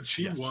tell you,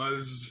 she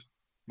was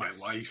my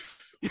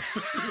life.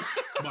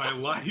 My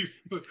life.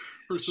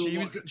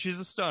 She's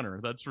a stunner,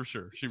 that's for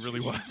sure. She really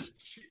was.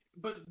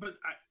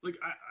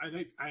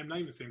 I'm not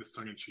even saying this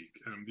tongue in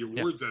cheek. I'm the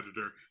awards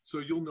editor, so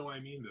you'll know I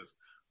mean this.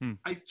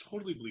 I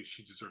totally believe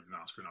she deserved an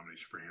Oscar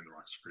nomination for Hand That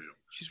Rocks the Cradle.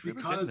 She's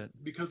really good at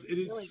it. Because it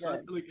is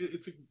really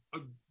it's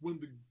one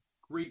of the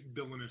great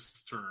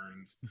villainous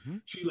turns.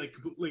 She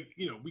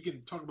we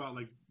can talk about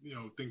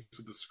things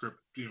with the script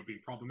being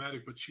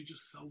problematic, but she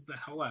just sells the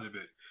hell out of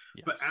it.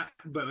 Yes.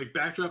 But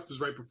Backdraft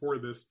is right before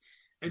this,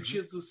 and she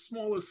has the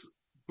smallest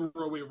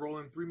throwaway role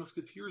in Three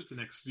Musketeers the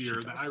next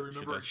year that I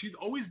remember. She's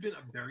always been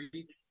a very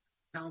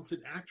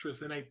talented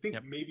actress, and I think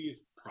maybe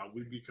it's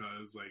probably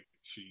because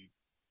she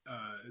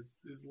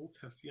is a little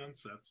testy on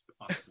sets,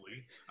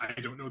 possibly. I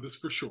don't know this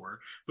for sure,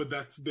 but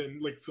that's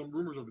been some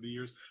rumors over the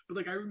years.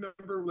 But I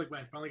remember when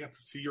I finally got to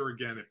see her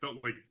again, it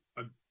felt like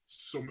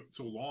so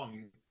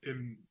long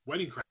in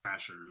Wedding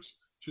Crashers.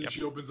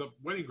 She opens up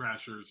Wedding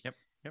Crashers,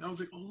 and I was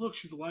like, oh look,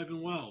 she's alive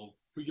and well.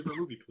 Can we give her a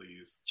movie,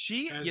 please?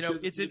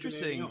 It's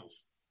interesting.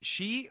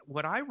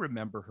 What I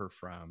remember her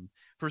from,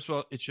 first of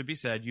all, it should be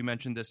said, you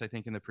mentioned this, I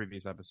think, in the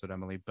previous episode,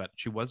 Emily, but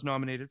she was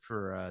nominated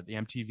for the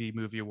MTV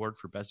Movie Award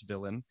for Best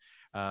Villain.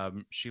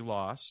 She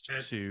lost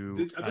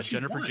to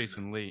Jennifer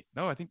Jason Leigh.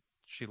 No, I think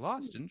she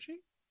lost, didn't she?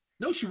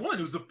 No, she won.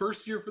 It was the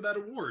first year for that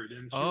award,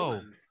 and she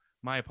won.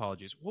 My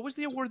apologies. What was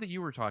the award that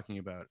you were talking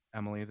about,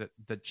 Emily?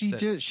 That she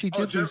did. She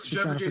did.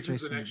 Jennifer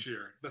Jason's the next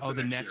year. That's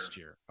the next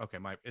year. Okay,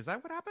 is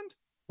that what happened?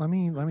 Let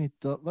me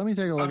take a look I'm at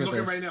this. I'm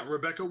looking right now.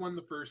 Rebecca won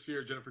the first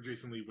year. Jennifer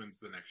Jason Leigh wins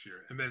the next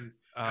year, and then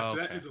after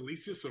that is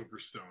Alicia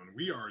Silverstone.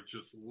 We are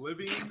just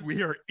living.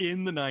 We are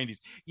in the 90s.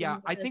 Yeah,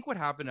 I think what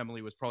happened,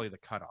 Emily, was probably the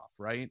cutoff.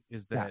 Right?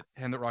 Is that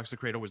Hand That Rocks the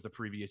Cradle was the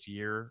previous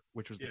year,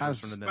 which was the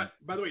first one. And then...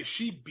 by the way,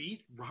 she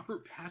beat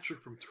Robert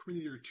Patrick from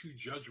Terminator 2: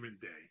 Judgment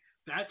Day.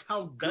 That's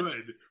how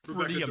good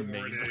Rebecca De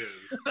Mornay is.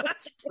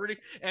 That's pretty,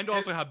 and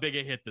also how big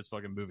a hit this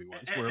fucking movie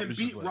was. And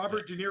beat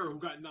Robert De Niro, who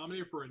got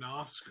nominated for an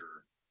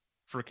Oscar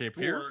for Cape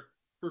Fear.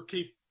 For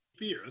Cape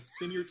Fear, that's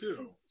senior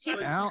too.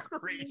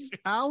 Crazy.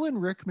 Alan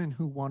Rickman,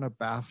 who won a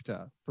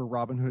BAFTA for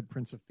Robin Hood,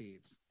 Prince of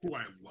Thieves. Who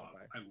I love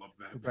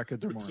that. Rebecca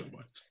De Mornay. So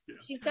much. Yeah.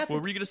 She's got.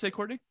 What were you going to say,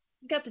 Courtney?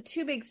 You got the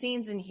two big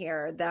scenes in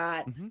here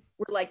that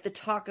were like the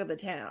talk of the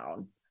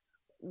town,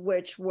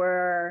 which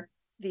were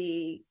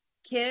the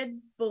kid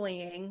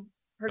bullying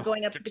her,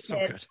 going up to the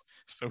kid.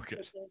 So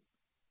good.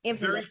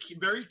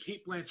 Very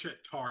Kate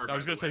Blanchett Tar. I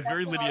was going to say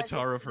very Lydia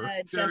Tar of her.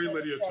 Very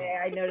Lydia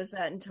Tar. I noticed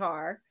that in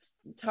Tar.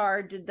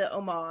 Tar did the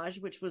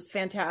homage, which was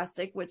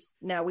fantastic. Which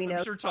now we know.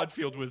 I'm sure Todd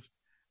Field was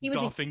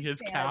doffing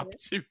his cap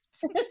to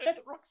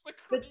Rocks the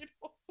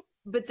Cradle.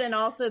 But then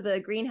also the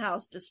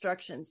greenhouse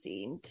destruction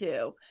scene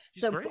too.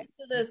 She's so great. Both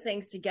of those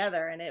things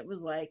together, and it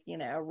was like,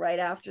 right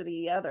after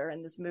the other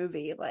in this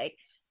movie, like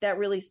that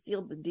really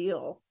sealed the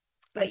deal.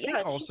 But I think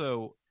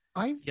also.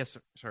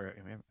 Sorry.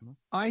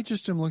 I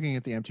just am looking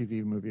at the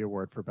MTV Movie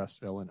Award for Best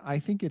Villain. I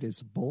think it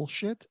is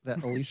bullshit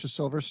that Alicia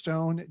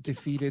Silverstone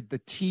defeated the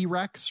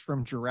T-Rex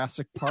from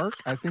Jurassic Park.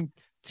 I think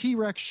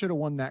T-Rex should have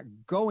won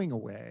that going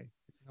away.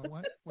 You know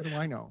what? What do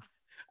I know?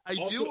 I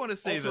do want to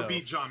say also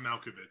beat John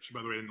Malkovich,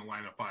 by the way, in The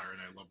Line of Fire, and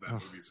I love that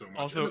movie so much.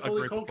 Also a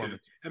great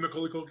performance. And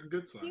Macaulay Culkin,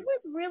 good son. He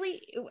was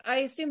really. I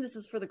assume this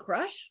is for The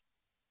Crush.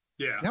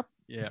 Yeah. Yep.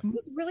 Yeah. He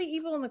was really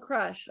evil in The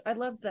Crush. I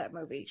loved that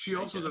movie. She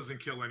also doesn't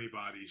kill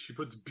anybody. She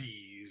puts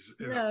bees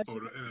in a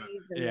photo.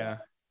 Yeah.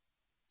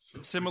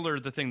 Similar,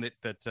 the thing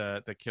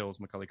that kills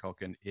Macaulay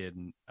Culkin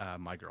in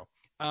My Girl.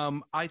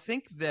 I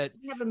think that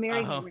we have a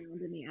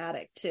merry-go-round in the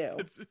attic too.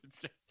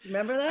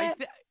 Remember that?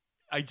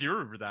 I do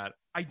remember that.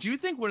 I do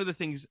think one of the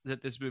things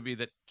that this movie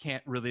that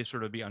can't really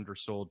sort of be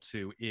undersold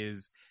to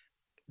is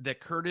that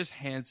Curtis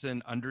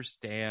Hanson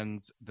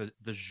understands the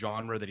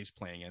genre that he's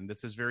playing in.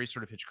 This is very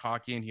sort of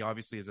Hitchcockian. He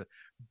obviously is a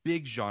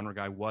big genre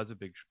guy, was a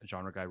big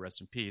genre guy,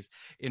 rest in peace,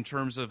 in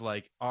terms of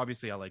like,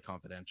 obviously LA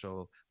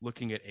Confidential,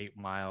 looking at 8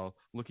 Mile,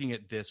 looking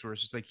at this, where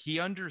it's just like,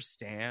 he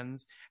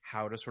understands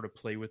how to sort of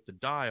play with the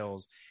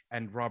dials.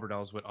 And Robert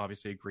Elswit,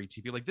 obviously a great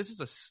TV. Like, this is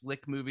a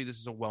slick movie. This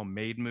is a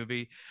well-made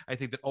movie. I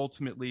think that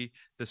ultimately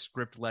the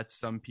script lets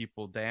some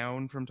people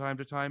down from time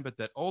to time, but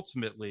that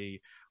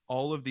ultimately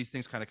all of these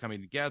things kind of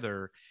coming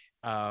together.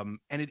 And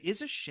it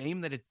is a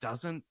shame that it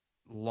doesn't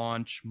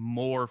launch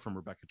more from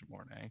Rebecca De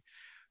Mornay.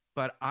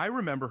 But I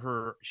remember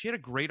her, she had a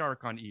great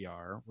arc on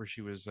ER where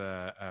she was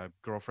a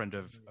girlfriend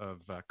of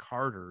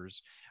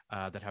Carter's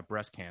that have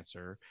breast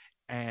cancer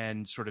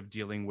and sort of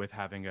dealing with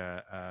having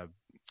a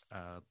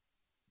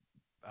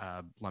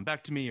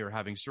lumpectomy or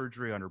having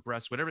surgery on her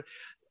breast, whatever.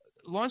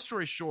 Long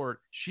story short,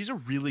 she's a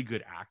really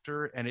good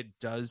actor. And it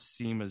does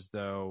seem as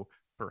though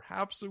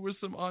perhaps there was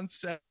some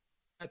on-set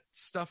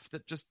stuff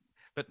that just,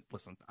 but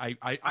listen, I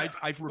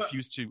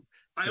refuse to.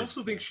 I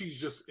also think she's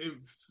just,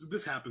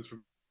 this happens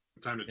from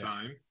time to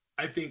time.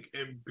 I think,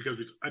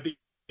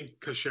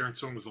 because Sharon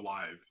Stone was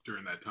alive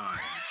during that time.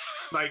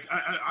 Like,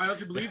 I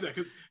honestly believe that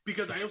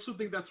because I also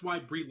think that's why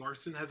Brie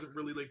Larson hasn't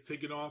really like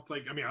taken off.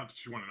 Like, I mean,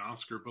 obviously she won an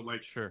Oscar, but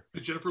like, sure,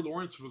 Jennifer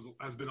Lawrence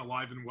has been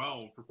alive and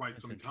well for quite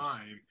some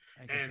time,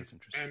 and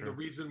the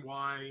reason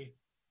why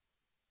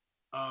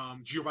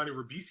Giovanni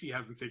Ribisi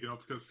hasn't taken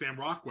off because Sam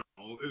Rockwell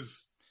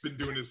has been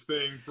doing his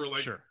thing for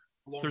like. Sure.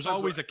 There's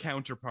always a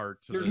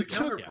counterpart to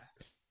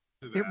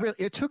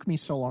it took me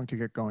so long to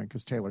get going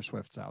because Taylor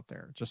Swift's out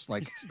there just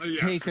like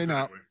taking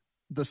up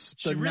the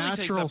really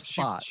natural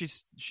spot.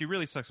 She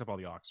really sucks up all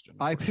the oxygen.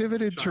 I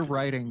pivoted to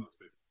writing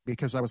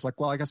because I was like,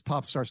 well, I guess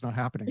pop star's not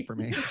happening for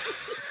me.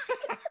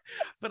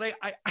 But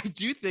I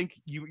do think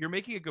you're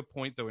making a good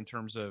point though, in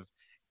terms of,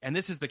 and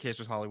this is the case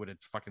with Hollywood, it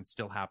fucking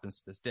still happens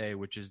to this day,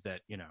 which is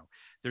that,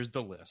 there's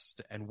the list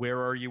and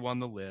where are you on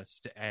the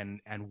list and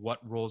what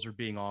roles are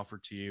being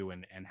offered to you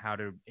and how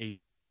do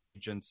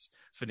agents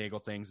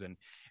finagle things and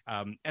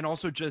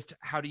also just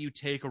how do you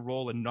take a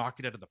role and knock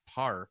it out of the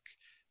park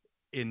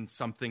in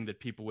something that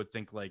people would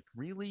think like,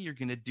 really, you're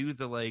going to do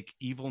the like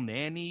evil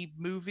nanny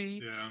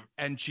movie? Yeah.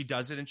 And she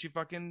does it and she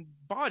fucking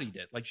bodied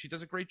it. Like, she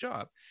does a great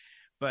job.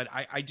 But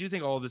I do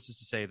think all of this is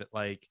to say that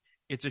like,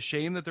 it's a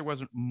shame that there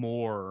wasn't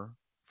more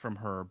from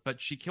her,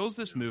 but she kills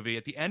this movie.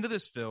 At the end of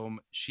this film,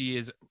 she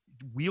is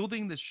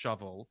wielding this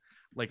shovel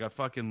like a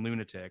fucking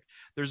lunatic.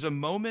 There's a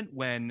moment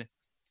when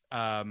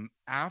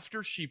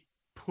after she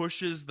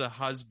pushes the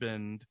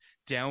husband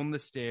down the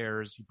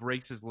stairs, he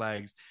breaks his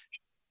legs,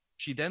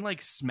 she then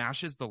like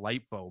smashes the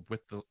light bulb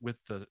with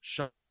the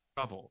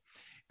shovel,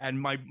 and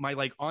my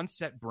like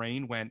on-set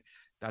brain went,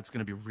 that's going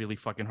to be really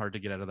fucking hard to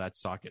get out of that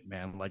socket,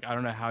 man. Like, I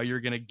don't know how you're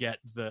going to get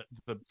the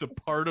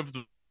part of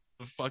the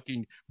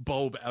fucking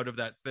bulb out of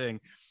that thing.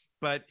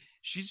 But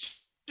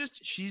she's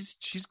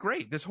she's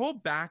great. This whole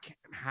back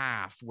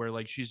half where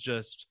like she's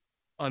just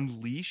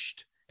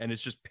unleashed and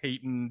it's just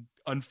Peyton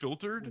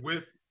unfiltered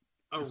with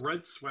a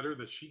red sweater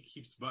that she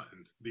keeps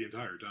buttoned the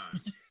entire time.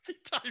 The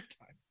entire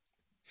time.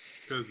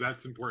 Because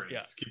that's important. Yeah.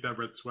 Just keep that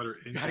red sweater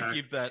intact. Gotta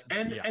keep that.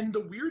 And the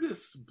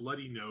weirdest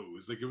bloody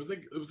nose. Like it was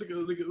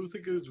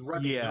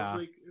running. Yeah.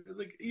 It was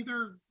like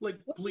either like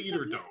bleed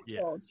or don't.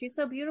 Yeah. She's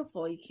so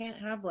beautiful. You can't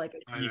have like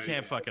you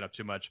can't fuck it up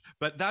too much.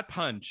 But that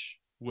punch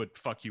would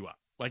fuck you up.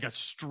 Like a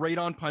straight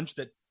on punch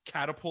that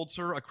catapults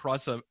her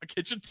across a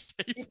kitchen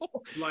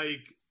table.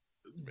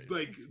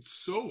 like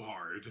so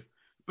hard.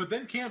 But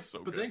then can't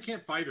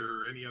fight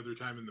her any other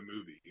time in the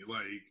movie.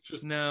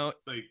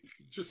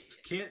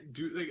 Just can't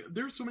do. Like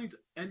there's so many.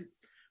 And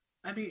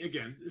I mean,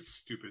 again, it's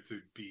stupid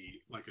to be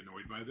like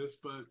annoyed by this,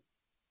 but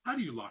how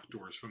do you lock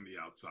doors from the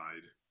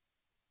outside?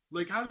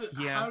 Like how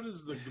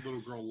does the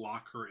little girl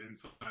lock her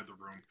inside the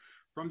room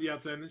from the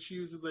outside? And then she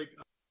uses like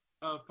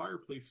a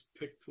fireplace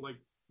pick to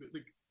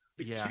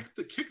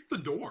kick the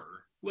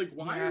door. Like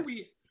why are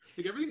we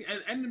like everything?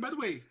 And by the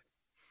way.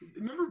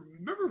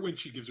 Remember when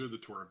she gives her the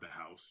tour of the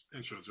house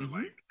and shows her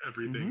like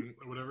everything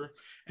or whatever,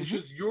 and she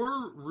says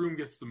your room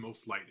gets the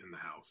most light in the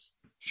house.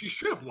 She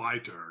straight up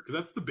lied to her because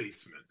that's the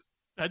basement.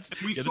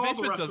 We saw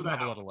the rest of the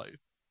house. A lot of light.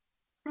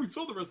 We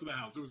saw the rest of the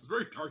house. It was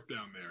very dark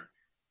down there.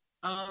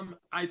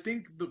 I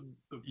think to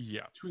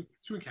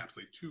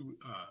encapsulate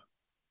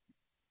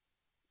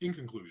in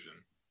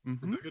conclusion,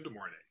 Rebecca De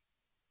Mornay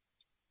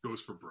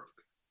goes for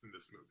broke in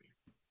this movie,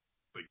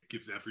 like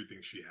gives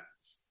everything she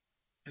has,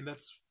 and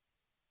that's.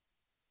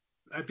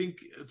 I think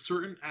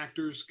certain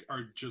actors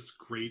are just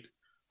great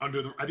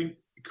I think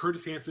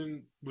Curtis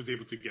Hanson was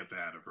able to get that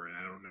out of her, and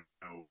I don't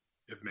know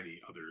if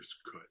many others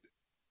could.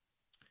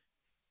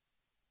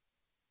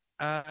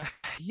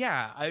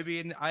 Yeah. I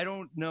mean, I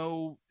don't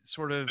know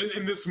sort of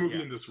in this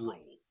movie, in this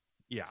role.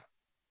 Yeah.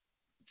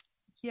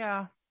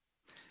 Yeah.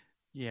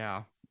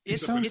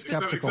 Except when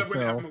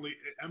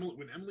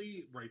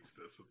Emily writes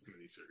this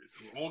miniseries,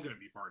 we're all going to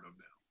be part of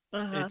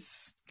now.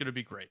 It's going to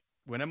be great.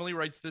 When Emily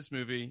writes this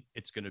movie,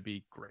 it's going to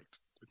be great.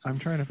 I'm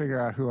trying to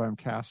figure out who I'm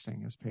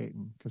casting as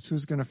Peyton, because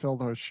who's going to fill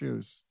those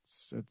shoes?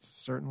 It's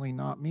certainly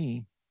not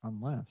me,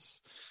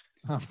 unless.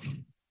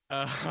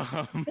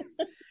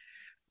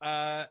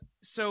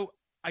 So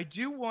I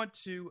do want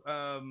to.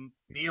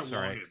 Nia Long,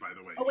 by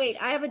the way. Oh wait,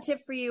 I have a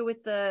tip for you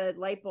with the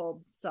light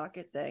bulb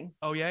socket thing.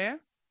 Oh yeah.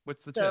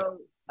 What's the tip?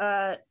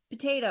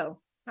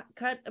 Potato.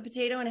 Cut a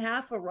potato in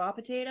half, a raw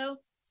potato.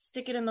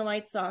 Stick it in the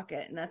light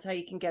socket, and that's how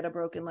you can get a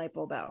broken light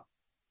bulb out.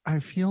 I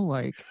feel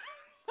like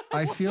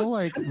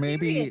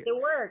maybe serious,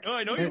 it works. Oh,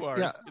 I know you are.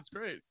 Yeah. It's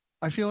great.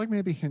 I feel like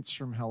maybe Hints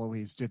from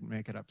Heloise didn't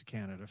make it up to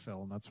Canada,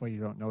 Phil, and that's why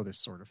you don't know this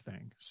sort of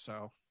thing.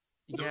 So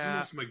that was the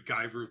most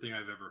MacGyver thing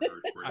I've ever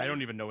heard. I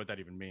don't even know what that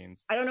even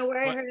means. I don't know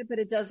where I heard it, but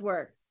it does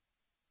work.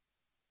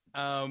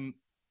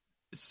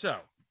 So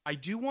I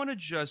do want to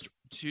just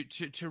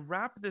to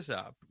wrap this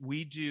up.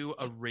 We do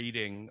a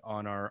rating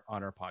on our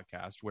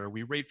podcast where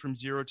we rate from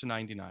 0 to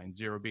 99,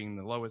 0 being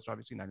the lowest,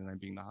 obviously 99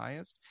 being the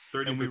highest,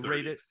 30 and we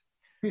rate it.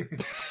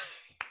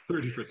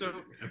 30 for so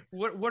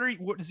what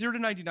 0 to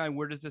 99,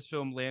 where does this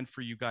film land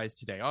for you guys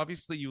today?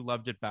 Obviously you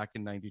loved it back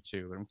in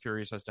 92, and I'm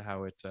curious as to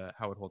how it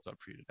holds up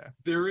for you today.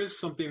 There is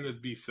something to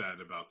be said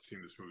about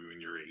seeing this movie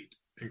when you're 8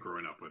 and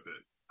growing up with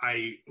it.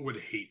 I would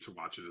hate to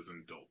watch it as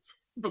an adult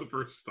for the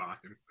first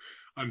time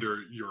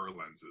under your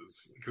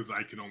lenses, because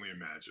I can only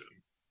imagine.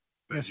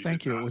 Yes,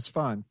 thank you. It was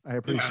fun. I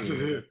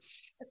appreciate it.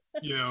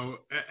 You know,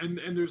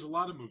 and there's a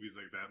lot of movies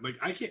like that. Like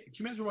can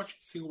you imagine watching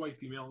Single White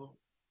Female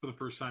for the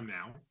first time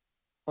now?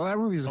 Well, that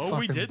movie's a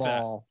fucking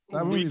ball.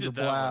 That movie's a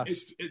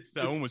blast.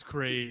 That one was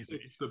crazy.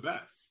 It's the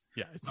best.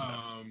 Yeah, it's the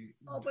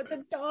best. But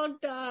the dog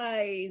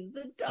dies.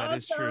 That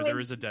is true. There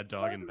is a dead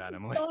dog in that,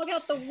 Emily. Dog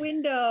out the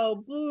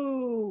window.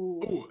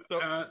 Boo.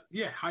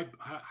 High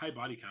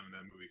body count in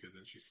that movie, because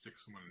then she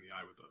sticks someone in the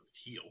eye with a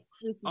heel.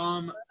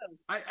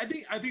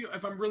 I think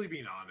if I'm really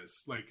being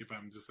honest, like if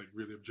I'm just like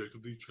really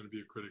objectively trying to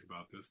be a critic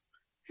about this,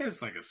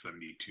 it's like a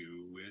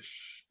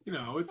 72-ish. You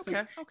know, it's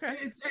okay.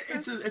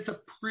 It's a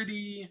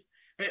pretty.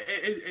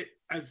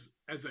 As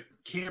a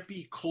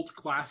campy cult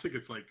classic,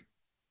 it's like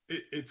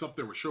it's up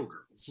there with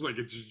Showgirls. Like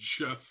it's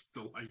just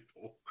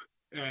delightful,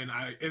 and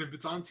if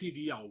it's on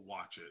TV, I'll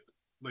watch it.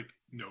 Like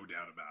no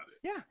doubt about it.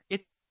 Yeah.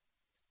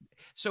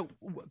 So,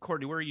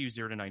 Courtney, where are you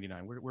 0 to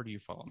 99? Where do you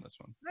fall on this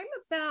one? I'm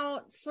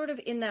about sort of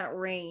in that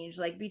range,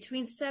 like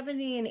between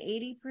 70 and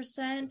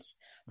 80%.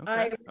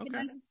 I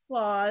recognize its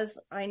flaws.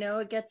 I know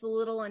it gets a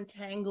little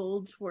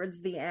entangled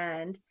towards the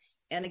end.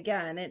 And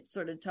again, it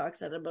sort of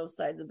talks out of both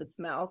sides of its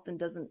mouth and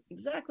doesn't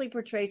exactly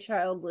portray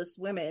childless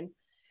women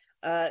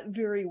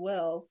very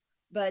well.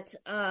 But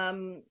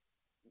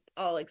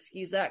I'll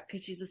excuse that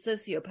because she's a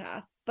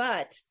sociopath.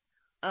 But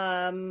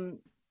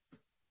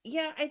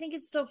yeah, I think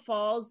it still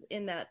falls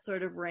in that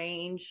sort of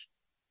range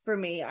for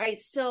me. I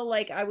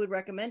would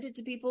recommend it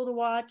to people to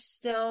watch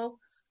still.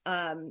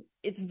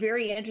 It's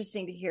very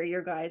interesting to hear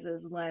your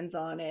guys' lens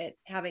on it,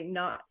 having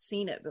not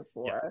seen it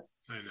before. Yes,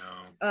 I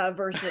know.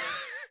 Versus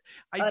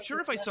I'm sure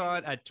if I saw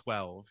it at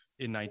 12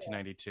 in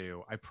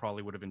 1992, I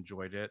probably would have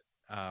enjoyed it.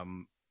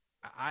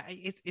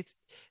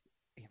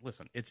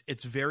 Listen,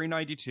 it's very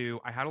 92.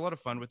 I had a lot of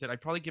fun with it.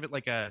 I'd probably give it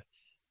like a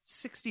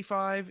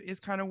 65 is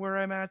kind of where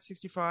I'm at.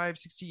 65,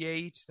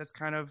 68. That's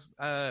kind of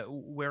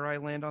where I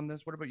land on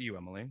this. What about you,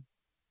 Emily?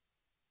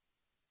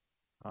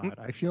 God,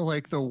 I feel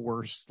like the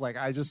worst. Like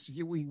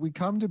we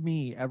come to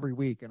me every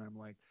week and I'm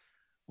like,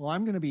 well,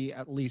 I'm going to be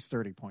at least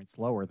 30 points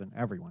lower than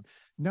everyone.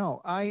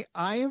 No, I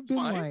have been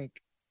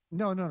like,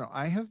 no.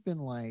 I have been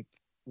like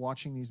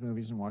watching these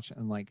movies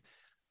and like,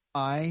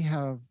 I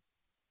have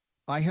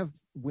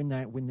when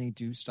they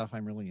do stuff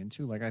I'm really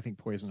into, like I think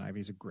Poison Ivy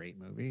is a great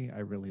movie. I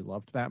really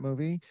loved that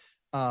movie.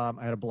 I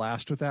had a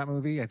blast with that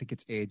movie. I think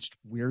it's aged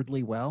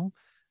weirdly well.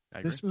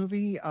 This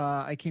movie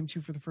I came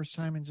to for the first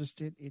time and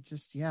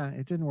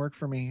it didn't work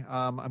for me.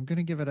 I'm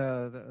gonna give it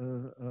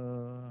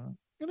a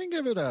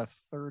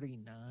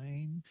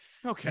 39.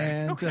 Okay.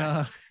 And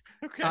okay.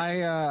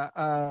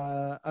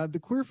 the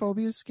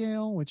queerphobia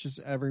scale, which is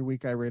every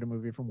week I rate a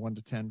movie from 1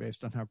 to 10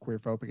 based on how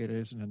queerphobic it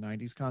is in a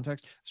 90s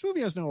context. This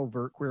movie has no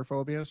overt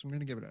queerphobia, so I'm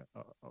going to give it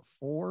a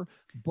 4.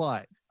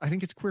 But I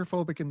think it's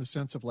queerphobic in the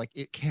sense of like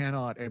it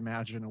cannot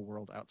imagine a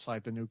world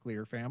outside the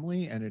nuclear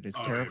family, and it is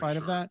terrified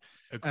of that.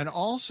 Okay. And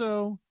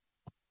also,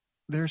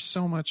 there's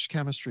so much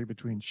chemistry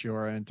between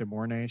Shiora and De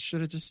Mornay.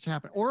 Should have just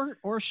happened, or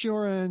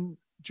Shiora and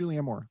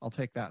Julia Moore. I'll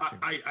take that too.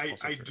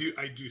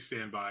 I do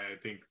stand by. I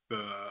think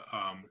the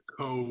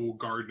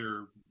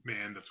co-gardener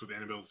man that's with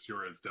Annabelle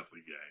Shiora is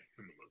definitely gay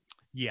in the movie.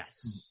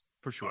 Yes,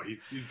 for sure. Oh,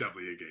 he's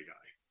definitely a gay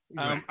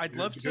guy. Right? I'd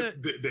love to.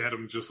 They had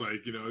him just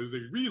like, he's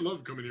like, we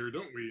love coming here,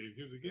 don't we? And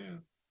he was like, yeah.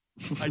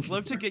 I'd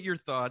love to get your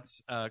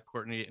thoughts,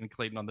 Courtney and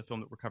Clayton, on the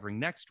film that we're covering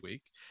next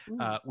week,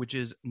 which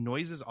is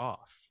Noises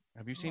Off.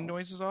 Have you seen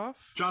Noises Off?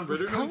 John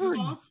Ritter Noises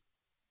Off?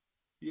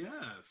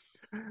 Yes.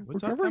 We're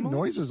covering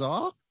Noises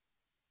Off?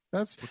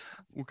 I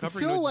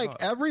feel like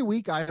every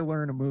week I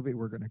learn a movie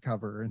we're going to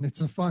cover, and it's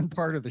a fun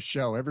part of the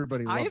show.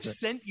 Everybody loves it. I have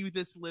sent you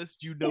this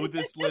list. You know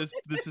this list.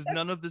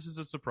 None of this is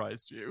a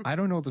surprise to you. I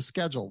don't know the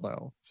schedule,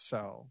 though.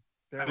 So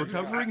we're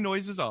covering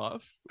Noises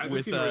Off. I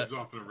haven't seen Noises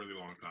Off in a really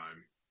long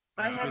time.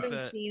 I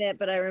haven't seen it,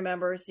 but I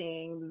remember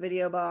seeing the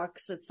video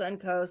box at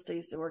Suncoast. I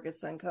used to work at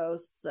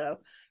Suncoast, so I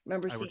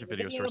remember seeing the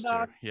video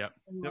box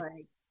and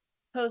like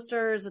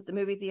posters at the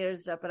movie theater and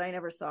stuff, but I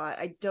never saw it.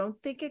 I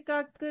don't think it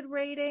got good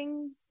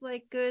ratings,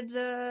 like good.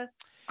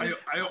 I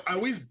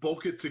always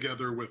bulk it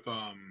together with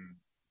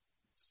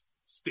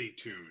Stay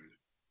Tuned.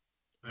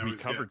 We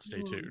covered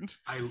Stay Tuned.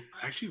 I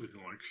actually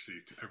really like Stay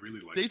Tuned. I really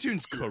like Stay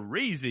Tuned's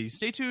crazy.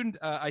 Stay Tuned,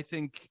 I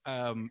think,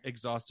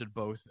 exhausted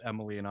both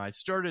Emily and I.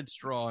 Started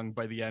strong.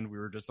 By the end, we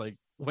were just like,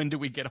 when do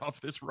we get off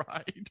this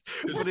ride?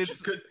 But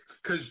it's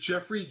because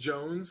Jeffrey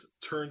Jones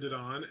turned it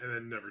on and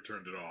then never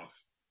turned it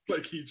off.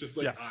 Like he just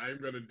like,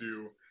 I'm gonna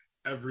do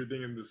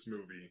everything in this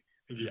movie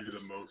and give you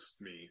the most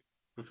me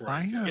before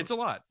it's a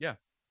lot. Yeah.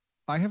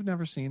 I have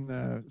never seen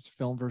the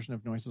film version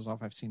of Noises Off.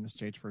 I've seen the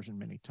stage version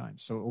many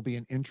times. So it will be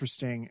an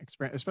interesting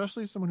experience,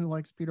 especially someone who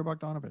likes Peter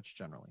Bogdanovich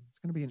generally. It's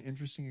going to be an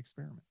interesting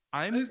experiment.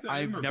 I've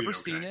never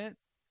seen it.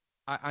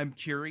 I'm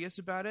curious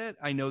about it.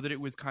 I know that it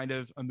was kind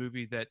of a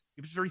movie that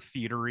it was very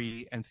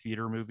theatery, and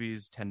theater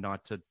movies tend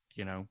not to,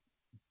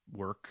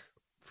 work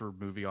for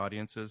movie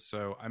audiences.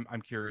 So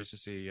I'm curious to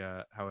see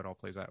how it all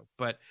plays out.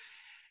 But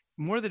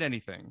more than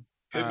anything,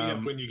 hit me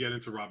up when you get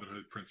into Robin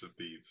Hood, Prince of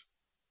Thieves.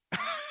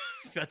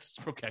 That's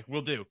okay.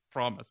 We'll do.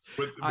 Promise.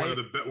 With one of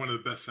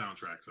the best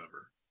soundtracks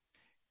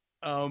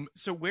ever.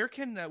 So where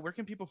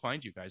can people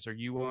find you guys? Are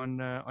you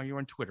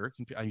on Twitter?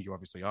 You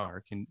obviously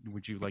are.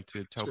 Would you like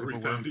to tell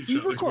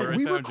people where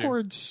we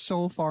record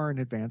so far in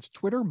advance?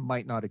 Twitter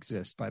might not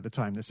exist by the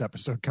time this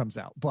episode comes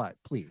out, but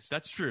please.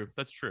 That's true.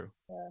 Yeah.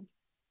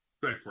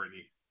 Go ahead,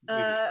 Courtney.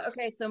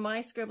 Okay, so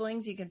my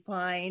scribblings you can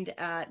find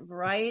at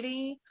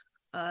Variety,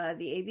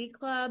 the AV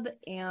Club,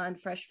 and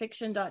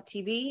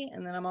freshfiction.tv,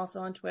 and then I'm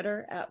also on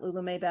Twitter at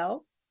Lula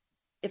Maybell,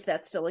 if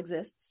that still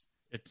exists.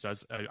 It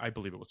says, I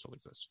believe it will still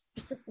exist.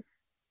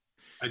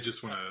 I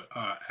just want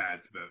to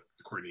add to that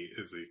Courtney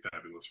is a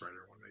fabulous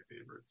writer, one of my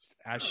favorites.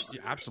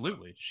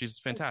 Absolutely, she's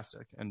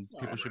fantastic, and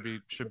people should be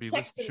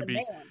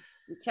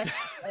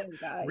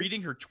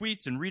reading her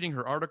tweets and reading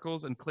her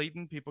articles. And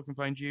Clayton, people can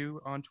find you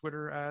on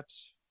Twitter at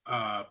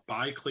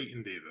by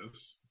Clayton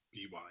Davis,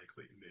 BY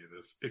Clayton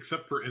Davis,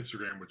 except for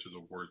Instagram, which is a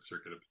word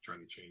circuit. I've been trying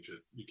to change it.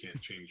 You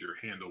can't change your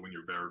handle when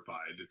you're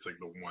verified. It's like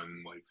the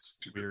one like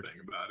stupid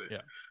thing about it.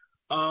 Yeah.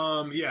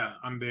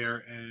 I'm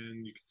there,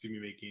 and you can see me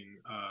making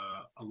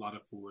a lot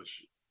of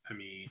foolish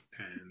Emmy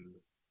and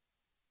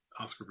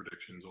Oscar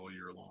predictions all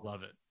year long.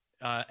 Love it.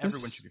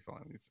 Everyone should be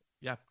following these.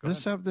 Yeah.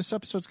 This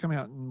episode's coming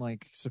out in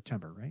like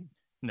September, right?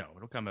 No,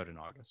 it'll come out in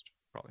August.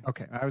 Probably.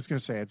 Okay, I was going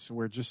to say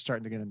we're just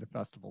starting to get into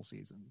festival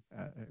season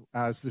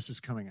as this is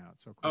coming out.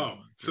 So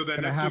so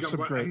then next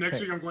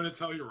week I'm going to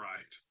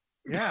Telluride.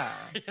 Yeah,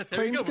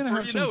 Clayton's going to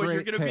have some great.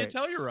 You're going to be at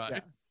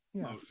Telluride.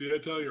 Yeah. Oh, see you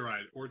at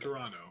Telluride or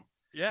Toronto.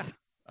 Yeah.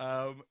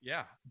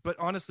 Yeah. But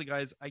honestly,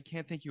 guys, I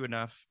can't thank you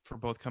enough for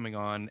both coming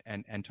on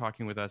and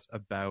talking with us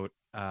about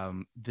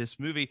this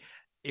movie.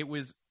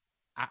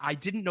 I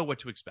didn't know what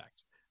to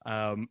expect.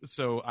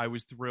 So I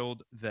was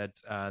thrilled that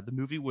the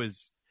movie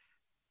was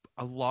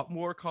a lot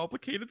more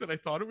complicated than I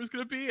thought it was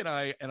going to be, and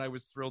I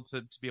was thrilled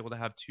to be able to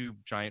have two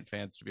giant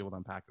fans to be able to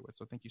unpack it with.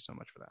 So thank you so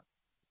much for that.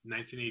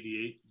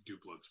 1988, do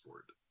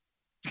Bloodsport.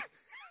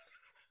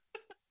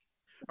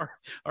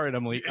 All right,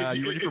 Emily,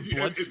 you ready for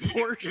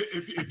Bloodsport?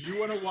 If you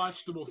want to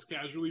watch the most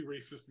casually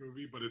racist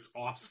movie, but it's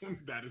awesome,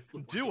 that is the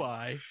one. Do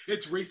I?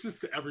 It's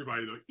racist to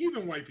everybody, though,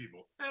 even white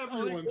people.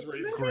 Everyone's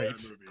racist in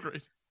that movie.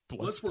 Great.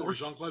 Bloodsport with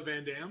Jean-Claude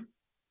Van Damme.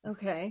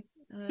 Okay.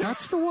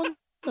 That's the one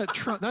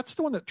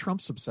that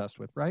Trump's obsessed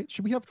with, right?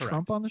 Should we have Correct.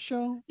 Trump on the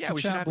show? Yeah,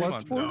 we should have him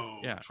on. Bloodsport? No,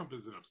 Yeah. Trump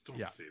isn't up. Don't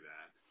say that.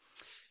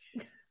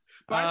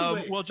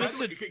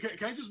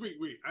 Can I just wait?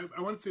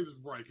 I want to say this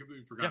before I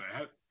completely forgot.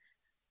 Yeah.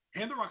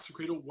 Hand the Rocks the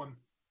Cradle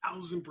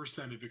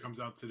 1000% if it comes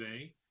out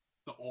today.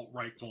 The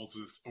alt-right calls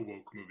this a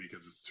woke movie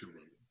because it's too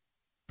woke.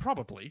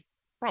 Probably.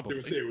 They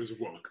would say it was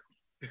woke.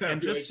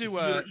 And just to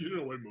you don't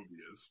know what a movie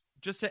is.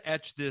 Just to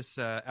etch this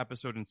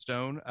episode in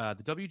stone,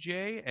 the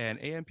WGA and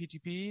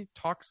AMPTP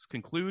talks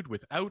conclude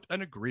without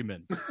an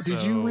agreement.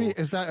 Did you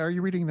read? Are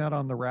you reading that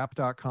on the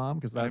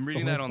Because I'm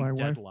reading that on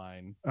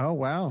Deadline. Oh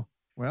wow!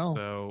 Well,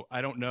 so I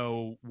don't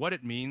know what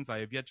it means. I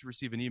have yet to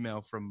receive an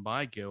email from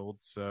my guild,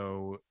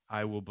 so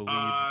I will believe.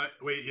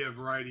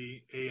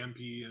 Variety, AMP,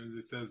 and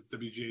it says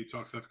WGA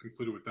talks have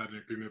concluded without an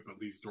agreement, but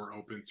leaves door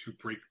open to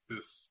break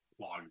this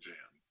logjam.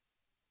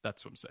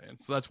 That's what I'm saying.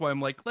 So that's why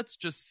I'm like, let's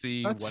just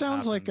see. That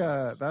sounds like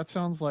that's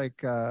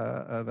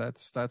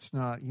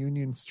not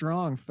union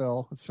strong,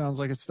 Phil. It sounds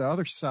like it's the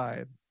other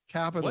side.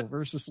 Capital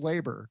versus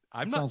labor.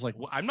 I'm not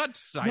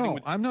siding. No,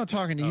 with... I'm not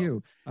talking to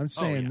you. I'm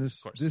saying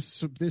this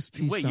piece.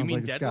 Wait, you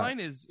mean Deadline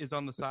got... is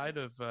on the side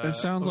of? It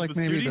sounds like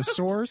maybe studios? the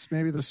source.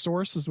 Maybe the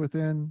source is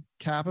within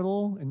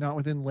capital and not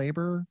within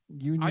labor.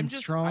 Union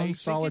strong,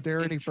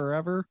 solidarity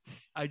forever.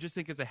 I just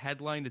think as a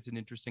headline, it's an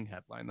interesting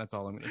headline. That's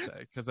all I'm going to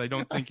say because I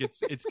don't think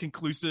it's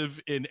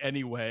conclusive in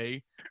any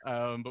way.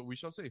 But we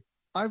shall see.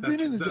 I've been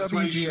in the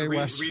WGA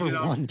West for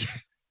one day.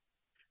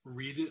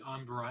 Read it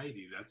on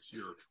Variety. That's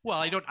your. Well,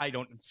 I don't.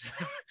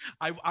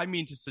 I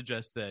mean to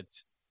suggest that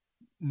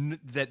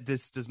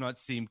this does not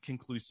seem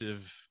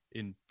conclusive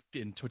in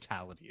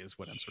totality is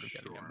what I'm sort of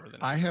getting at more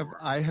than I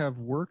have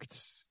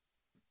worked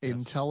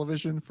in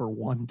television for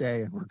one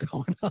day and we're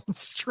going on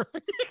strike.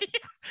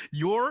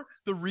 You're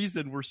the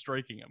reason we're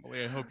striking,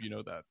 Emily. I hope you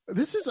know that.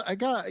 This is you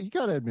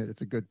gotta admit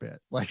it's a good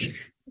bit. Like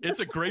it's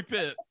a great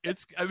bit.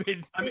 It's a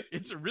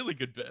really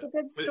good bit. It's a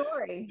good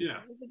story.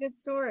 It's a good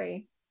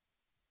story.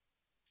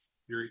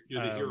 You're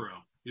the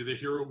hero. You're the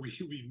hero we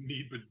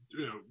need, but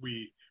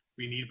we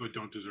need but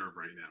don't deserve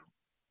right now.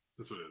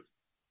 That's what it is.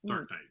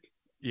 Dark Knight.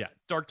 Yeah,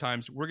 dark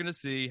times. We're gonna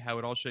see how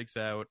it all shakes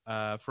out.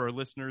 For our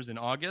listeners in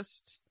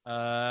August,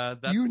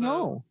 that's, you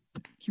know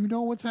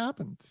what's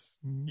happened.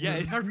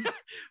 Yeah,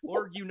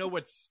 or you know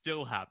what's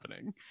still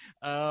happening.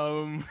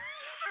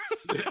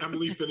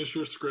 Emily, finish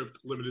your script.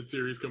 Limited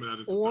series coming out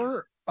in September.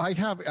 Or I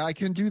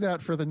can do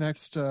that for the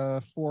next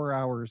 4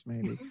 hours,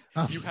 maybe.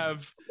 You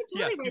got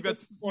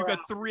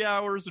 3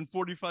 hours and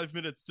 45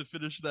 minutes to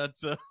finish that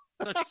script.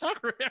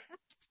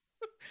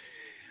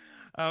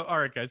 All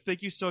right, guys.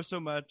 Thank you so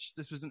much.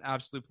 This was an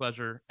absolute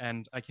pleasure,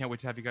 and I can't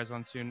wait to have you guys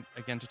on soon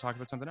again to talk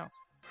about something else.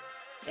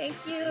 Thank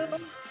you.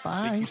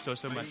 Bye. Thank you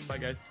so much. Bye,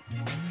 guys.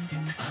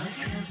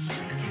 Podcast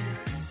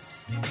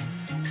Nuggets.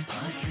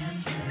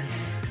 Podcast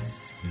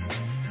Nuggets.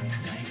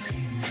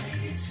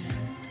 1992.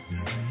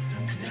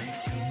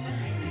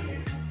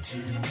 1992.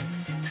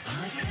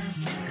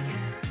 Podcast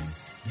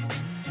Nuggets.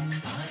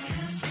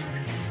 Podcast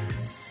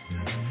Nuggets.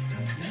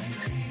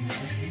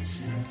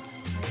 1992.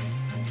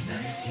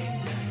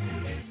 1992.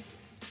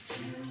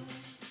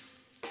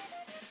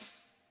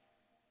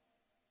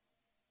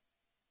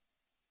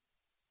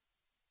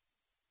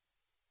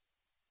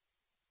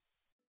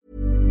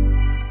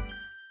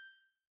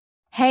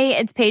 Hey,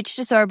 it's Paige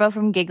DeSorbo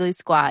from Giggly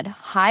Squad.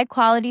 High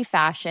quality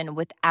fashion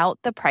without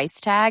the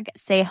price tag.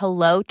 Say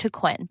hello to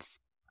Quince.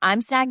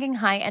 I'm snagging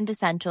high-end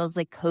essentials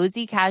like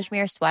cozy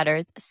cashmere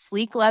sweaters,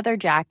 sleek leather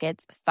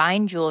jackets,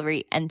 fine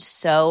jewelry, and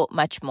so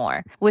much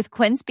more. With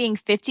Quince being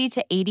 50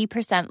 to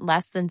 80%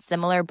 less than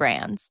similar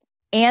brands.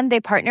 And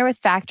they partner with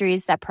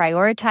factories that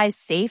prioritize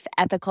safe,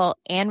 ethical,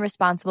 and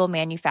responsible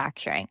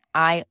manufacturing.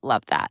 I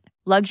love that.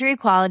 Luxury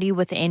quality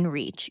within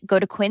reach. Go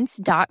to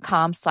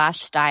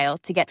quince.com/style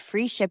to get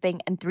free shipping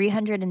and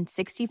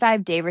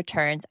 365-day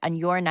returns on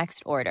your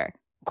next order.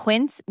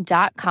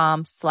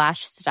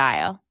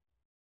 Quince.com/style.